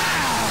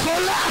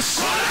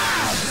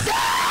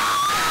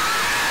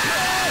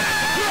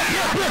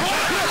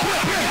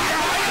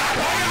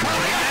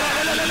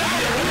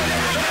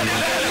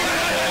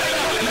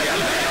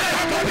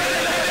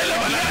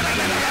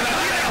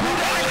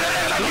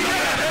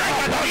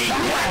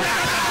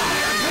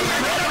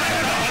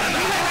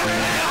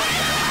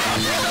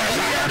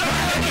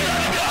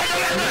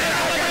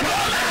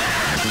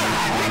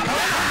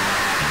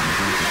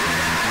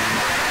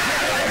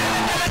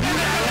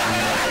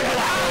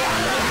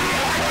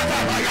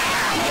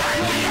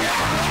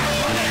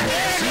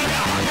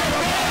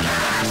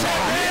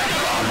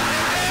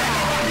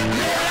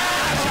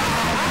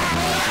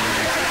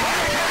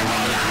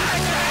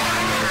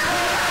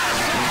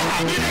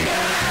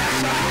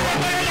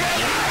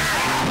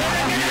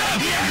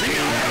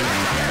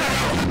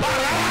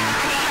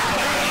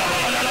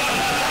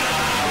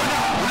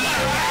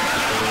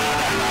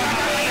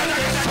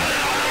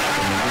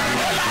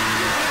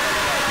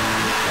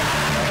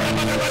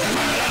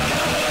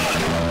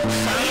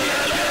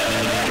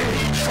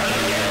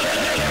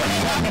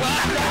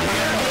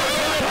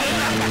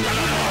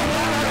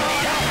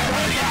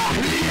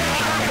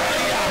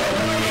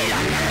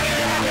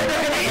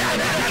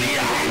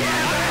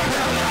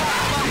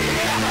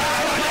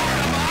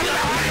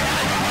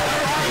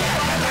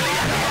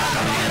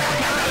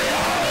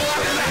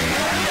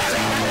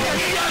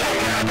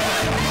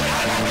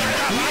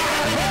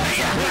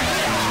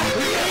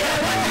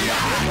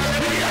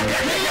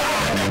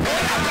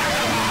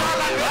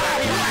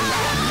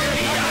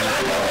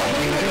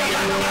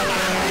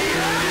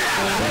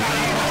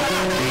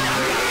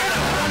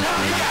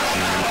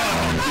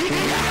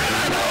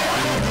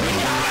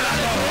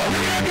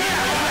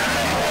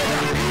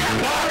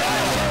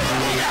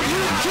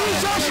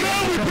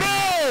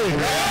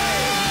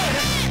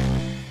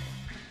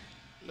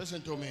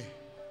 Listen to me.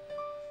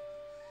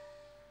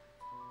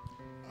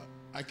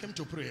 I came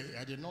to pray.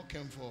 I did not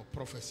come for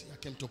prophecy. I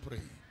came to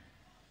pray.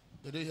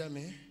 Did you hear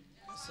me?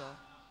 Yes, sir.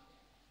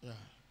 Yeah,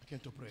 I came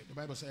to pray. The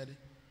Bible said,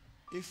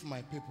 if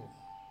my people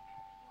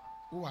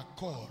who are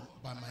called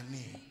by my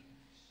name,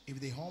 if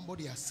they humble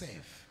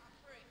themselves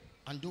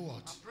and do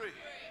what? Pray.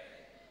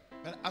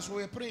 But as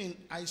we were praying,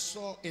 I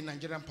saw a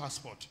Nigerian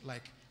passport,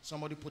 like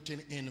somebody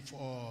putting in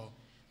for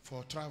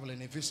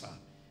traveling a visa.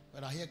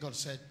 But I hear God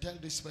said, tell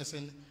this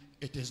person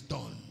it is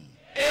done.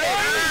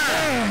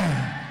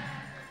 Amen.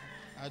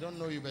 I don't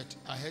know you, but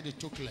I heard it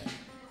too clear.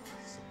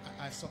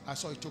 I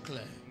saw it too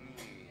clear.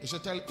 He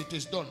said, tell it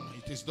is done.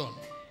 It is done.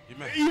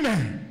 Amen.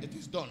 Amen. It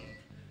is done.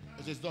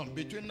 It is done.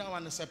 Between now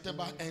and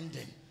September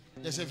ending,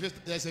 There's a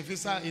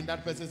visa in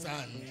that person's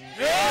hand.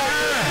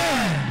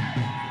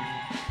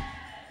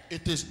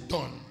 It is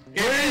done.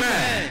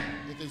 Amen.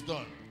 It is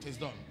done. It is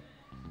done.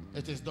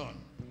 It is done.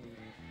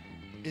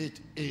 It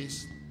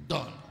is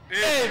done.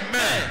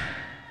 Amen.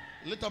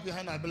 Lift up your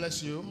hand. I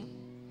bless you.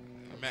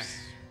 Amen.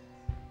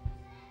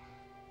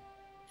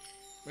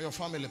 May your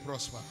family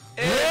prosper.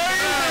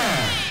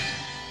 Amen.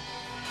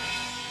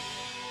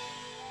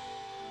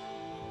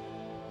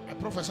 I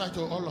prophesy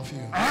to all of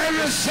you. I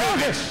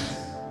receive it.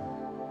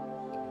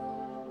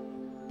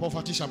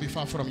 Poverty shall be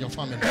far from your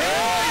family.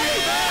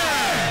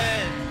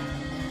 Amen.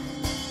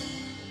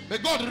 May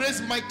God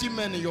raise mighty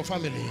men in your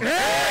family.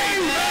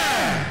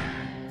 Amen.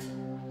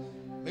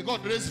 May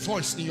God raise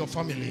voice in your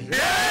family.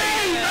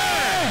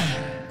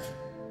 Amen.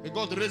 May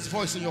God raise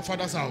voice in your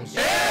father's house.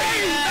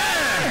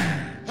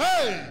 Amen.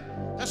 Hey,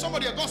 there's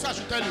somebody God said I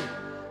should tell you.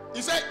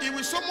 He said he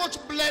will so much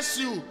bless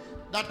you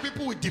that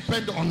people will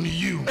depend on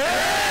you.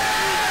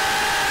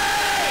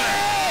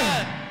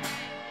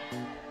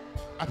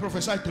 I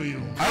prophesy to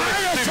you.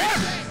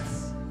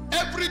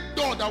 Every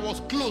door that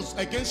was closed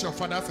against your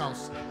father's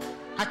house,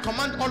 I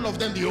command all of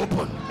them be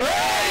open.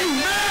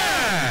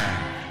 Amen.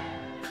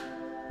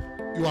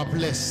 You are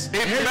blessed.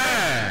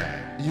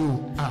 Amen.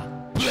 You are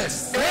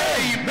blessed.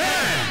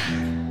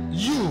 Amen.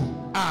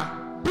 You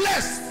are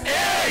blessed.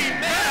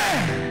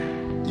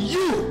 Amen.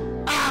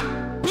 You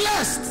are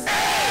blessed.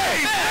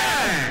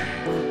 Amen.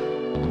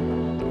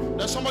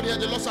 There's somebody here,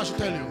 the Lord said I should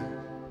tell you.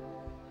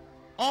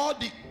 All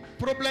the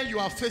problem you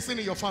are facing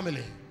in your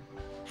family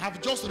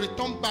have just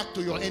returned back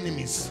to your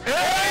enemies. Amen.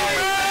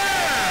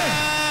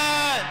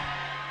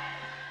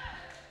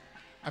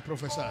 I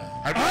prophesy.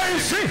 I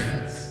receive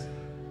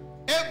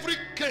Every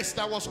case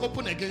that was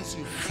open against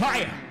you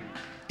fire.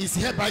 is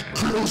hereby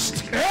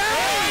closed. Amen.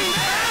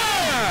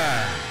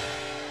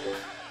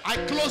 I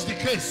close the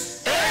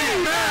case.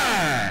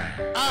 Amen.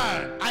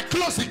 I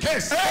close the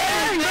case.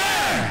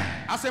 Amen.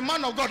 As a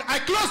man of God, I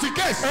close the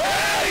case.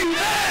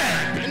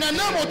 Amen. In the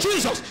name of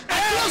Jesus,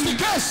 I close the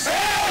case.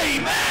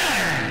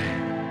 Amen.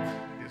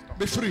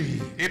 Be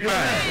free.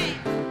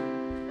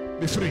 Amen.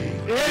 Be free.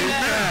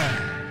 Amen.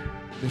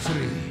 Be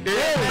free.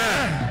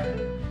 Amen.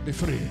 Be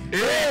free.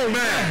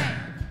 Amen.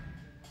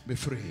 Be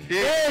free.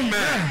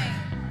 Amen.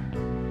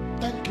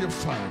 Thank you,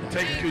 Father.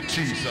 Thank you,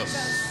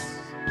 Jesus.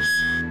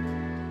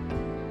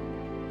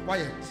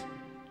 Quiet.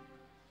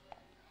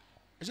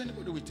 Is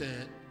anybody with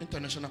an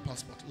international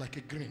passport, like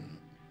a green?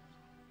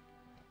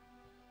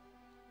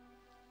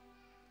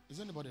 Is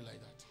anybody like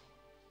that?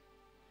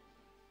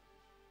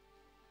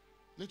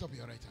 Lift up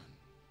your right hand.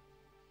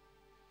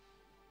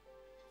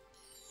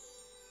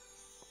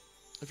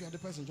 If you are the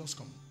person, just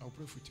come. I'll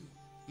pray with you.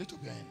 Lift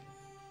up your hand.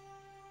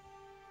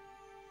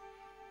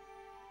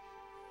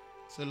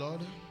 Say,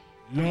 Lord,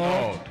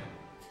 Lord,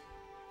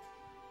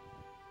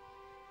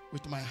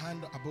 with my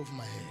hand above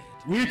my head,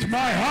 with my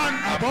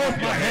hand above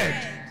my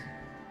head,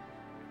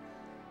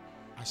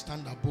 I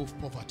stand above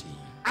poverty.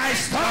 I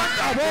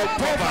stand above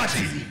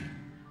poverty.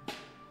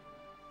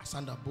 I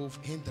stand above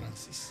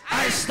hindrances.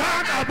 I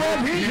stand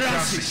above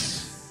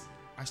hindrances.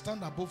 I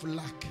stand above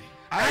lack.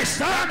 I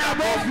stand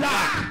above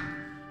lack.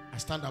 I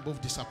stand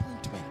above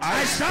disappointment.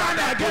 I stand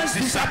against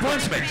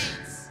disappointment.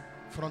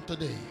 From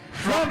today,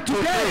 From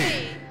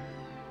today,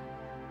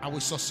 I will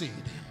succeed.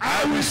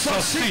 I will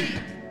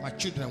succeed. My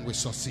children will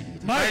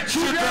succeed. My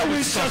children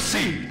will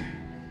succeed.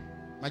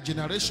 My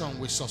generation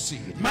will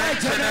succeed. My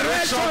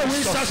generation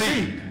will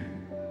succeed.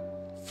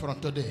 From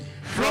today,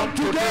 From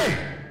today,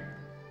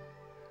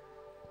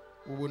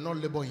 we will not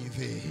labor in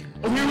vain.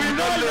 we will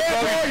not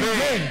labor in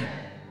vain.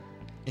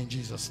 In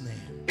Jesus'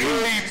 name.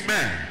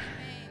 Amen.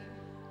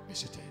 Be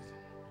seated.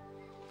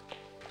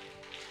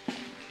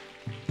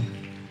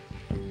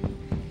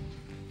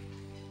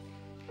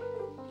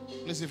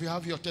 Please, if you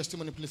have your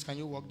testimony, please, can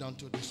you walk down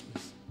to this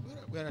place?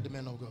 Where are the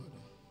men of God?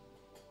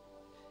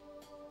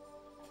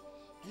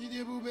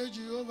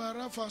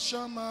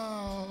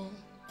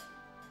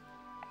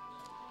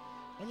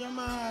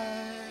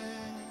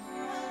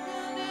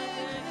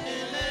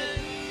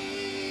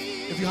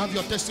 If you have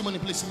your testimony,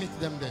 please meet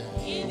them there.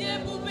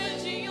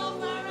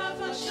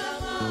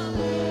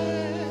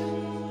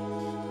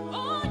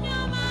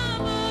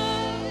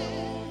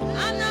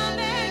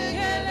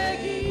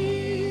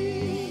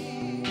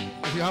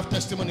 If you have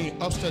testimony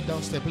upstairs,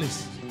 downstairs,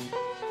 please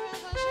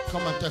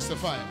come and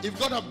testify. If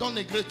God have done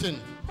a great thing,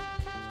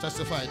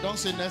 testify. Don't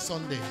say next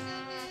Sunday.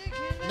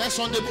 Next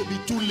Sunday will be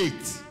too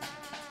late.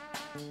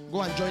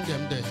 Go and join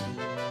them there.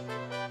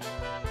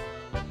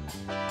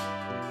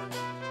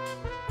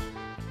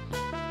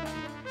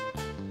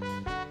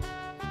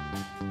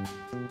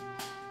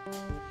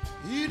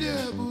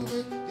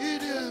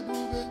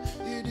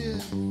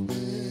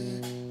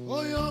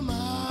 Oh, you're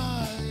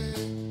my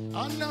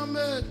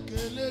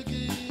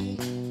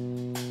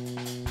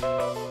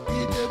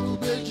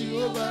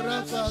Jehovah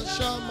Rapha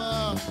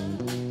Shama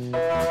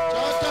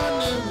Chaka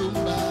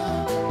Nerumba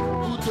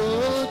Udo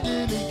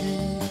Diligi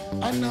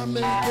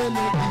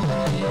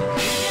Anamekelegi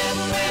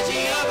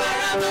Jehovah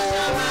Rapha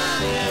Shama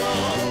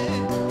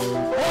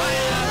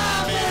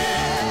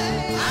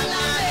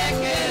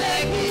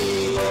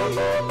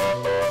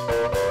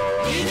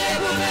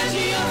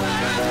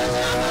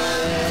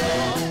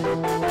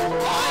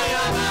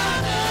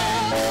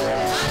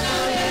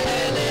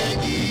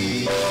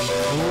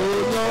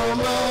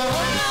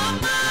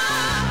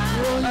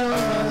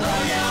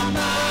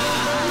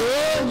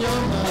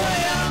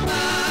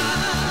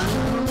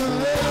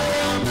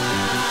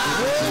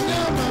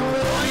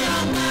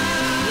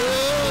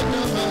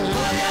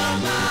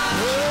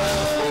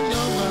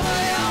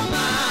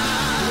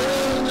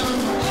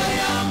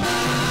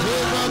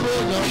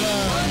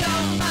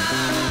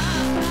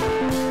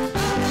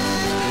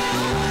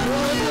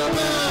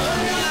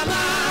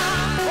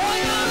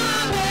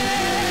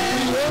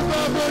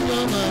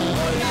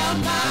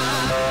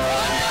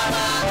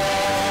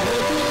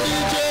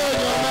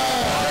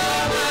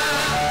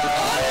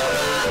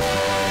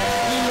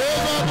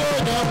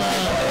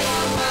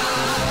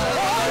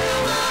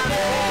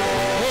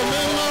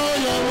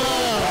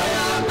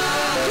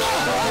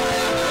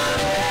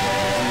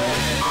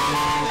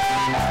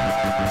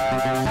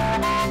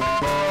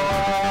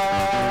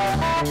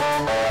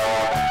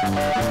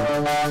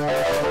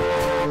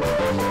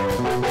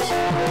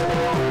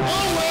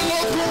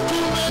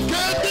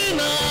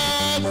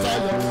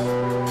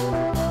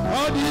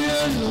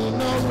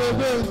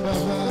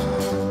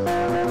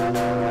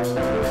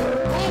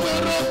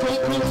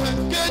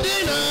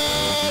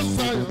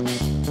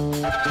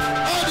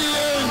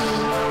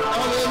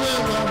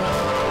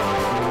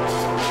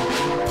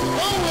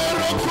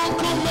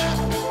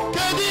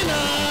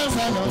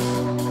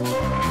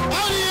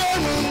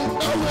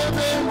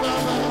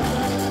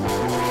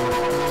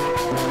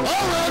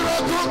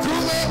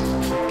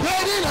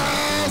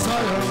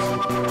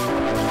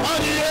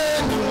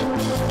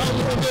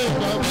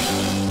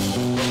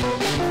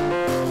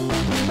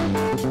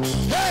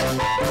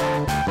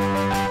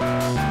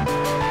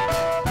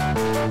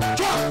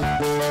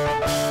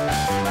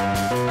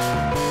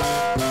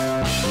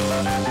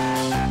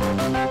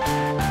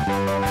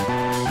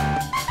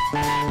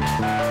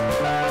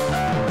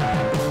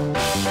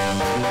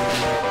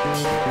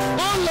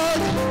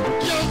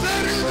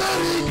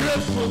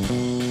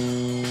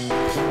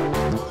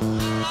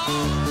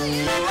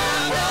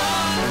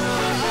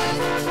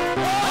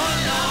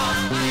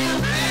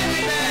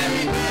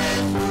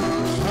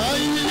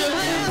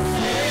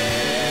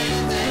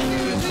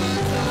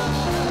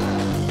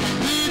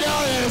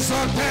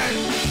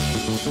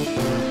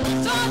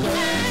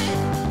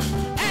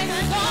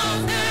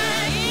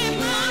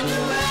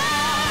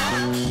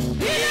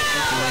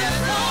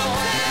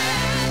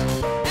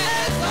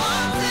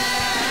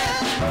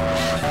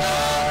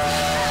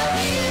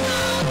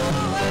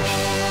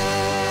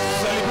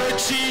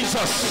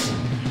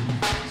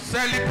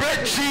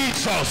Celebrate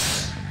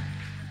Jesus.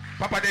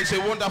 Papa, there's a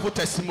wonderful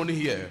testimony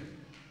here.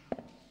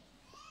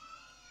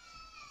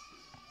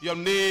 Your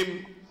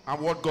name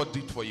and what God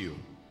did for you.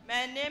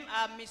 My name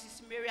is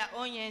Mrs. Maria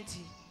Onyenti.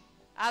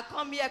 I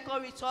come here to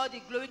return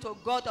the glory to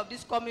God of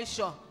this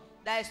commission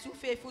that is too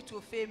faithful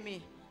to fail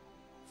me.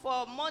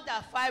 For more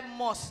than 5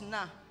 months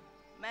now,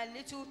 my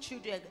little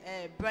children,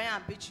 Brian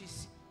and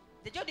Beatrice,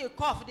 they just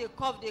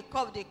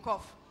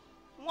cough.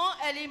 One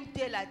early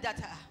day like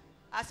that,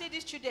 I see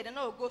these children, they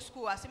don't go to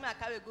school. I see me, I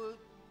carry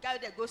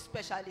them go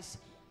specialist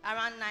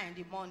around 9 in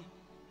the morning.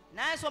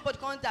 Now somebody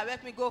come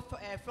direct me go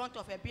front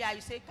of a beer.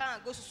 You say,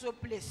 can't go to some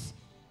place.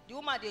 The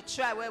woman, they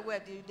try where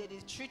they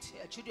treat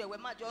children.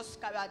 When man just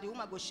carry the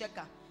woman go check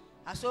her.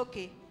 I say,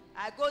 okay.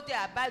 I go there,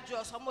 I buy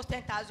drugs, almost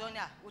 10,000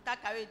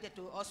 without carrying them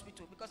to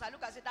hospital. Because I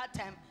look at it that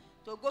time,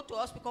 to go to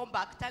hospital, come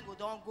back, time go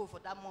don't go for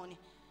that money.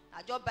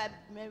 I just buy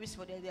medicines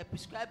for them, they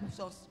prescribe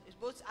some,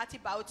 both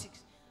antibiotics.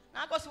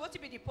 Now, because what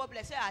will be the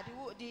problem? Say,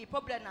 the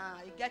problem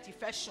you get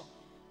infection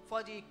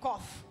for the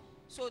cough.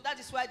 So that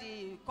is why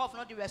the cough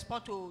not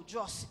respond to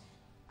drugs.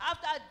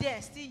 After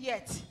then, still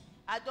yet,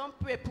 I don't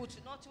pray put,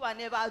 not what I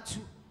never do.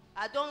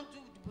 I don't do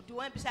the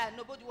one beside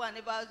nobody will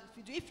never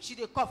do. If she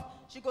dey cough,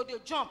 she go to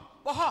jump,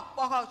 she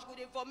go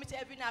to vomit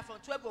every night from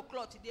 12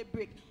 o'clock till they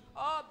break.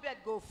 All bed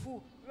go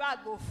full, rag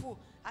go full.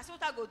 I see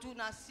what I go do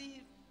now.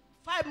 See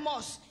 5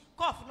 months,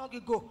 cough not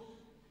go.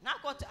 Now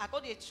I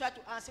got to try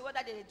to answer whether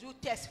they do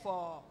test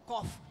for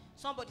cough.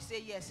 Somebody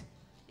say yes.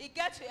 It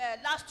gets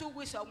last 2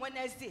 weeks on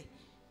Wednesday.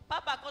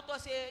 Papa Koto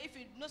say if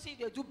you know see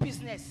they do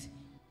business,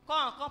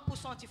 come put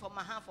something for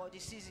my hand for the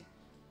season.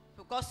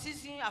 Because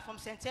season are from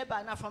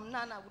September now from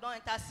Nana, we don't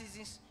enter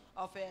seasons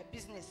of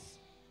business.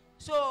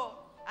 So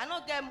I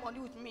don't get money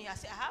with me. I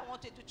say I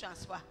wanted to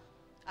transfer.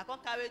 I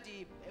can't carry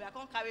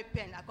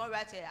pen. I can't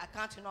write an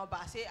account number.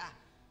 I say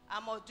I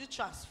must do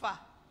transfer.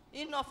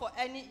 Not for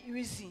any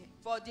reason,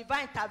 for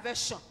divine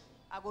intervention,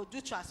 I go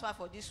do transfer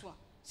for this one.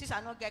 Since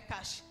I don't get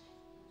cash.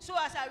 So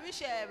as I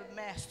reach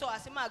my store, I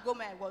say I go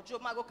my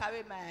wardrobe, I go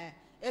carry my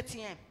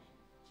ATM.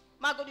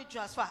 I go do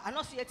transfer. I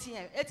don't see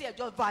ATM. ATM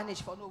just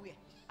vanish for nowhere.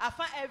 I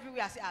find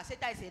everywhere. I say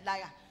that is a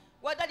liar.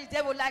 Whether the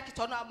devil like it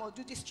or not, I'm going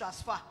to do this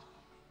transfer.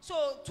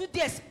 So 2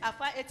 days, I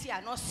find ATM,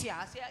 I not see her.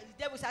 I say,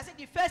 the devil. I say,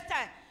 the first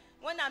time,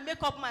 when I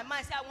make up my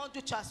mind, say I want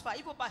to transfer.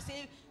 If I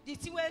say, the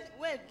thing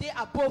when they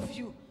above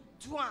you,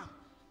 do one.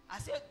 I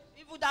say,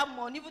 even Even that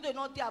money, even though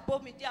not they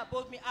above me,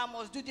 I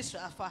must do this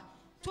transfer.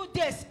 2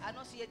 days, I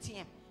don't see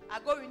ATM. I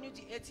go renew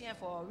the ATM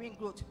for Ring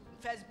Road,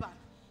 First Bank.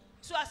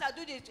 So as I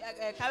do the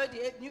carry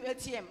the new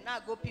ATM, now I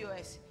go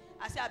POS.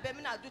 I say I bet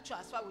me now do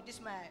transfer with this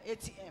my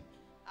ATM.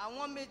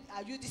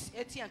 I use this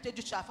ATM to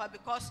do transfer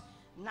because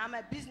now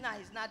my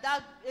business, now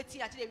that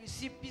ATM actually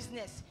receive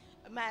business,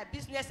 my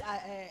business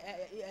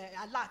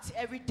alert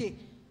every day.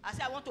 I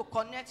say I want to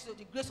connect to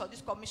the grace of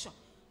this commission.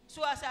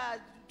 So as I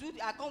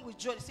I can't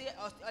withdraw. Say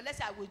unless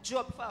I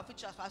withdraw before I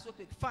transfer, so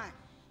okay, fine.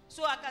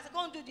 So I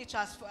can't do the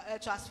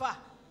transfer.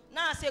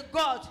 Now I say,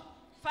 God,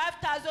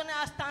 5,000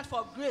 naira stand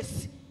for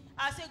grace.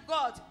 I say,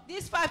 God,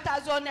 this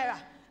 5,000 naira,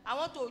 I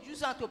want to use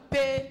them to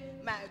pay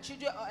my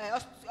children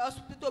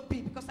hospital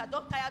bill because I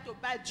don't tire to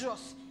buy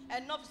drugs.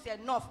 Enough is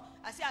enough.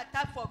 I say I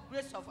tap for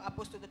grace of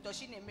Apostle Dr.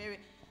 Shine Mary.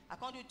 I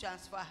can't do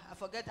transfer. I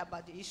forget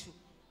about the issue.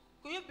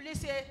 Could you please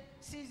say,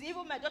 since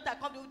even my daughter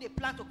come, they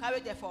plan to carry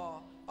them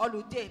for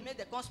holiday, make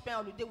them come spend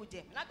holiday with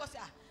them. And I go say,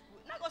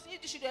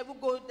 if she should ever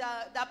go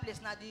that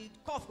place now, the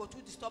cough go to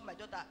disturb my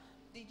daughter.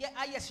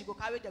 Yes, she go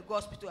carry the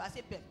hospital. I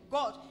say,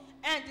 God,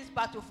 end this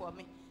battle for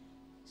me.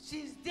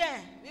 She's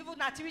there. Even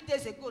now 3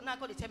 days ago, now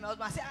they tell my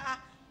husband, I say,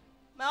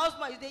 my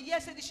husband is there.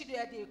 Yes, she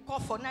did the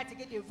cough for night to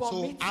get the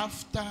vomit. So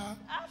after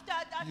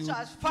that you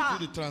transfer,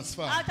 do the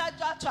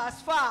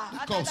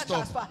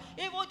transfer,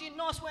 even the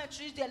nurse went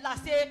to the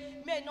last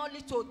say may not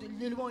lead to the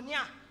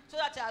pneumonia, so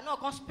that I not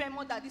gonna spend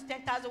more than this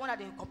 10,000 one that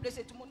they complain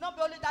to me. Not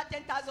be only that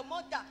 10,000,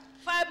 more than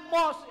 5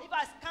 months. If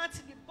I count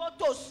the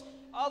bottles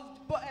of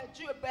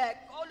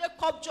only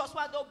cup just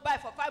one don't buy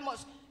for 5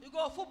 months, you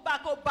go full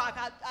back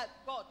at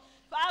God.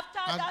 But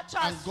after that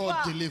transfer, and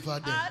God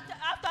delivered them.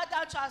 After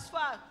that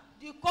transfer,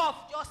 the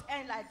cough just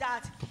end like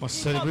that. Come on,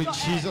 celebrate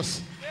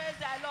Jesus. Praise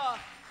the Lord.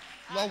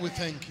 Lord, we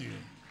thank you.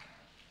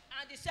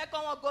 And the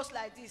second one goes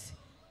like this.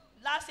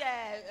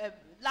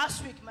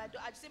 Last week,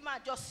 I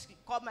just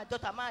called my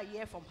daughter, I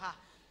hear from her.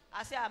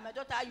 I said, my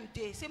daughter, how you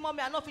doing? Say,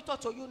 Mommy, I know if you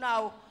talk to you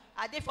now.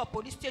 I did for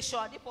police station.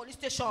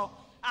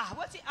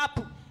 What's it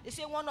happen? They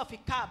say one of a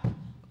cab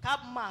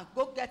man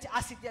go get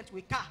accident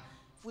with car,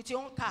 with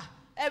your own car.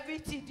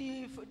 Everything,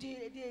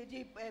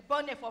 the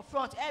bonnet for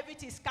front,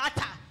 everything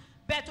scatter.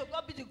 But to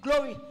God be the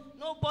glory.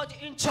 Nobody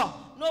injured,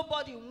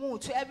 nobody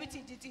wounded. So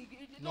everything,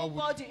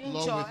 nobody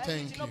injured, Lord, we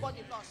thank you.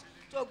 Nobody lost.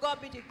 So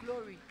God be the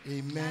glory.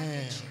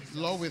 Amen.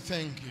 Lord, we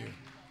thank you.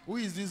 Who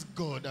is this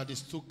God that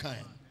is too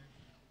kind?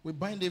 We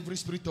bind every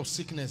spirit of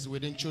sickness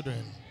within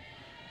children.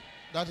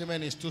 That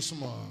man is too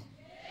small.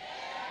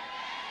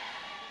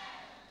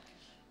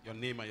 Your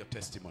name and your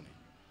testimony.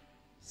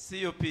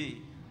 COP.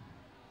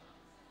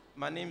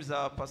 My name is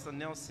Pastor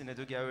Nelson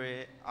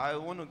Edogare. I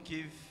want to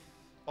give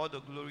all the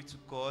glory to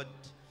God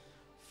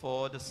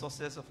for the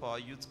success of our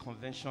youth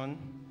convention.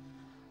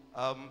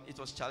 It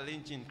was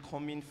challenging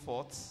coming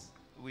forth.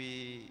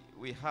 We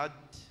had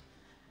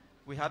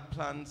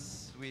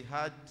plans. We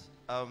had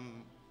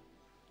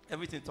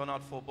everything turned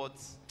out for, but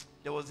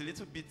there was a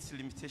little bit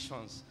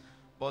limitations.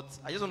 But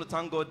I just want to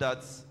thank God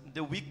that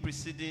the week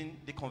preceding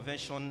the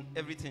convention,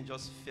 everything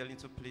just fell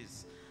into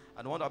place.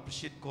 And I want to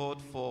appreciate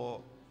God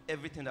for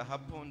everything that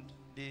happened,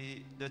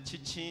 the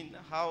teaching,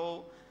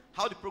 how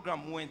the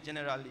program went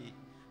generally.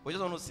 We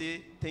just want to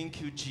say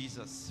thank you,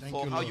 Jesus,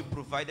 for how you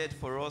provided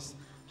for us,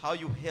 how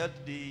you held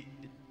the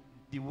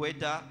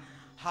weather,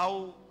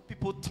 how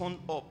people turned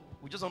up.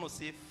 We just want to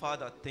say,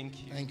 Father,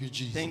 thank you. Thank you,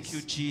 Jesus. Thank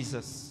you,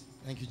 Jesus.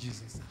 Thank you,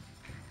 Jesus.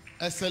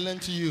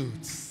 Excellent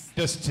youth.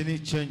 Destiny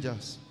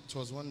changers. It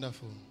was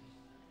wonderful.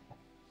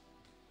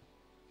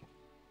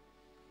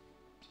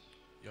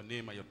 Your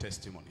name and your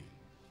testimony.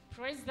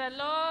 Praise the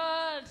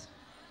Lord.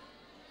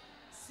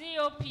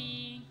 COP.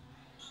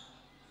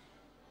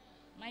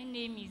 My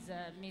name is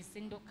Miss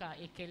Indoka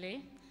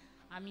Ekele.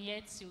 I'm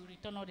here to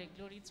return all the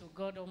glory to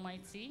God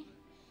Almighty.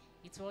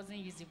 It wasn't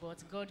easy,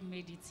 but God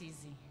made it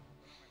easy.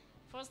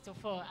 First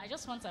of all, I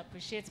just want to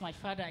appreciate my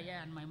father here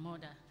and my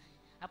mother.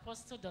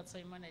 Apostle Dr.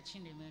 Imana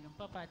Chinemeno.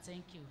 Papa,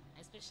 thank you.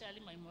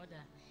 Especially my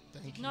mother.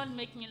 Did not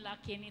make me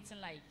lack anything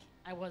like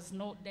there was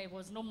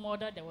no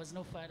mother, there was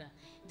no father.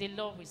 The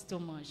love is too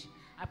much.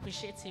 I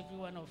appreciate every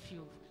one of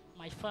you,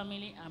 my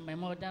family and my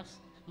mother's,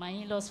 my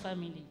in-laws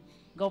family.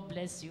 God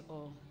bless you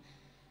all.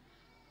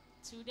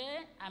 Today,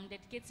 I'm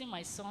dedicating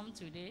my son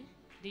today,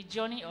 the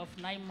journey of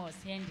 9 months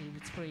ending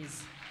with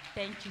praise.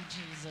 Thank you,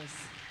 Jesus.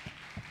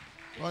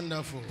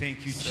 Wonderful. Thank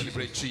you, Jesus.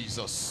 Celebrate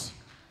Jesus.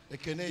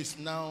 Ekene is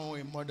now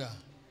a mother.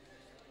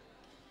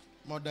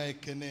 Mother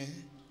Ekene.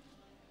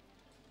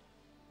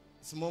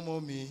 Small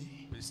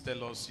mommy. Please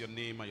tell us your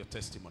name and your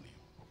testimony.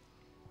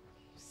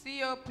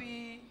 COP.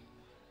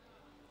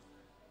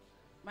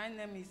 My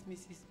name is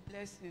Mrs.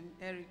 Blessing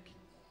Eric.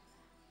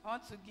 I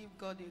want to give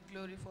God the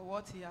glory for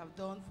what he has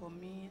done for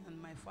me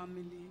and my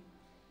family.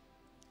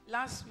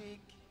 Last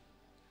week,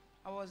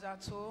 I was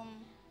at home.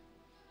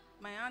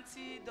 My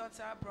auntie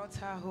daughter brought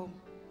her home.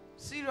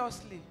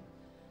 Seriously,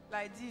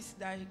 like this,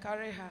 that he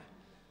carried her.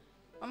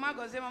 Mama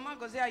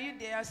Goze, are you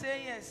there? I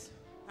say, yes,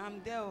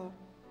 I'm there.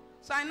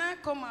 So I now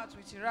come out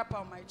with a wrapper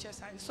on my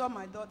chest. I saw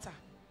my daughter.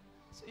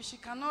 So she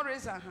cannot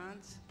raise her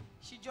hands.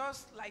 she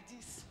just like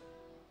this.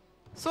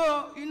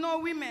 So, you know,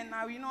 women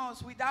now, you know,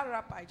 with that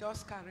wrap, I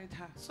just carried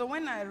her. So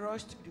when I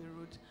rushed to the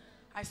road,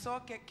 I saw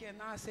Keke.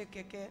 Now I say,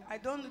 Keke, I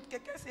don't,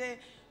 Keke say,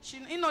 she,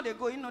 you know, they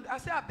go, you know, I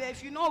say, I bet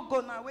if you don't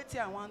go now, wait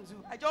till I want to.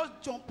 I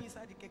just jump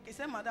inside the Keke.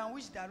 Say, madam,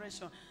 which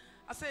direction?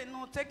 I say,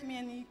 no, take me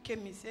any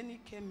chemist, any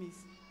chemist.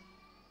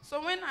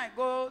 So when I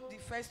go the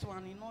first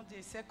one, you know,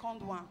 the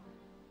second one.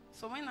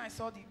 So when I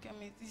saw the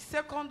chemist, the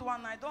second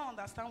one, I don't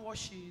understand what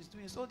she is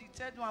doing. So the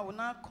third one will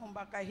now come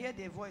back. I hear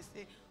the voice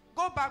say,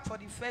 go back for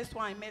the first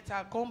one I met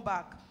her, come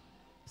back.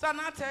 So I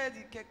now tell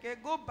the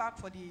Keke, go back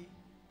for the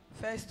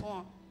first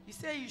one. He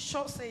said, you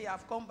sure say you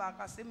have come back?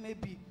 I said,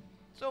 maybe.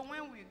 So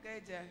when we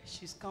get there,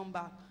 she's come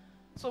back.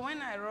 So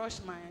when I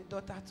rushed my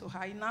daughter to her,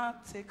 I now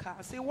take her.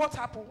 I say, what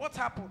happened? What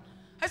happened?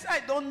 I said,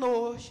 I don't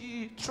know.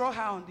 She threw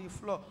her on the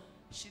floor.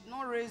 She did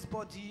not raise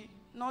body,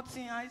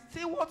 nothing. I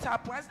say, what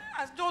happened? I said,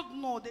 I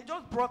don't know. They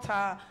just brought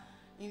her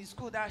in the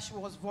school that she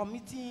was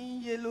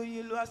vomiting, yellow.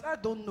 I said, I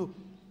don't know.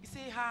 He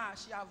said,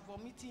 she has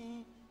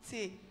vomiting.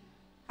 Say,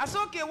 I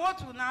said, okay,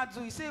 what will now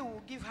do? He said,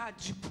 we'll give her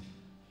drip.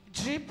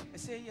 Drip? I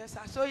said, yes,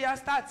 sir. So yeah,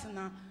 start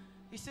now.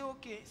 He said,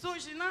 okay. So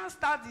she now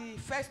start the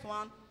first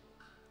one.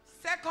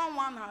 Second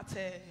one had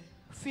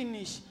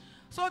finished.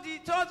 So the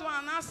third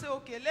one now say,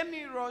 okay, let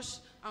me rush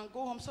and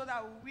go home so that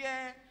I will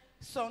wear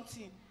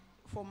something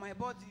for my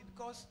body,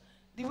 because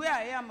the way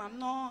I am, I'm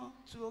not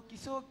too okay.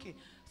 So okay.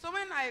 So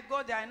when I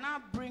go there, I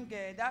now bring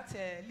that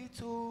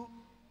little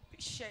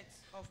shirt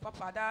of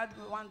Papa, that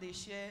one they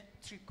share,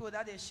 tricot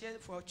that they share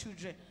for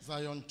children.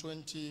 Zion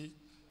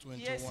 2021.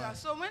 Yes, sir.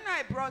 So when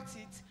I brought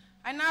it,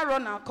 I now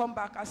run and come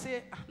back. I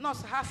say, no,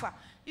 sir, half.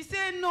 He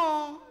said,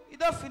 no, he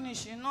don't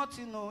finish it. Not,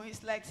 you know,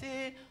 it's like,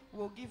 say,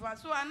 we'll give her.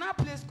 So I now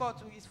place call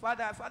to his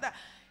father. Father,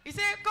 he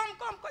said,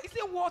 come. He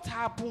said, what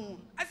happened?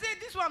 I said,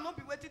 this one not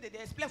be waiting, they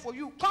explain for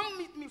you. Come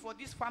meet me for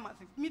this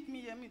pharmacy. Meet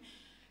me here.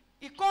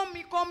 He call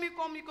me,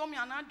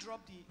 and I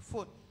drop the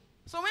phone.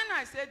 So when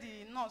I said,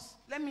 the nurse,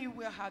 let me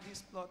wear her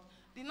this cloth.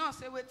 The nurse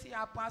said, wait till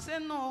happen. I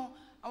said, no.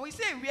 And we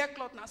say, wear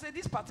cloth. And I said,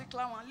 this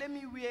particular one, let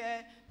me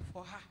wear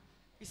for her.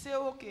 He said,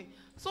 okay.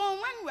 So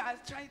when we are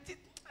trying,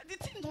 the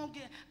thing don't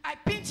get, I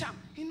pinch him,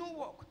 he no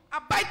work.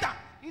 I bite him,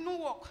 he no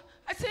work.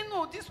 I say,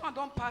 no, this one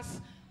don't pass,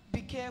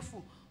 be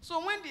careful.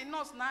 So when the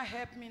nurse now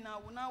help me now,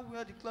 we now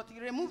wear the cloth,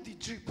 he remove the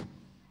drip.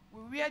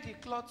 We wear the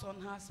cloth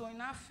on her, so he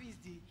now feeds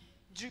the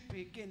drip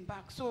again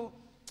back. So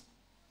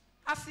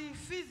as he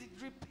feeds the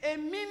drip, a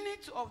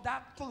minute of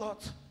that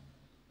cloth,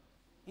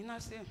 he now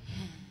say,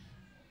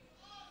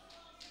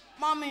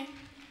 Mommy.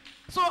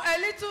 So a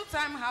little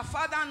time, her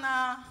father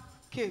now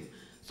came.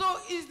 So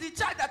it's the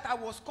child that I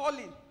was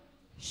calling.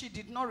 She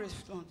did not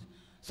respond.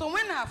 So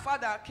when her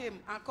father came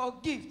and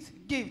called, gift,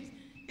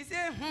 he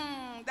said,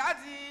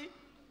 Daddy,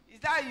 is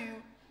that you?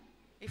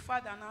 The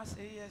father now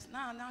said, yes.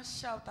 Now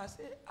shout. I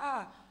say,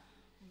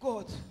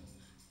 God,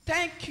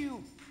 thank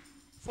you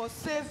for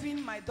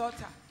saving my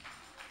daughter.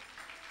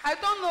 I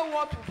don't know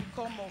what will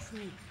become of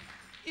me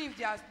if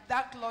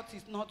that cloth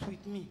is not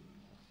with me.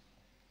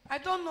 I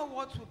don't know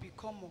what will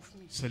become of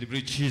me.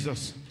 Celebrate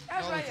Jesus.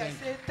 That's why I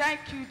say, thank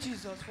you,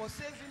 Jesus, for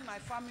saving my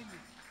family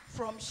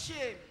from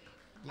shame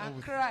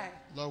and cry.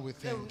 Lord, we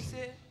thank you. They will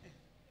say,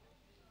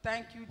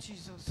 thank you,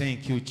 Jesus.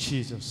 Thank you,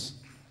 Jesus.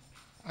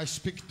 I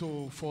speak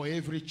for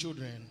every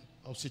children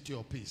of City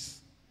of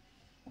Peace.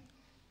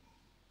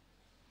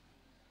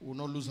 We will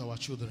not lose our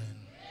children.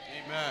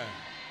 Amen.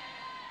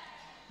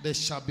 There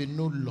shall be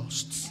no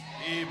loss.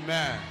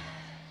 Amen.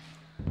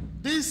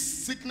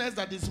 This sickness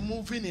that is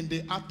moving in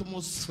the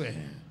atmosphere,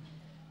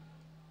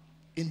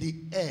 in the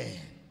air,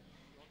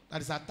 that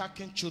is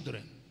attacking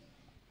children.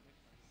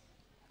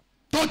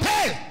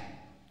 Today,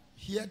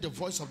 hear the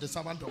voice of the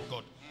servant of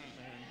God.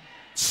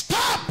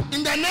 Stop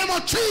in the name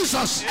of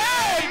Jesus.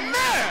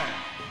 Amen.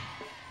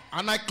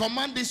 And I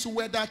command this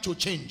weather to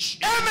change.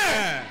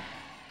 Amen.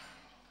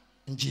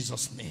 In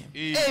Jesus' name.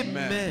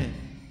 Amen.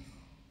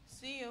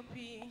 COP.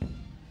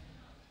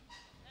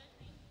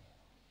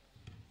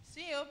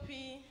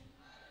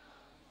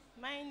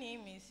 My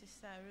name is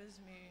Sister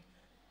Rosemary.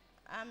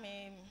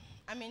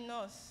 I'm a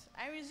nurse.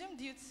 I resumed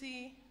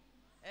duty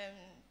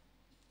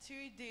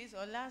 3 days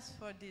or last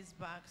 4 days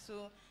back.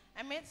 So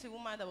I met a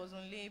woman that was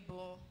on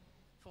labor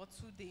for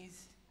 2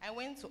 days. I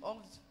went to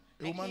Oxford.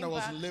 A woman that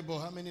was in labor,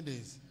 how many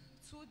days?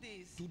 2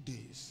 days. 2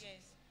 days. Yes.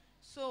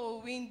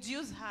 So we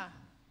induced her.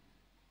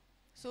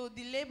 So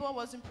the labor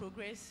wasn't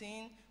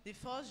progressing. The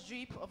first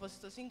drip of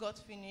oxytocin got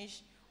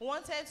finished. We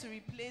wanted to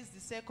replace the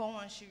second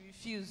one. She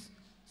refused.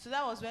 So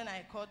that was when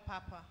I called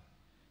Papa.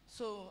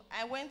 So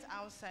I went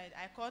outside.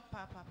 I called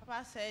Papa.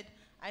 Papa said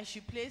I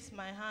should place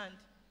my hand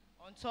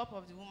on top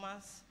of the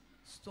woman's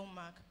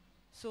stomach.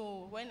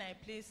 So when I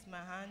placed my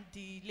hand,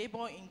 the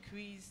labor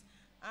increased.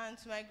 And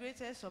to my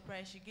greatest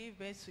surprise, she gave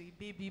birth to a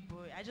baby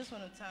boy. I just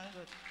want to thank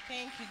God.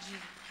 Thank you,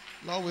 Jesus.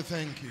 Lord, we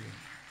thank you.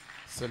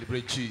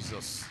 Celebrate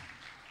Jesus.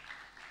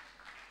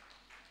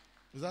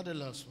 Is that the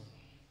last one?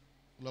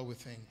 Lord, we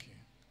thank you.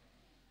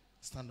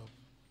 Stand up.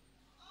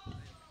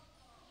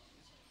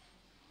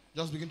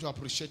 Just begin to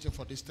appreciate you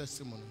for these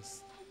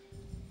testimonies.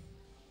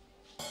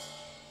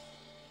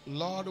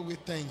 Lord, we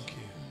thank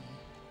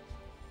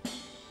you.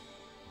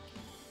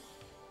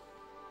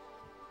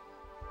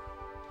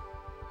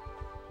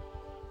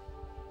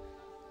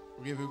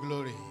 We give you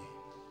glory.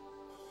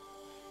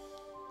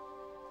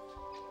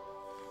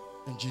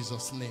 In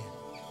Jesus' name.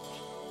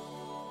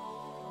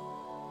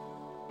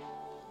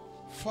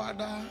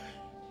 Father,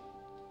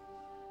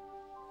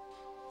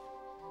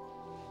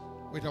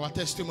 with our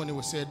testimony,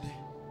 we said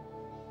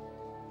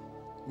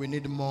we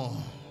need more.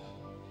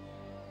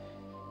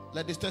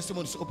 Let these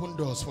testimonies open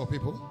doors for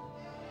people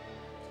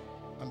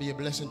and be a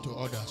blessing to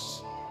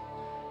others.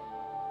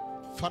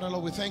 Father,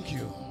 Lord, we thank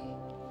you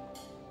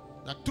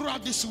that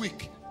throughout this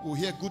week we'll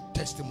hear good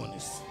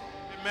testimonies.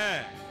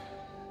 Amen.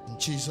 In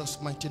Jesus'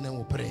 mighty name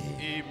we pray.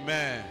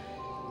 Amen.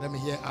 Let me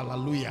hear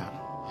hallelujah.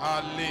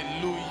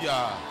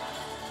 Hallelujah.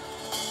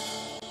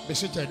 Be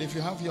seated. If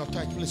you have your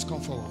tithe, please come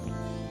forward.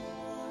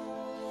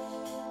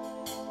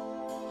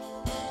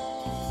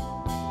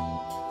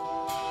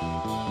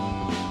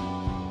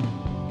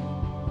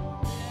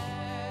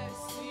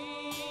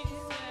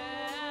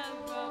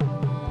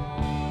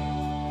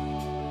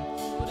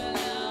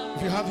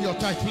 If you have your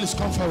tithe, please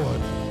come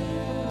forward.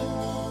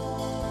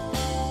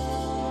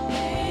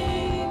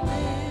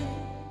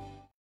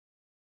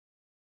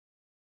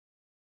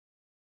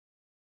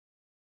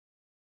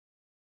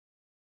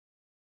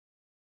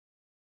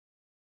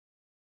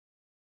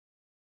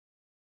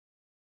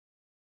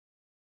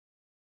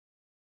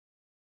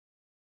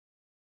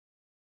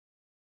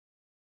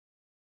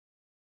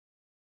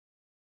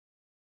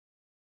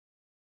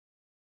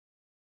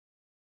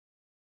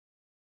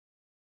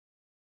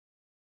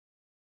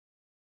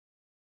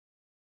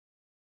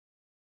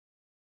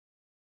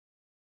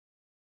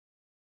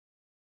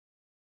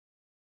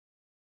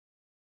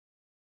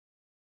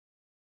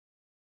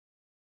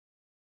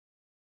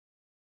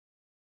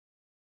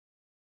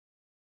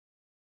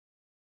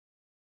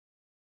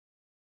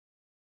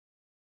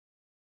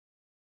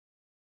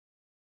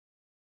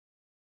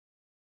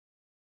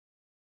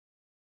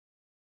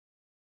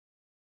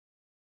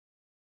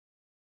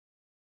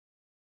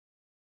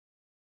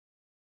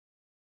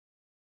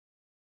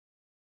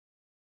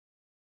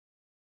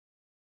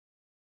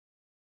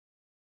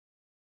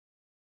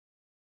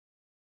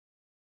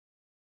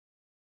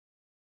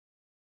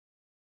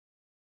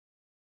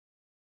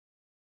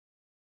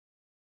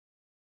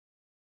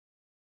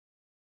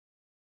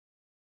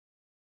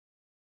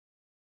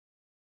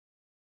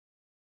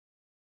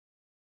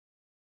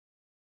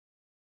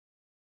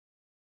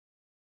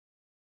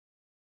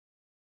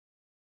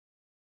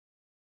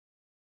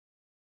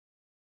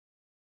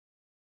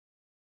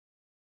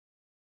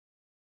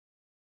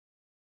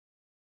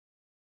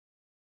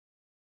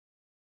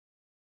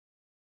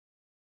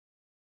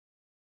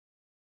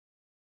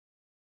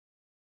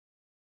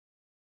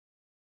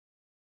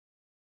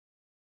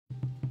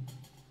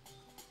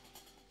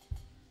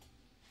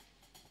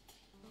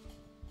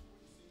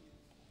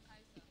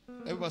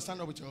 Everybody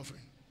stand up with your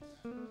offering.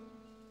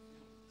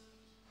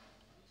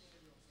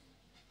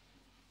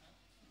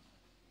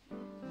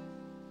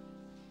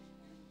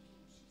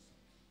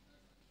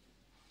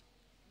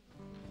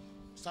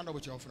 Stand up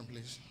with your offering,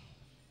 please.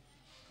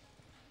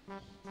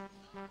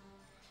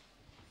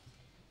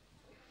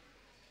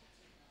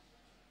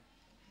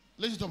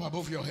 Lift it up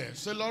above your head.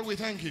 Say, Lord, we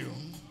thank you.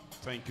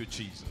 Thank you,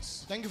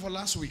 Jesus. Thank you for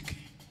last week.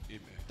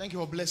 Amen. Thank you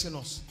for blessing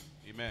us.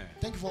 Amen.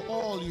 Thank you for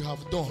all you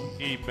have done.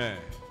 Amen.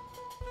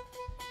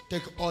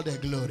 Take all the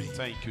glory.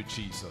 Thank you,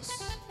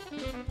 Jesus.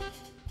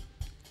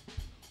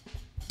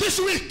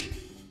 This week,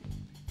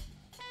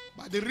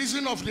 by the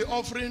reason of the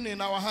offering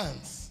in our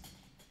hands,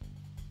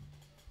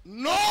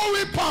 no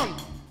weapon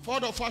for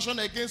the fashion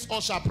against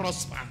us shall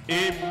prosper.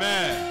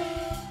 Amen.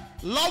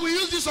 Lord, we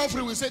use this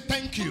offering, we say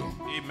thank you.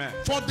 Amen.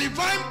 For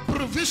divine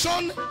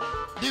provision,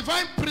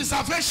 divine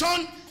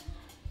preservation,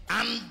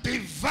 and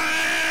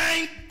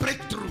divine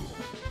breakthrough.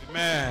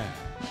 Amen.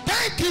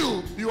 Thank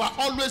you. You are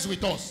always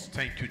with us.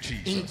 Thank you,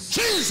 Jesus. In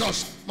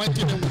Jesus'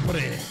 mighty name we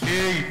pray.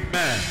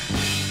 Amen.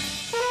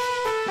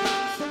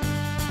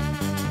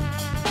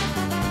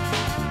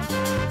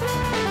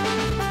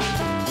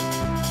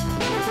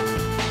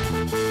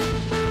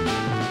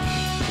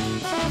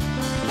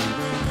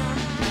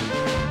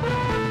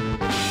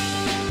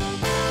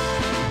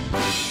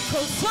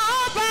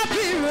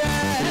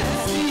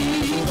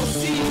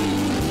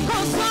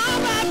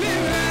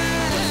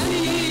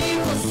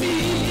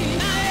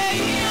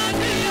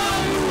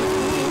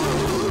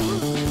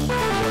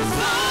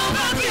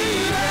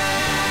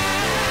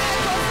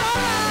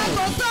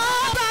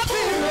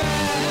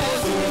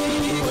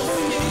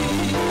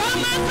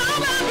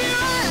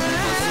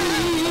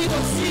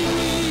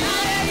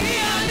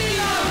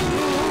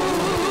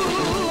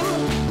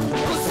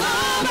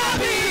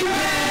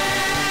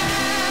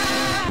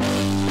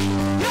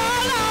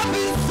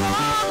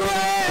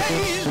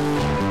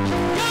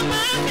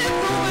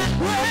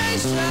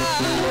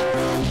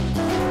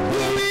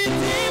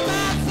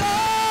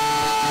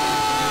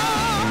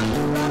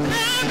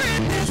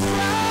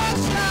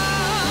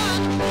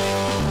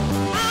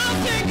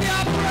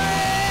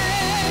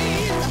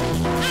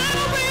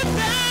 I'll be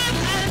there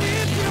and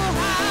lift you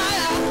high.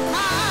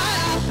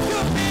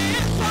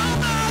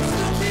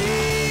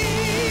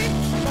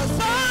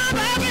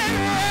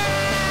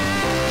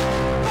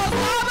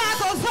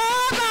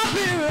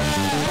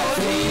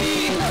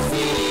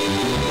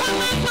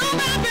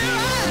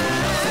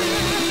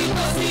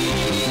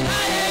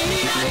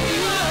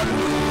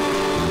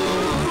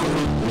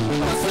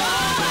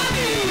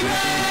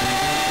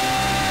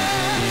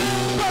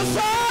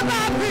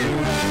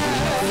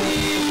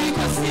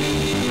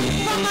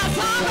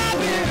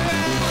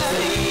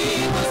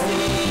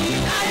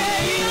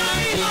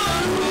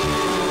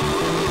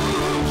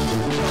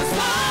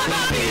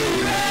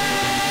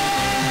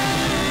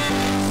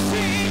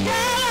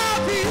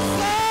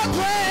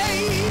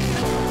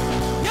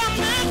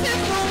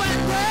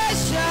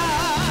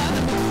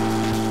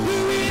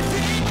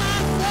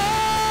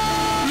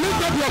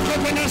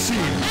 covenant seed.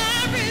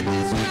 every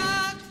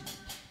distract.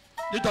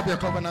 Lift up your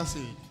covenant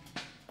seed.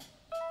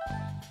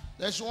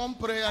 There's one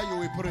prayer you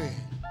will pray.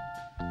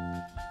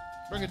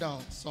 Bring it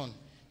down, son.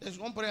 There's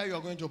one prayer you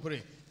are going to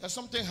pray. There's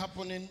something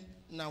happening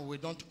now we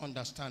don't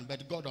understand,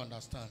 but God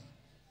understands.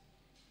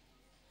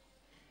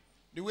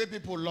 The way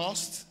people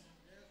lost.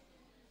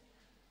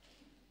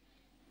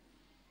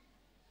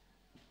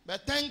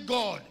 But thank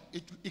God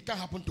it can't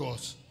happen to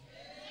us.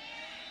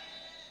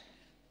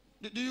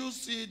 Do you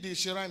see the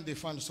shrine they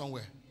found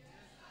somewhere?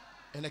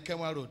 In the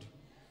Kenwa Road.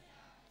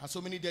 And so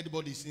many dead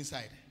bodies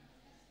inside.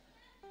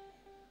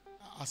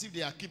 As if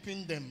they are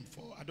keeping them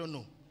for, I don't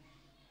know.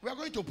 We are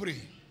going to pray.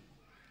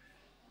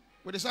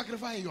 With the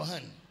sacrifice in your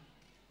hand.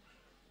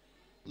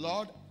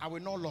 Lord, I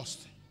will not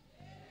lost.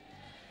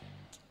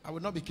 I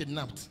will not be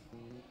kidnapped.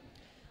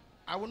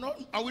 I will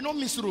not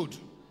miss road.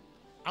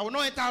 I will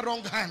not enter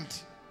wrong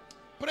hand.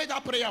 Pray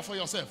that prayer for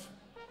yourself.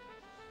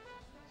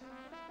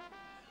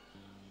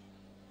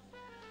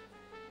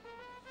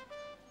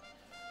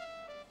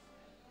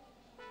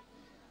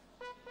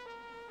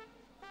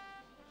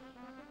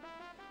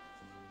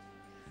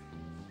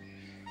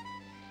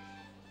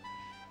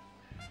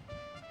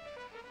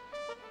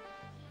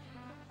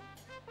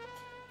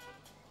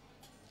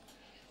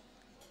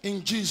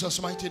 In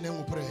Jesus' mighty name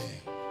we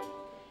pray.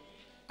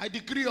 I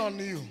decree on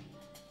you.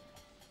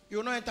 You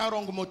will not enter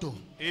wrong motor.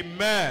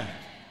 Amen.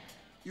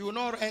 You will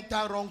not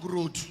enter wrong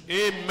road.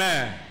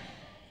 Amen.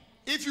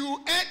 If you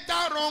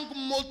enter wrong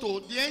motor,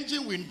 the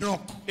engine will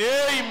knock.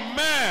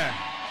 Amen.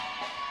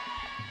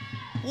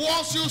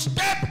 Once you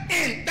step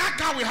in, that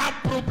car will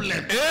have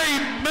problem.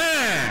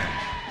 Amen.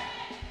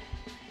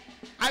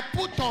 I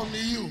put on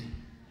you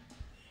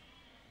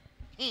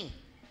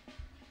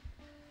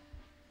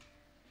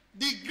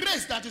the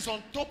grace that is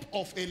on top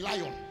of a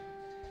lion,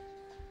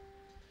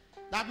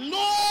 that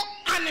no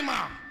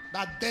animal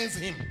that dents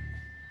him.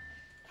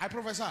 I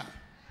prophesy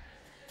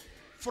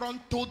from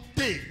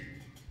today,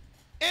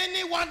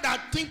 anyone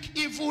that think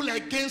evil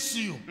against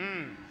you,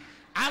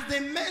 as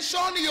they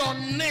mention your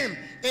name,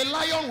 a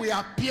lion will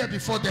appear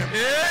before them.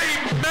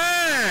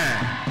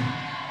 Amen.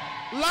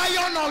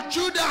 Lion of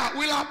Judah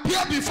will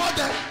appear before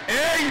them.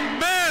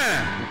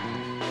 Amen.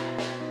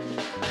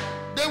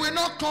 They will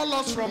not call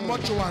us from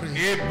mortuary.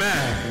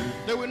 Amen.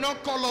 They will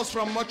not call us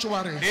from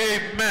mortuary.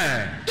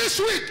 Amen. This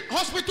week,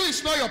 hospital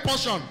is not your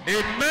portion.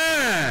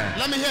 Amen.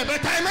 Let me hear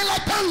better. Amen.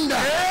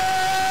 Amen.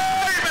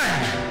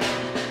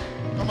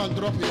 Come and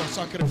drop your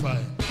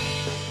sacrifice.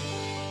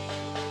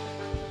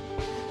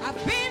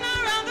 I've been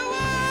around the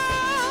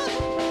world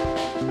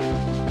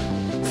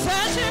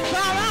searching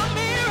for a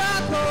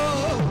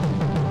miracle.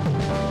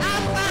 I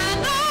find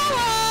no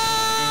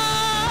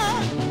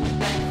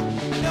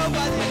one,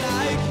 nobody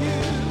like you.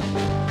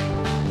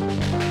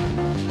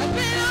 I've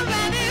been on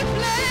many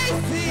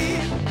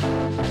places.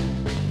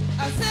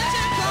 I'm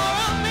searching for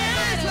a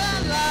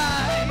miracle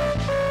life.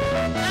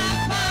 I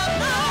found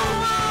no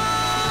one,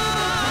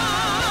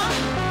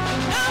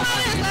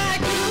 nobody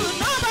like you,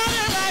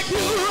 nobody like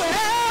you.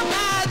 Hey,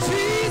 my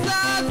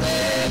Jesus,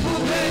 hey,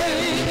 my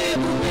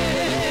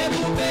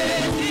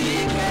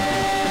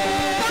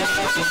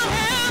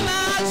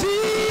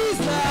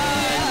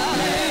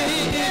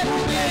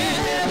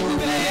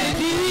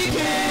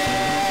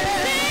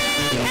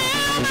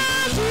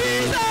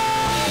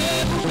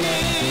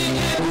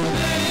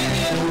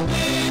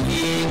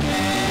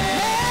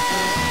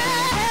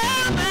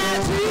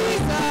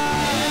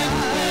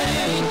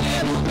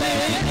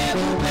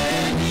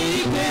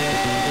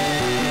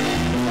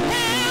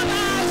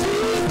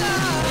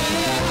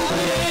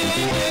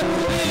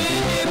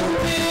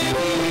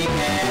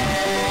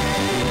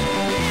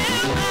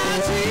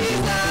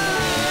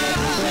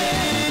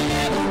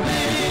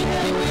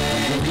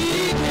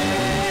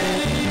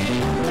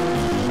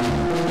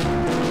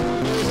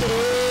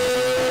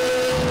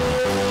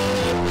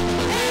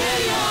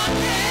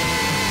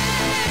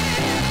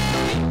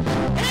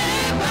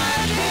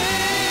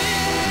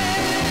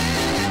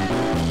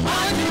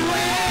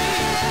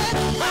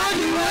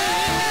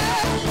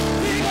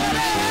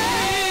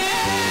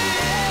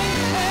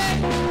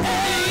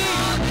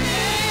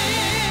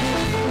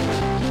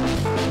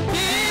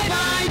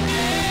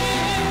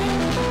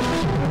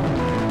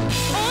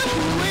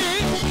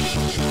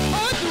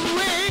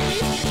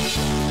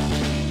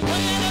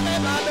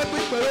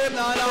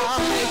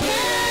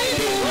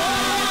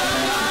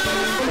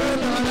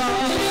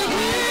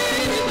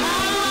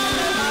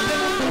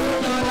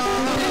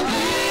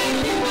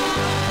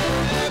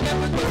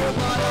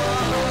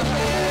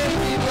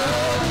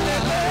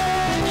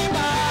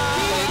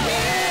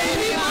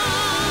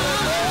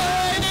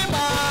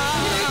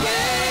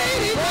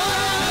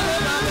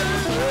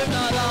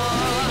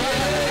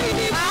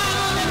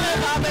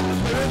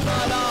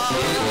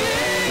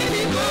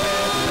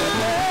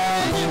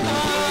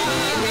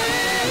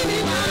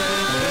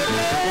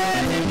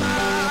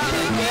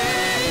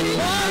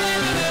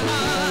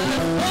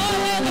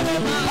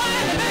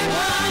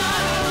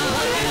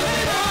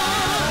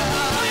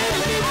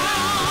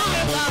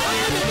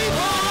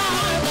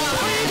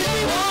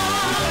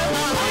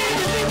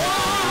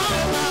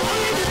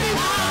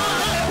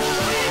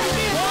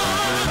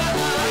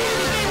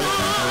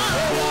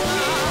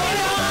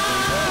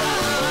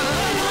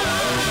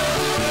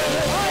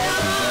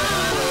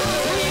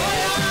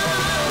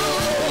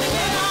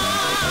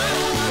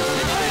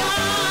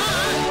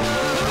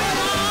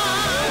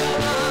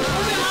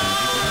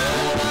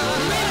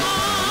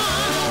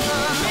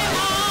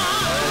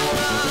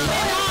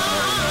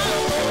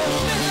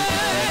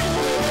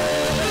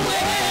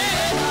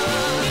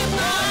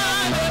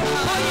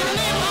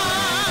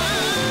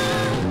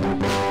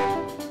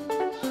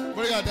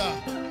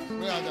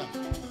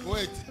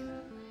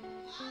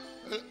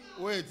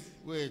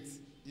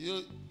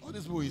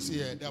people you see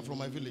here, they are from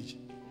my village.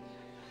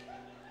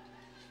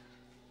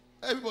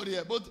 Everybody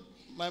here, both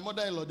my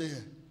mother-in-law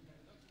there.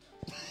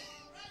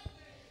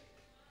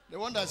 The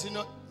one that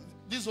senior,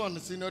 this one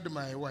seniored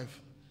my wife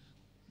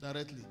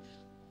directly.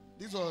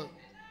 This one,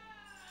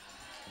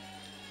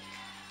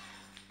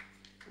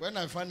 when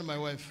I find my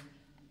wife,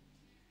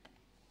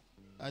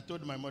 I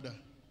told my mother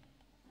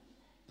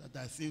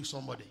that I see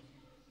somebody.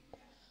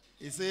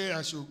 He said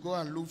I should go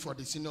and look for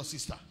the senior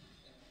sister.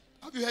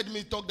 Have you heard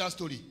me talk that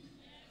story?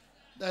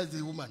 That's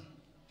the woman.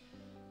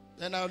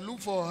 Then I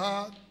look for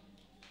her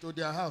to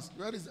their house.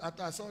 Where is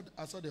I saw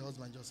the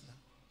husband just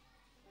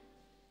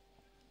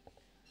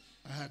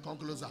now. Come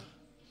closer.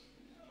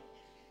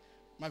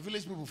 My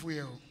village people for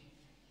you.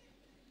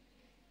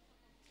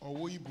 Or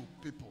Weibo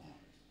people.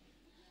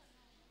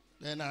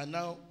 Then I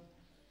now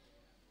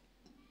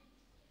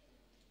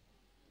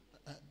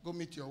go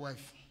meet your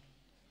wife.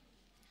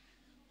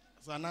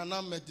 So I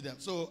now met them.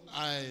 So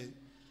I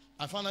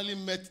finally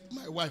met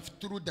my wife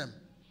through them.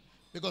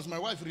 Because my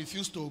wife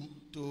refused to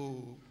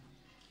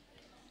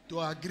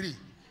agree.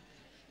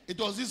 It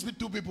was these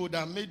two people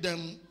that made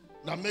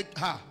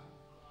her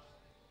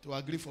to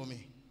agree for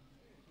me.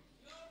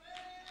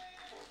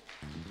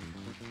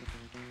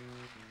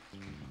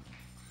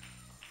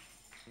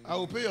 I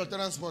will pay your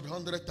transport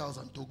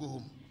 100,000 to go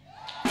home.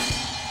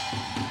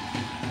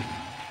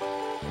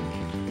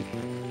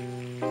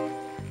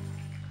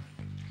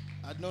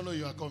 I don't know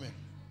you are coming.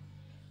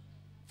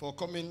 For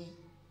coming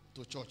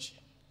to church.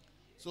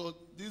 So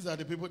these are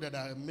the people that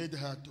I made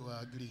her to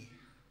agree.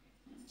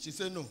 She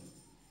said no.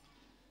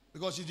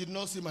 Because she did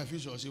not see my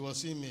future. She was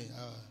seeing me.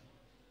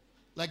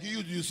 Like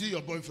you see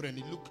your boyfriend.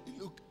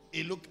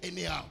 He look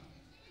anyhow.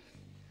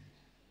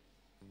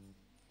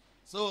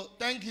 So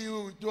thank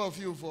you, two of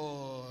you,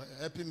 for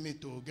helping me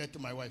to get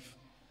my wife.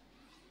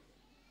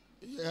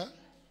 Yeah.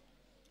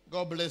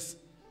 God bless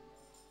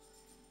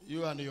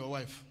you and your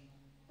wife.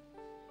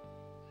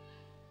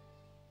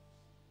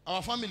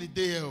 Our family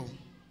there.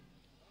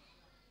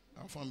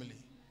 Our family.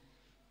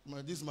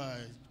 This is my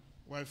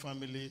wife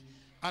family.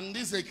 And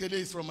this Ekele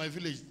is from my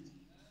village.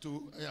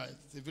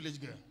 It's a village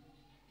girl.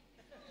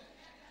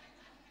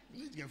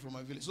 Village girl from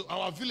my village. So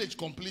our village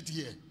complete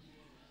here.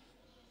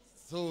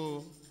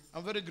 So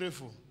I'm very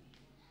grateful.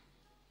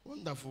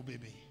 Wonderful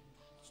baby.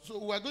 So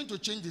we are going to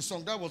change the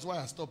song. That was why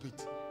I stopped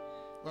it.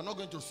 We are not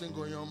going to sing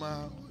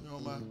Onyoma,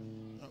 Onyoma.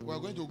 We are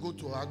going to go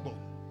to Agbo,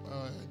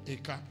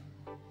 Eka.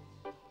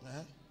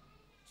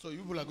 So you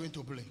people are going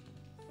to play.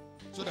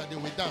 So that they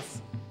will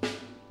dance.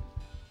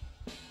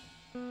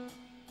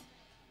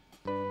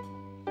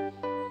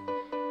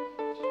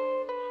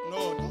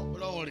 No,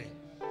 don't worry.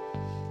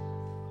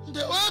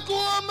 The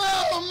Wakuome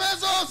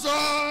Omezozo.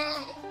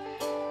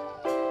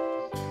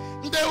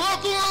 The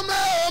Wakuome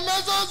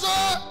Omezozo.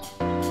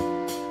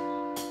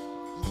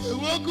 The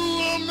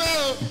Wakuome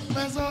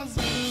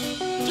Omezozo.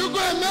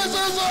 Chukwe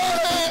Mezozo.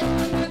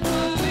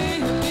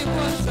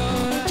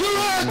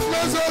 Chukwe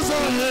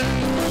Mezozo.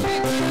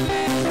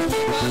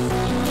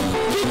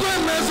 Chukwe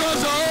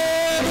Mezozo.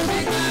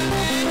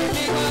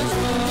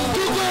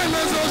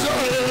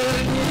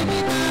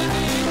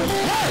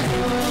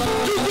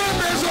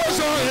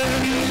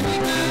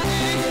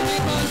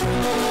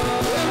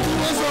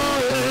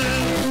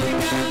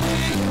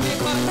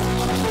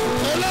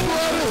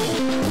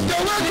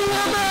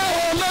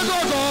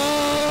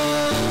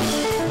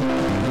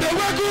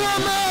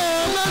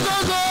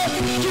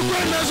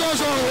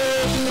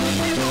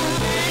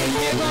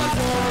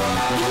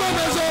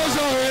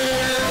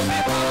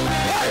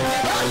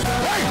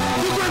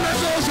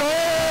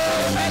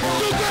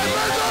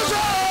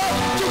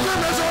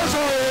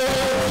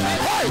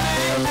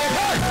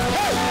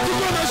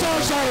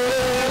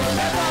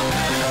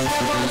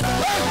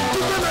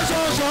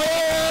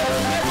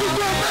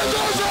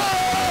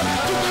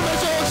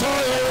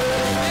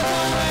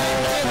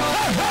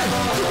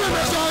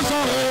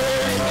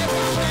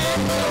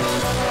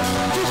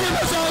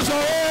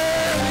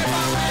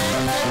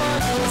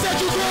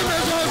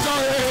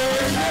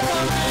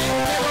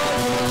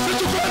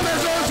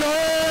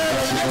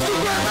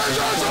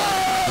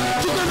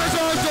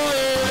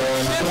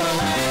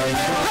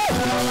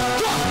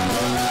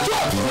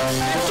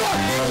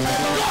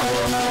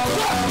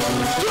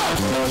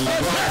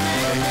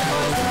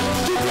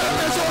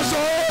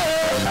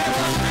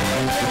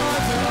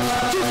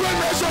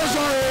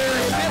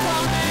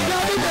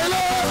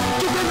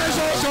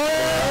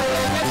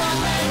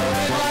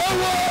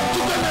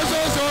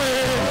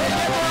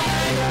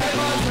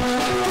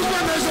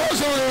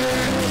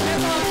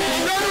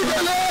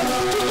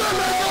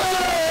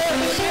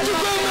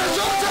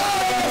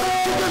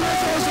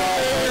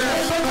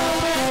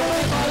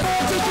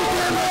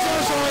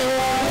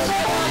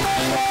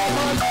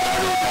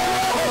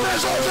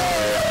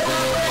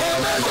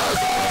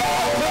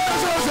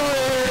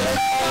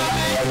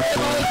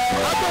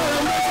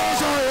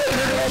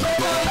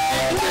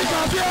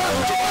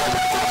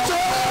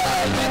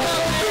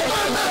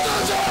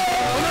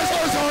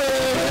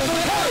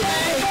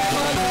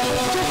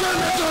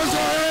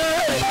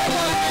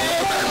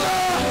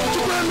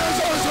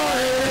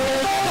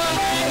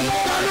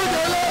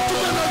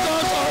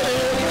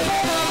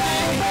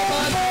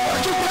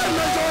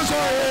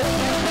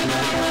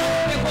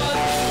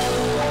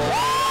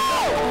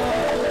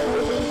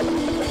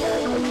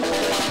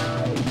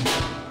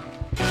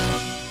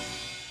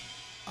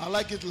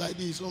 like it like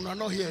this. We are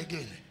not here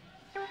again.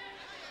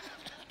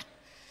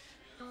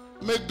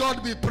 May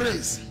God be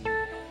praised.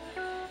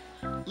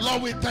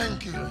 Lord, we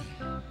thank you.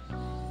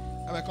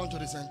 I will come to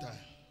the center.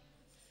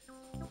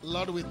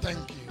 Lord, we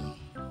thank you.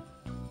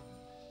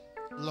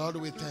 Lord,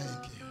 we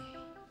thank you.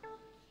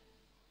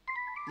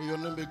 May your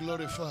name be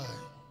glorified.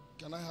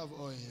 Can I have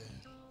oil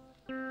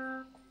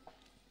here?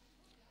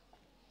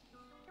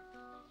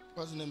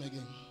 What's the name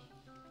again?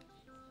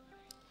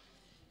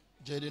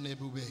 Jaden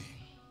Ebube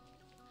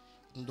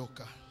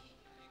Ndoka.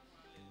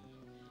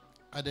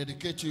 I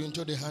dedicate you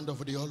into the hand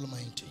of the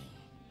Almighty.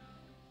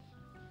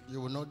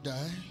 You will not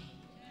die.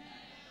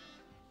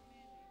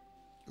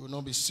 You will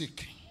not be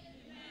sick.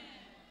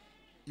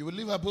 You will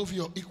live above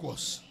your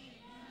equals.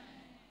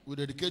 We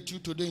dedicate you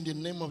today in the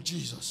name of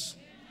Jesus.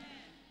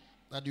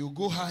 That you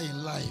go high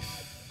in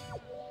life.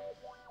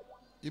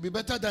 You'll be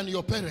better than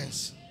your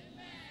parents.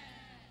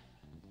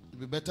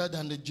 You'll be better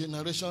than the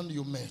generation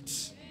you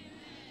met.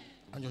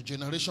 And your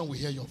generation will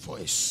hear your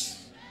voice.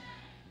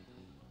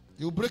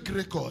 You break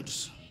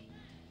records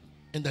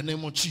in the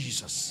name of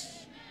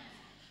Jesus.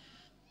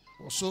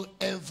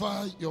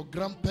 Whatsoever your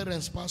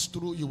grandparents passed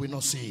through, you will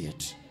not see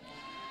it.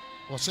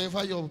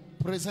 Whatsoever your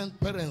present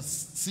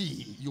parents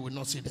see, you will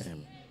not see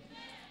them.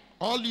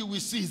 All you will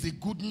see is the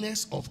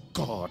goodness of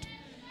God.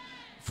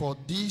 For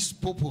this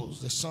purpose,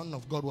 the Son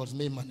of God was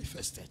made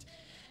manifested,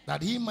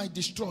 that he might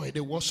destroy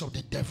the works of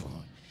the devil.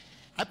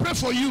 I pray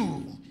for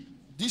you.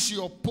 This is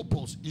your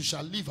purpose. You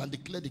shall live and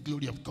declare the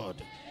glory of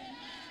God.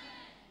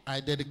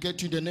 I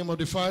dedicate you in the name of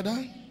the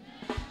Father,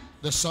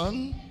 the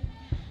Son,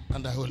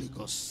 and the Holy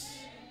Ghost.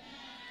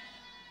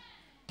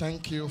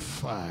 Thank you,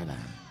 Father.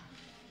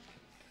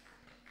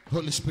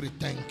 Holy Spirit,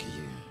 thank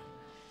you.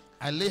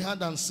 I lay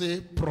hand and say,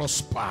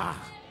 prosper,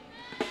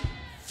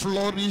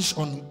 flourish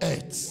on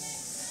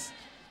earth,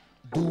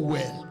 do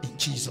well in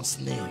Jesus'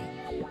 name.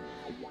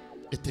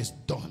 It is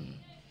done.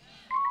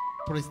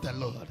 Praise the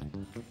Lord.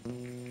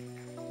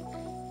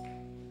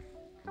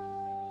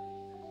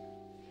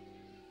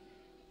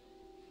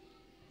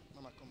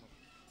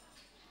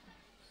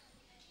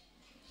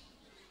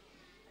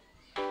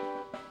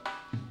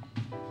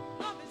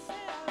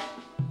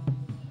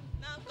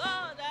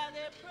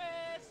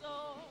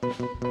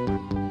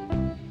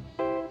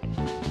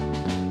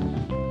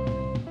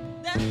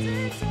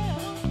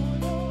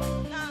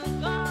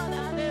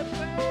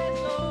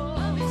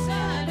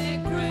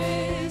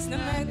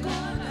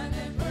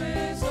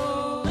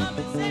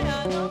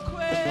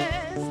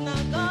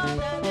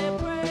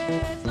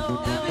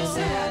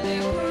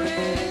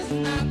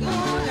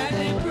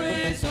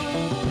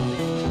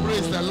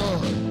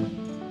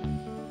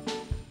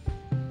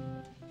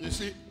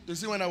 You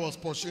see, when I was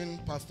pursuing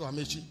Pastor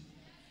Amechi,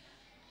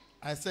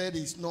 I said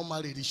he's not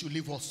married, he should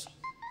leave us.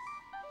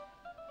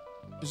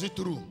 Is it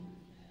true?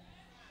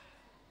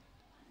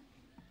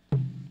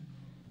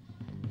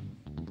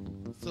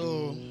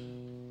 So,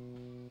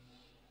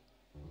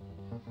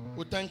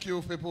 we thank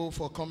you people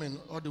for coming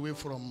all the way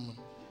from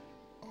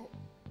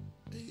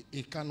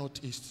Ika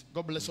East.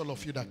 God bless all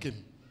of you that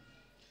came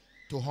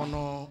to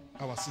honor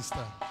our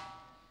sister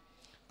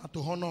and to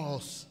honor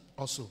us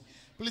also.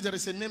 Please, there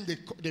is a name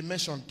they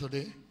mentioned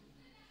today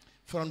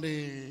from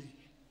the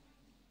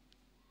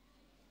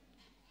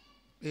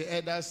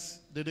elders,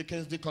 the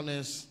deacons,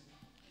 deaconess,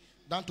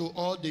 down to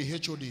all the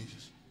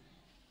HODs.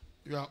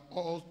 You are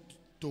all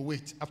to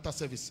wait after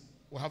service.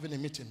 We're having a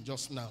meeting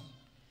just now.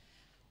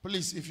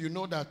 Please, if you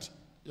know that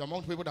you're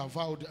among people that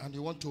vowed and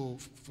you want to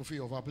fulfill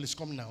your vow, please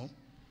come now.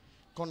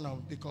 Come now,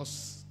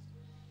 because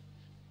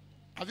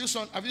have you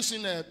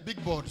seen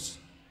big boards?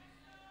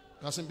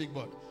 You have seen big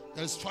board.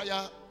 There is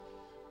fire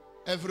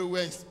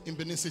everywhere in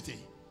Benin City.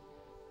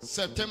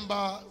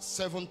 September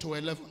 7 to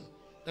 11,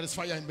 there is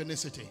fire in Benin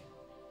City.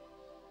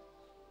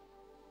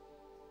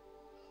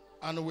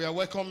 And we are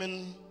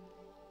welcoming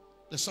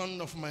the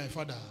son of my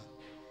father,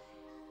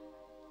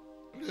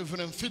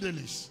 Reverend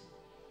Fidelis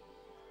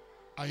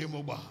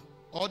Ayemoba,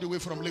 all the way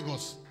from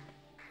Lagos.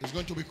 It's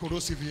going to be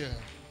corrosive here.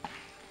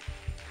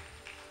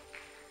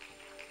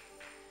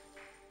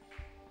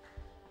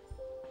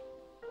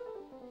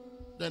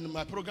 Then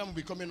my program will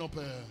be coming up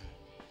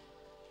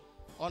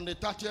on the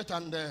 30th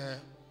and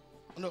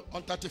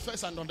on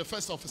 31st and on the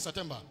 1st of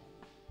September.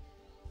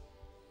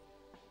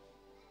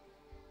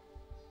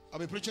 I'll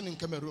be preaching in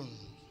Cameroon.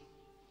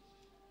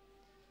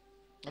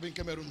 I'll be in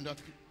Cameroon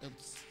that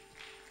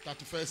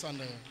 31st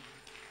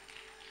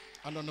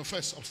and on the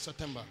 1st of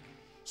September.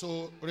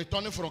 So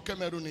returning from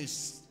Cameroon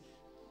is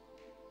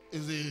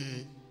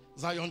the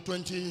Zion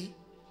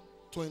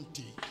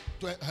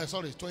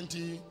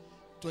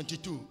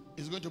 2022.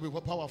 It's going to be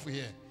powerful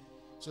here.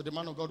 So the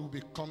man of God will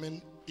be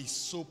coming. Is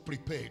so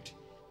prepared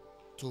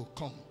to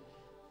come,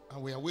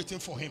 and we are waiting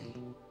for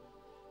him.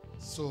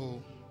 So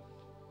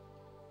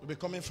we'll be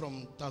coming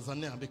from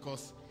Tanzania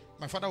because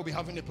my father will be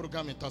having a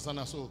program in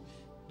Tanzania. So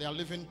they are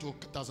leaving to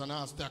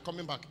Tanzania as they are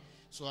coming back.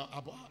 So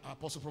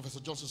Apostle Professor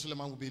Johnson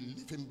Suleiman will be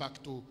leaving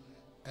back to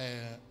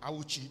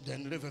Auchi.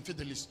 Then Reverend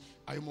Fidelis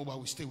Ayemoba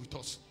will stay with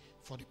us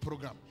for the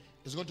program.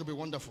 It's going to be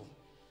wonderful.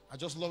 I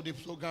just love the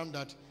program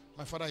that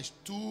My father is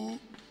too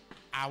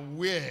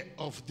aware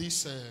of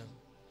this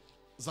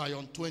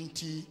Zion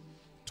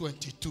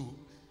 2022.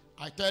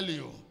 I tell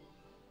you,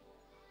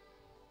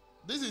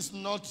 this is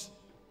not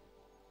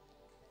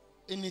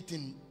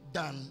anything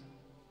done.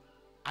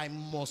 I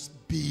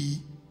must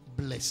be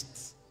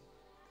blessed.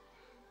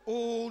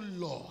 Oh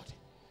Lord,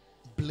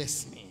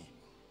 bless me.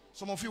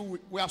 Some of you,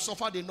 we have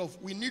suffered enough.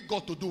 We need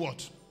God to do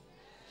what?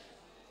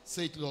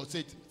 Say it, Lord.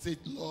 Say it,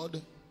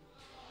 Lord.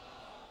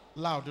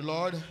 Loud,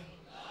 Lord.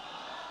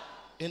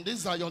 In this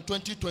Zion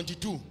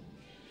 2022,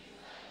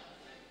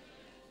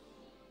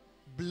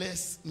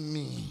 bless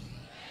me.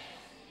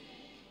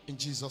 In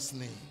Jesus'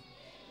 name.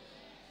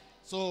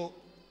 So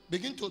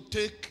begin to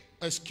take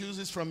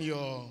excuses from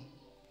your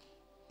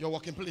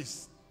working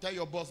place. Tell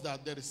your boss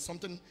that there is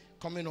something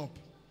coming up.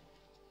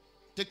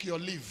 Take your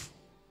leave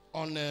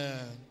on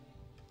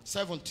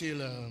 7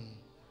 till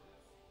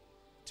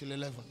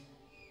 11.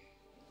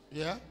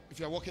 Yeah? If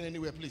you are working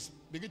anywhere, please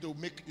begin to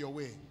make your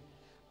way.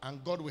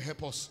 And God will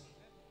help us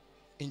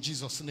in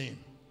Jesus' name.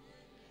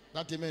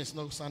 That amen is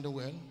not sounding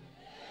well.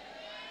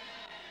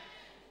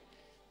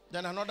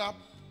 Then another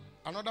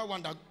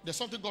one, that there's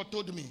something God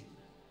told me.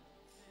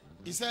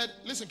 He said,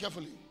 listen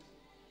carefully.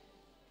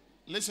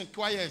 Listen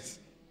quiet.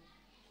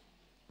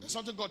 There's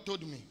something God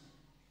told me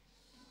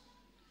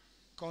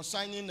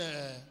concerning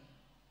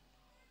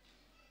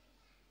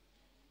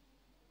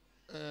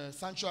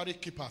sanctuary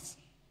keepers.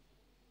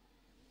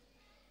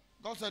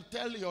 God said,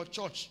 tell your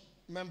church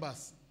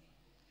members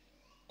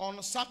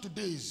on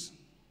Saturdays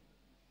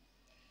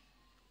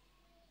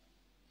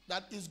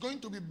that is going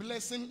to be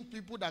blessing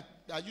people that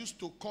used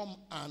to come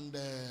and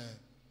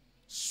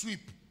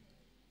sweep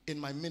in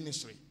my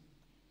ministry.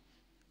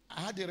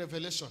 I had a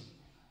revelation.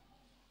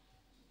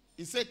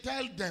 He said,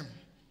 tell them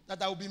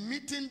that I will be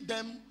meeting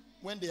them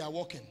when they are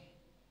working.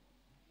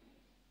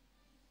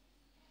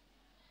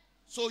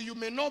 So you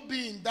may not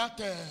be in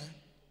that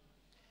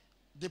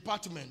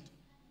department.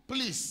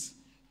 Please,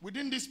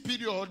 within this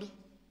period,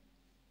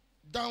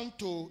 down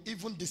to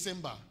even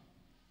December,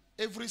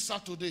 every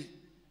Saturday,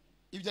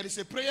 if there is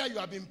a prayer you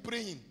have been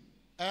praying,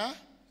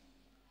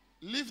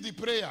 leave the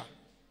prayer.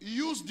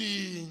 Use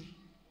the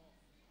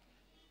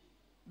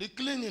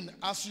cleaning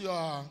as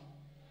your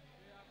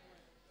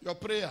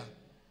prayer.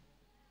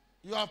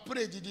 You have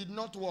prayed, it did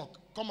not work.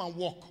 Come and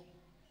walk.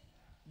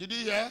 Did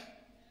you hear?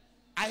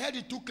 I heard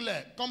it too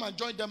clear. Come and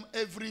join them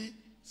every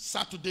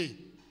Saturday.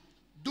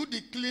 Do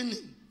the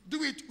cleaning.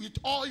 Do it with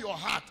all your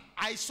heart.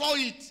 I saw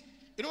it.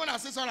 You know when I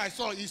say something I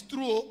saw, it's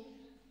true.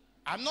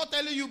 I'm not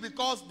telling you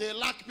because they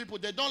lack people.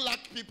 They don't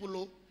lack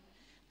people.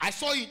 I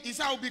saw it. He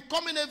said, I will be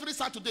coming every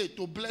Saturday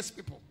to bless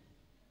people.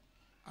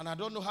 And I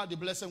don't know how the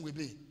blessing will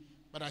be.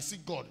 But I see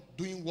God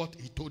doing what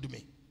he told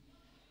me.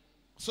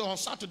 So on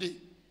Saturday,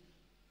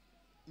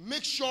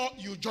 make sure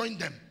you join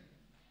them.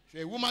 If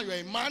you're a woman, you're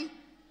a man,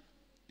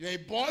 you're a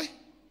boy,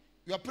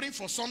 you are praying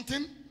for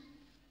something,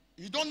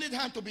 you don't need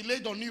hand to be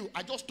laid on you.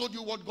 I just told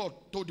you what God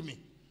told me.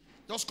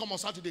 Just come on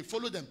Saturday,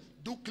 follow them,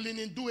 do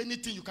cleaning, do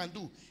anything you can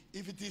do.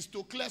 If it is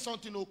to clear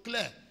something or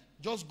clear,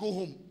 just go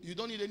home. You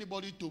don't need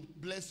anybody to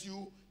bless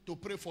you, to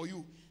pray for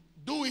you.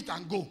 Do it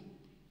and go.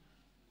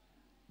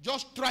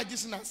 Just try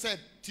this and I said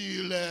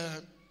till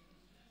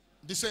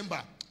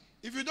December.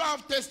 If you don't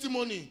have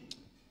testimony,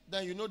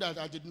 then you know that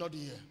I did not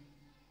hear.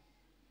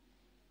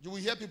 You will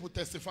hear people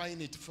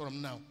testifying it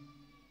from now.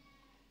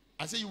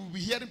 I say you will be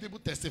hearing people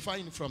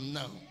testifying from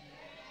now.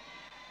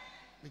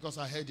 Because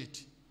I heard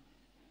it.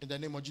 In the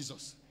name of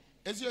Jesus.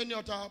 Is there any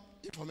other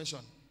information?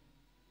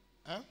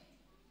 Huh?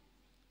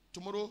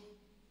 Tomorrow?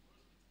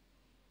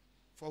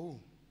 For who?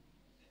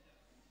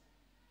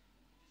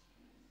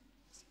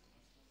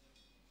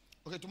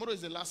 Okay, tomorrow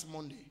is the last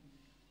Monday.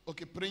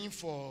 Okay, praying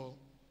for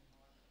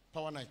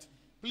Power Night.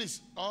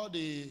 Please, all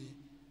the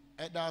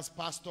elders,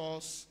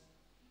 pastors,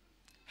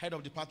 head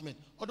of department.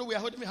 Although we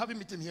are having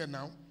meeting here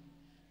now.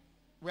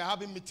 We are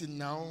having meeting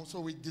now, so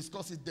we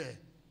discuss it there.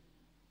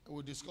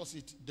 We'll discuss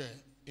it there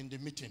in the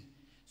meeting.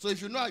 So if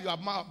you know you are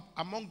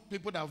among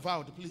people that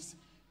vowed, please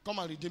come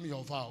and redeem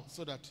your vow.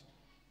 So that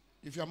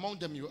if you're among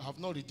them, you have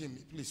not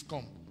redeemed, please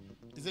come.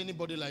 Is there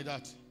anybody like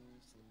that?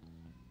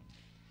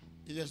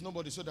 If there's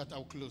nobody, so that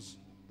I'll close.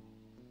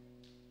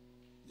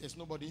 There's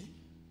nobody.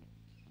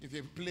 If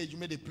you pledge, you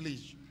made a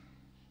pledge.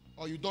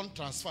 Or you don't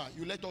transfer,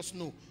 you let us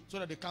know so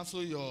that they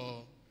cancel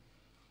your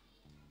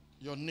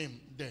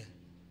name there.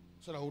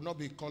 So that I will not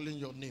be calling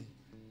your name.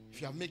 If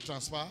you have made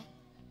transfer,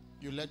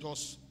 you let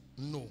us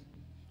know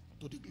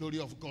to the glory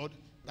of God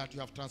that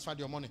you have transferred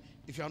your money.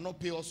 If you are not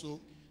paid also,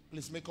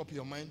 please make up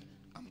your mind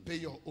and pay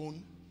your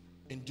own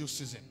in due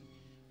season.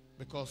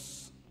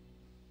 Because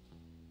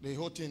the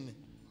whole thing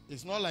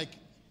is not like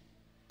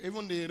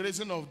even the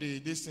raising of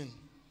this thing.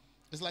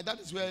 It's like that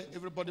is where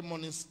everybody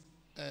money's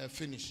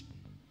finish.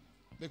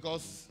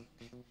 Because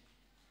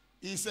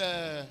it's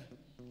a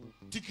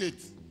ticket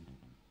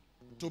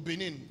to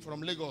Benin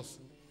from Lagos.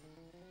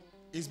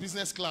 It's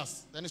business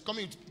class. Then it's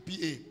coming with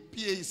PA.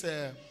 PA is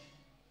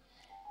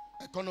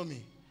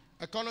economy.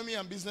 Economy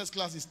and business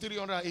class is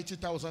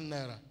 380,000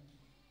 naira.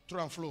 Through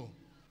and flow.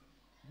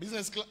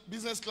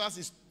 Business class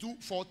is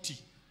 240.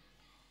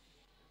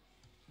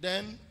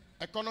 Then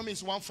economy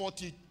is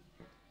 140.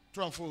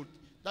 Transfold.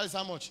 That is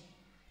how much?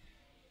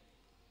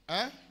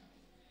 Eh?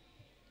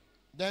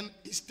 Then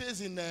it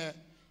stays in,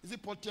 is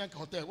it Pontiac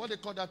Hotel? What they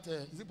call that?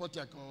 Is it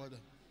Pontiac or what?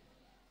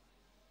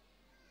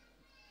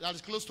 That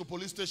is close to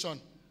police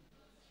station.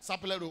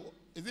 Sapelero.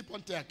 Is it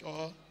Pontiac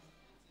or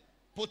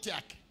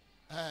Pontiac?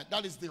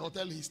 That is the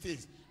hotel he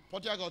stays.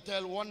 Pontiac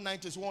Hotel, 1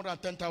 night is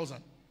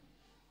 110,000.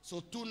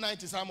 So 2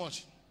 nights is how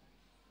much?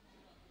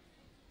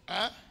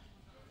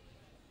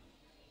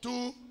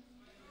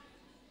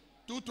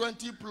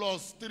 220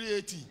 plus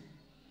 380.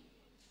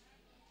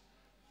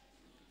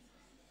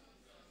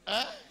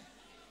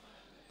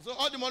 So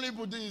all the money you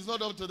put in is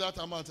not up to that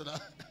amount.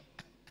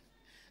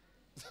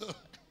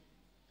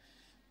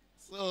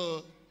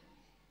 So,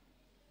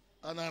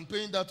 and I'm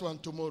paying that one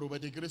tomorrow by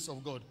the grace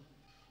of God.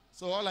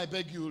 So all I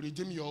beg you,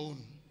 redeem your own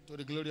to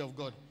the glory of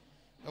God.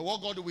 And what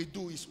God will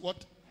do is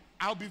what?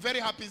 I'll be very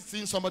happy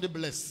seeing somebody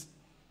blessed.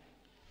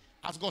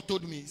 As God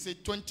told me, he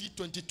said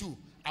 2022,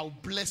 I'll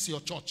bless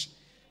your church.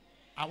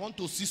 I want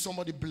to see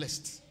somebody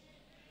blessed.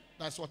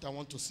 That's what I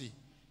want to see.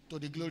 To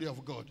the glory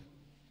of God.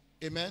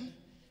 Amen.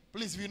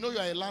 Please, if you know you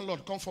are a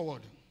landlord, come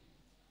forward.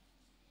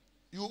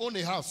 You own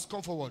a house,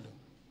 come forward.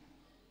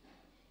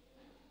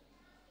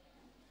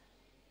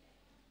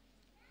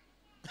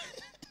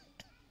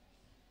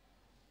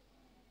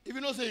 If you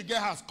know say you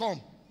get house,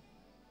 come.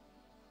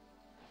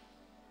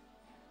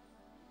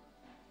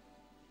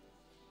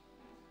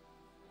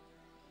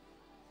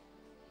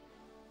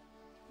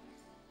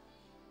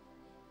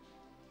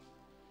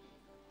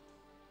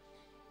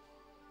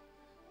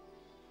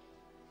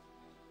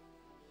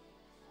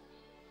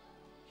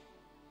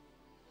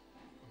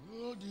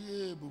 Oh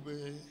dear,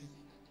 booby.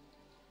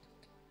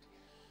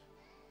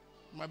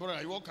 My brother,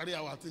 you won't carry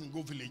our thing,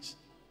 go village.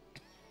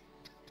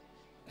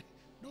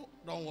 No,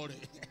 don't worry.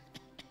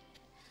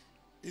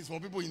 It's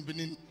for people in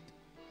Benin.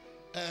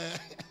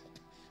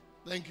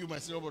 Thank you, my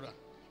senior brother.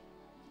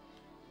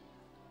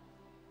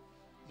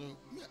 No,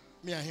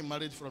 me and him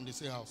married from the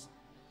same house.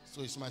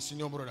 So it's my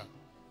senior brother.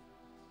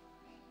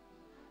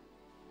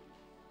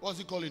 What's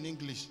he called in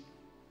English?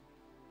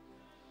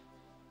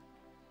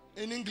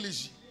 In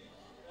English.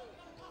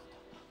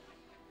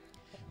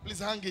 Please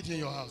hang it in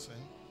your house.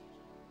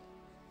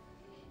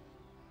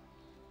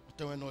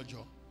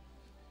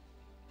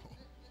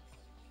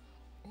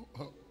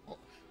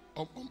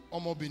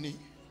 Benin.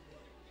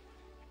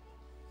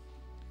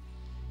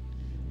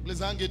 Please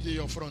hang it in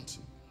your front.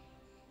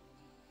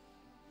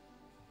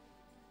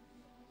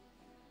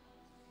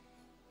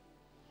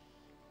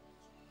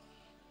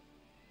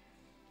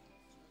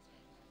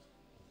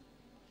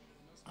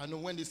 I know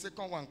when the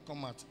second one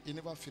come out, it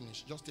never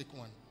finish. Just take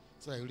one.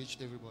 So I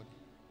reached everybody.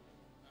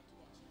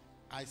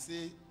 I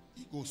say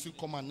he go still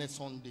come out next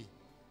Sunday.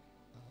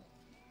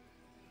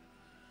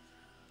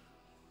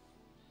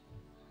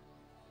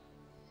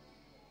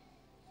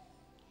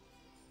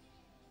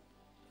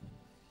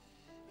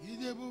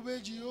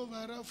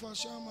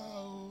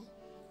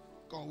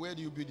 Come, where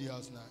do you build the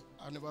house now?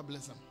 I'll never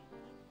bless him.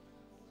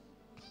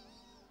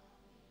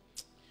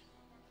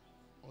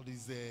 All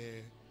these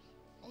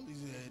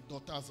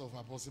daughters of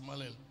Apostle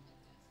Malel.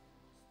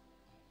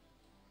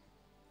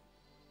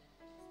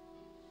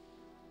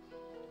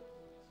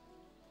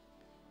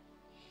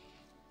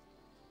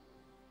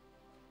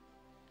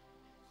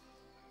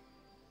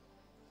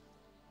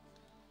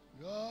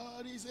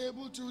 God is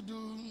able to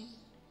do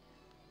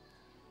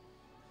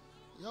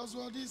just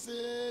what he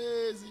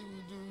says he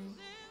will do.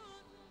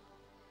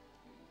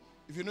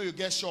 If you know you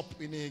get shop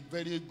in a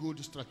very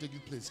good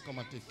strategic place, come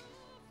and take.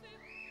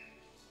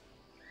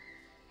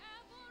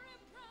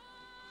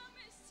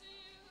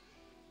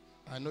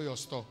 I know your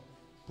store.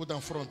 Put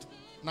them front.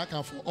 Knock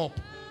and for up.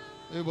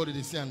 Everybody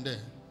they see and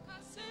there.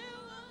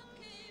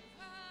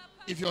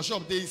 If your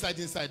shop they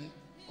inside,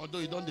 although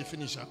you don't they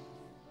finish.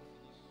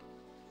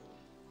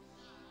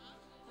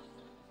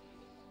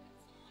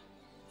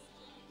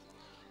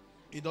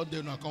 You don't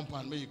do no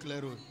compound, make you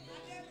clear road.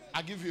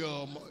 I give you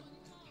a...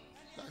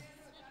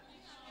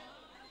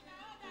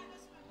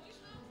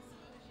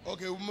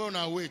 Okay, we're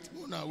gonna wait.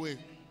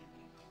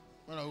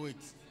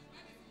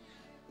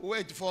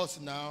 Wait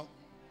first now.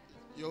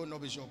 You're no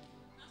bishop.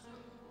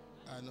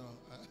 I know.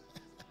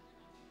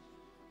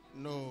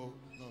 No.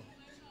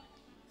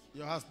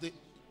 Your house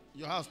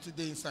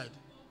today inside.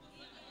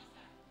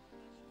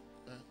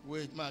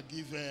 Wait, ma,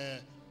 give...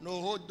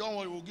 no, hold, don't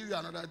worry, we'll give you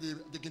another day.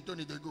 The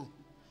Kintoni, they go.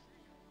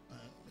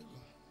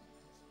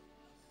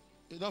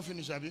 You don't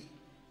finish, Abby?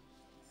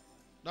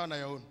 Down on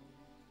your own.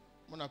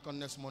 I'm going to come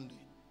next Monday.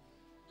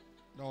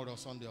 Don't worry, on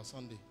Sunday.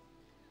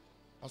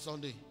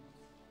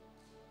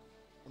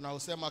 When I will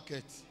sell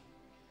market.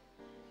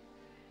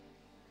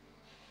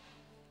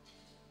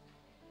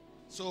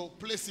 So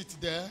place it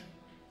there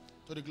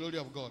to the glory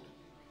of God.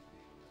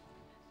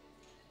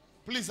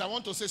 Please, I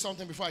want to say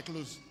something before I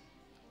close.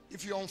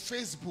 If you're on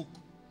Facebook,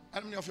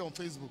 how many of you are on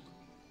Facebook?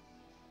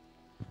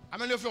 How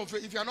many of you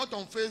if you are not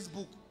on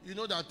Facebook, you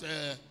know that...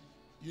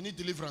 you need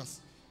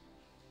deliverance.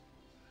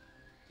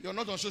 You're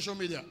not on social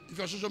media. If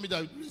you're on social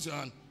media, raise your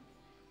hand.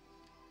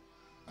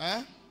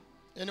 Eh?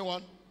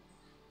 Anyone?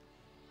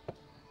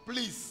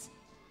 Please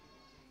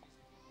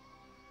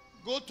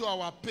go to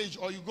our page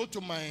or you go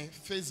to my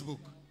Facebook.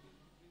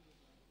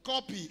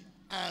 Copy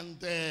and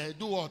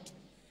do what?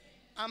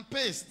 And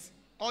paste.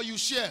 Or you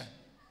share.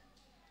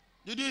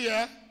 Did you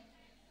hear?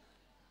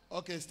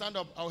 Okay, stand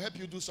up. I'll help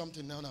you do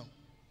something now.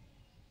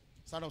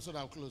 Stand up so that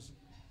I'll close.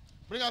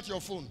 Bring out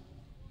your phone.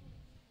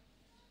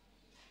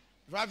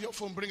 If you have your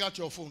phone, bring out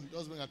your phone.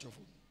 Just bring out your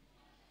phone.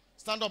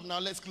 Stand up now.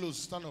 Let's close.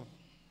 Stand up.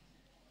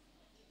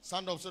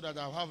 Stand up so that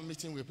I'll have a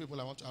meeting with people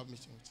I want to have a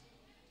meeting with.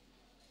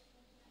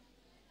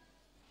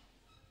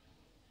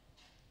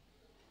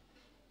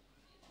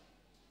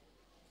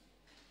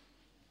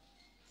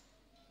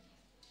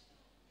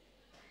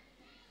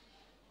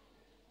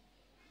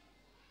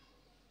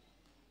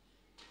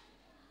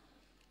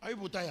 Are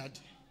you tired?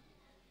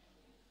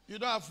 You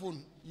don't have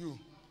phone. You.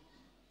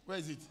 Where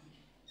is it?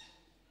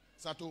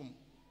 It's at home.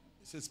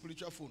 It's a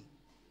spiritual phone.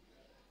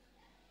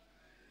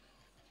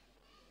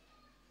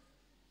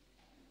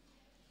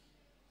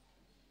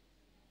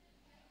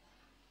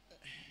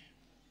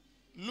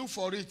 Look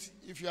for it.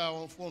 If you are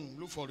on phone,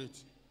 look for it.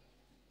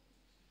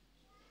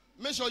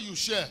 Make sure you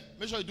share.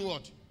 Make sure you do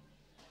what?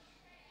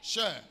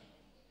 Share.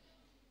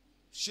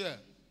 Share.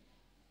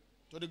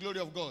 To the glory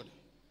of God.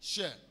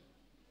 Share.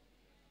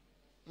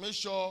 Make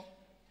sure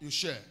you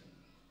share.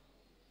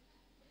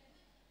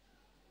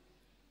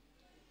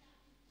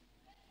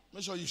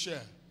 Make sure you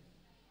share.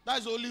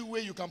 That's the only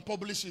way you can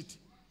publish it.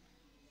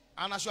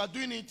 And as you are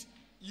doing it,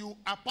 you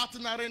are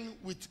partnering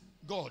with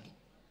God.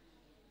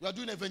 You are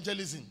doing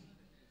evangelism.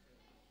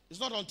 It's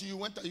not until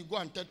you go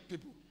and tell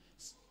people,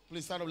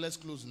 please stand up, let's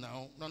close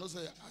now. No, don't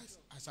say,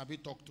 I sabi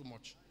talk too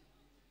much.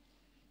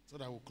 So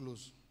that we'll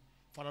close.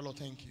 Father Lord,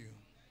 thank you.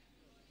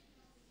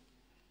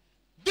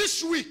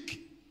 This week,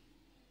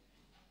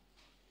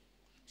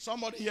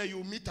 somebody here, you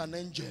will meet an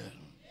angel.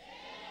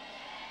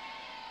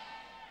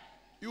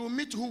 You will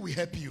meet who will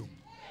help you.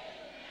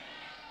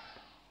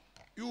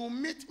 You will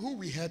meet who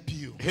will help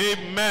you.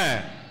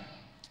 Amen.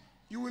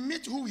 You will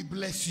meet who will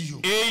bless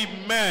you.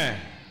 Amen.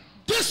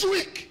 This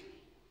week,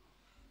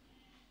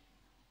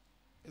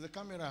 is the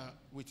camera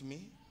with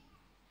me?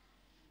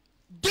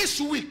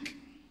 This week,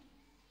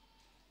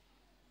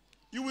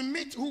 you will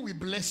meet who will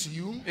bless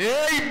you.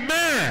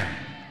 Amen.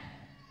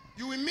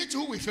 You will meet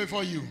who will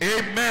favor you.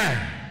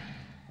 Amen.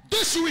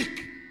 This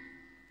week,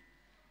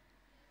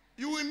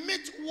 you will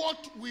meet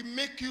what will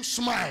make you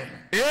smile.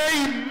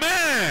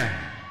 Amen.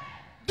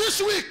 This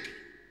week,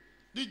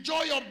 the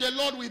joy of the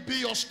Lord will be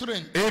your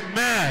strength.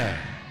 Amen.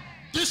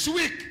 This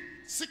week,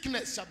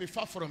 sickness shall be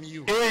far from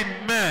you.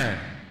 Amen.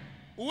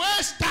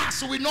 Where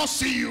stars will not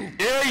see you.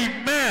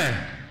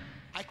 Amen.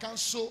 I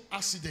cancel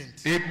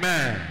accident.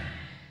 Amen.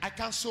 I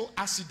cancel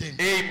accident.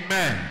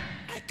 Amen.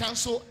 I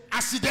cancel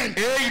accident.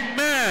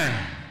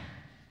 Amen.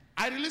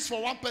 I release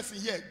for one person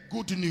here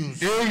good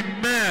news.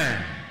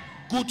 Amen.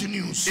 Good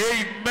news.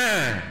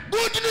 Amen.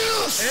 Good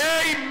news.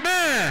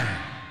 Amen.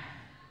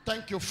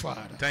 Thank you,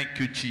 Father. Thank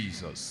you,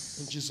 Jesus.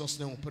 In Jesus'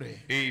 name we pray.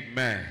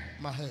 Amen.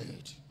 My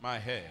head. My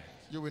head.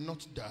 You will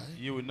not die.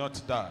 You will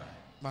not die.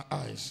 My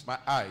eyes. My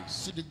eyes.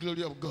 See the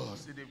glory of God.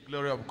 See the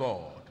glory of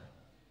God.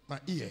 My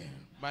ear.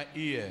 My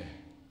ear.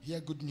 Hear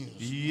good news.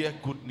 Hear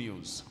good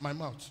news. My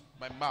mouth.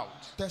 My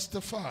mouth.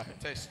 Testify.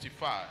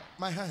 Testify.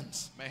 My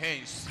hands. My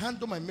hands.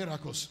 Handle my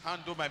miracles.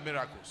 Handle my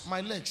miracles.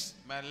 My legs.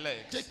 My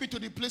legs. Take me to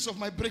the place of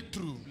my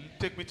breakthrough.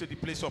 Take me to the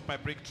place of my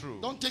breakthrough.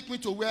 Don't take me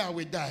to where I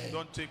will die.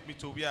 Don't take me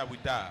to where I will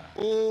die.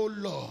 Oh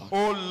Lord.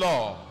 Oh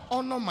Lord.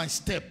 Honor my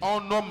step.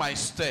 Honor my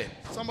step.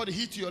 Somebody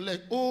hit your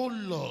leg. Oh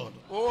Lord.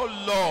 Oh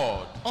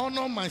Lord.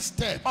 Honor my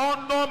step.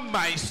 Honor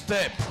my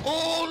step.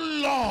 Oh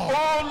Lord.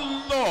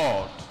 Oh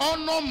Lord.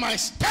 Honor my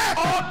step.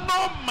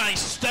 Honor my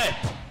step.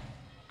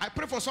 I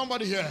pray for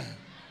somebody here.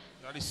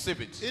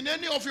 Receive it. In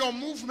any of your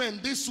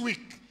movement this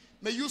week,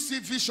 may you see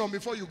vision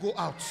before you go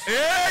out.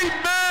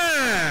 Amen.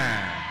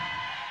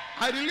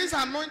 I release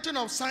anointing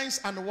of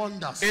signs and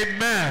wonders.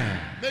 Amen.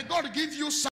 May God give you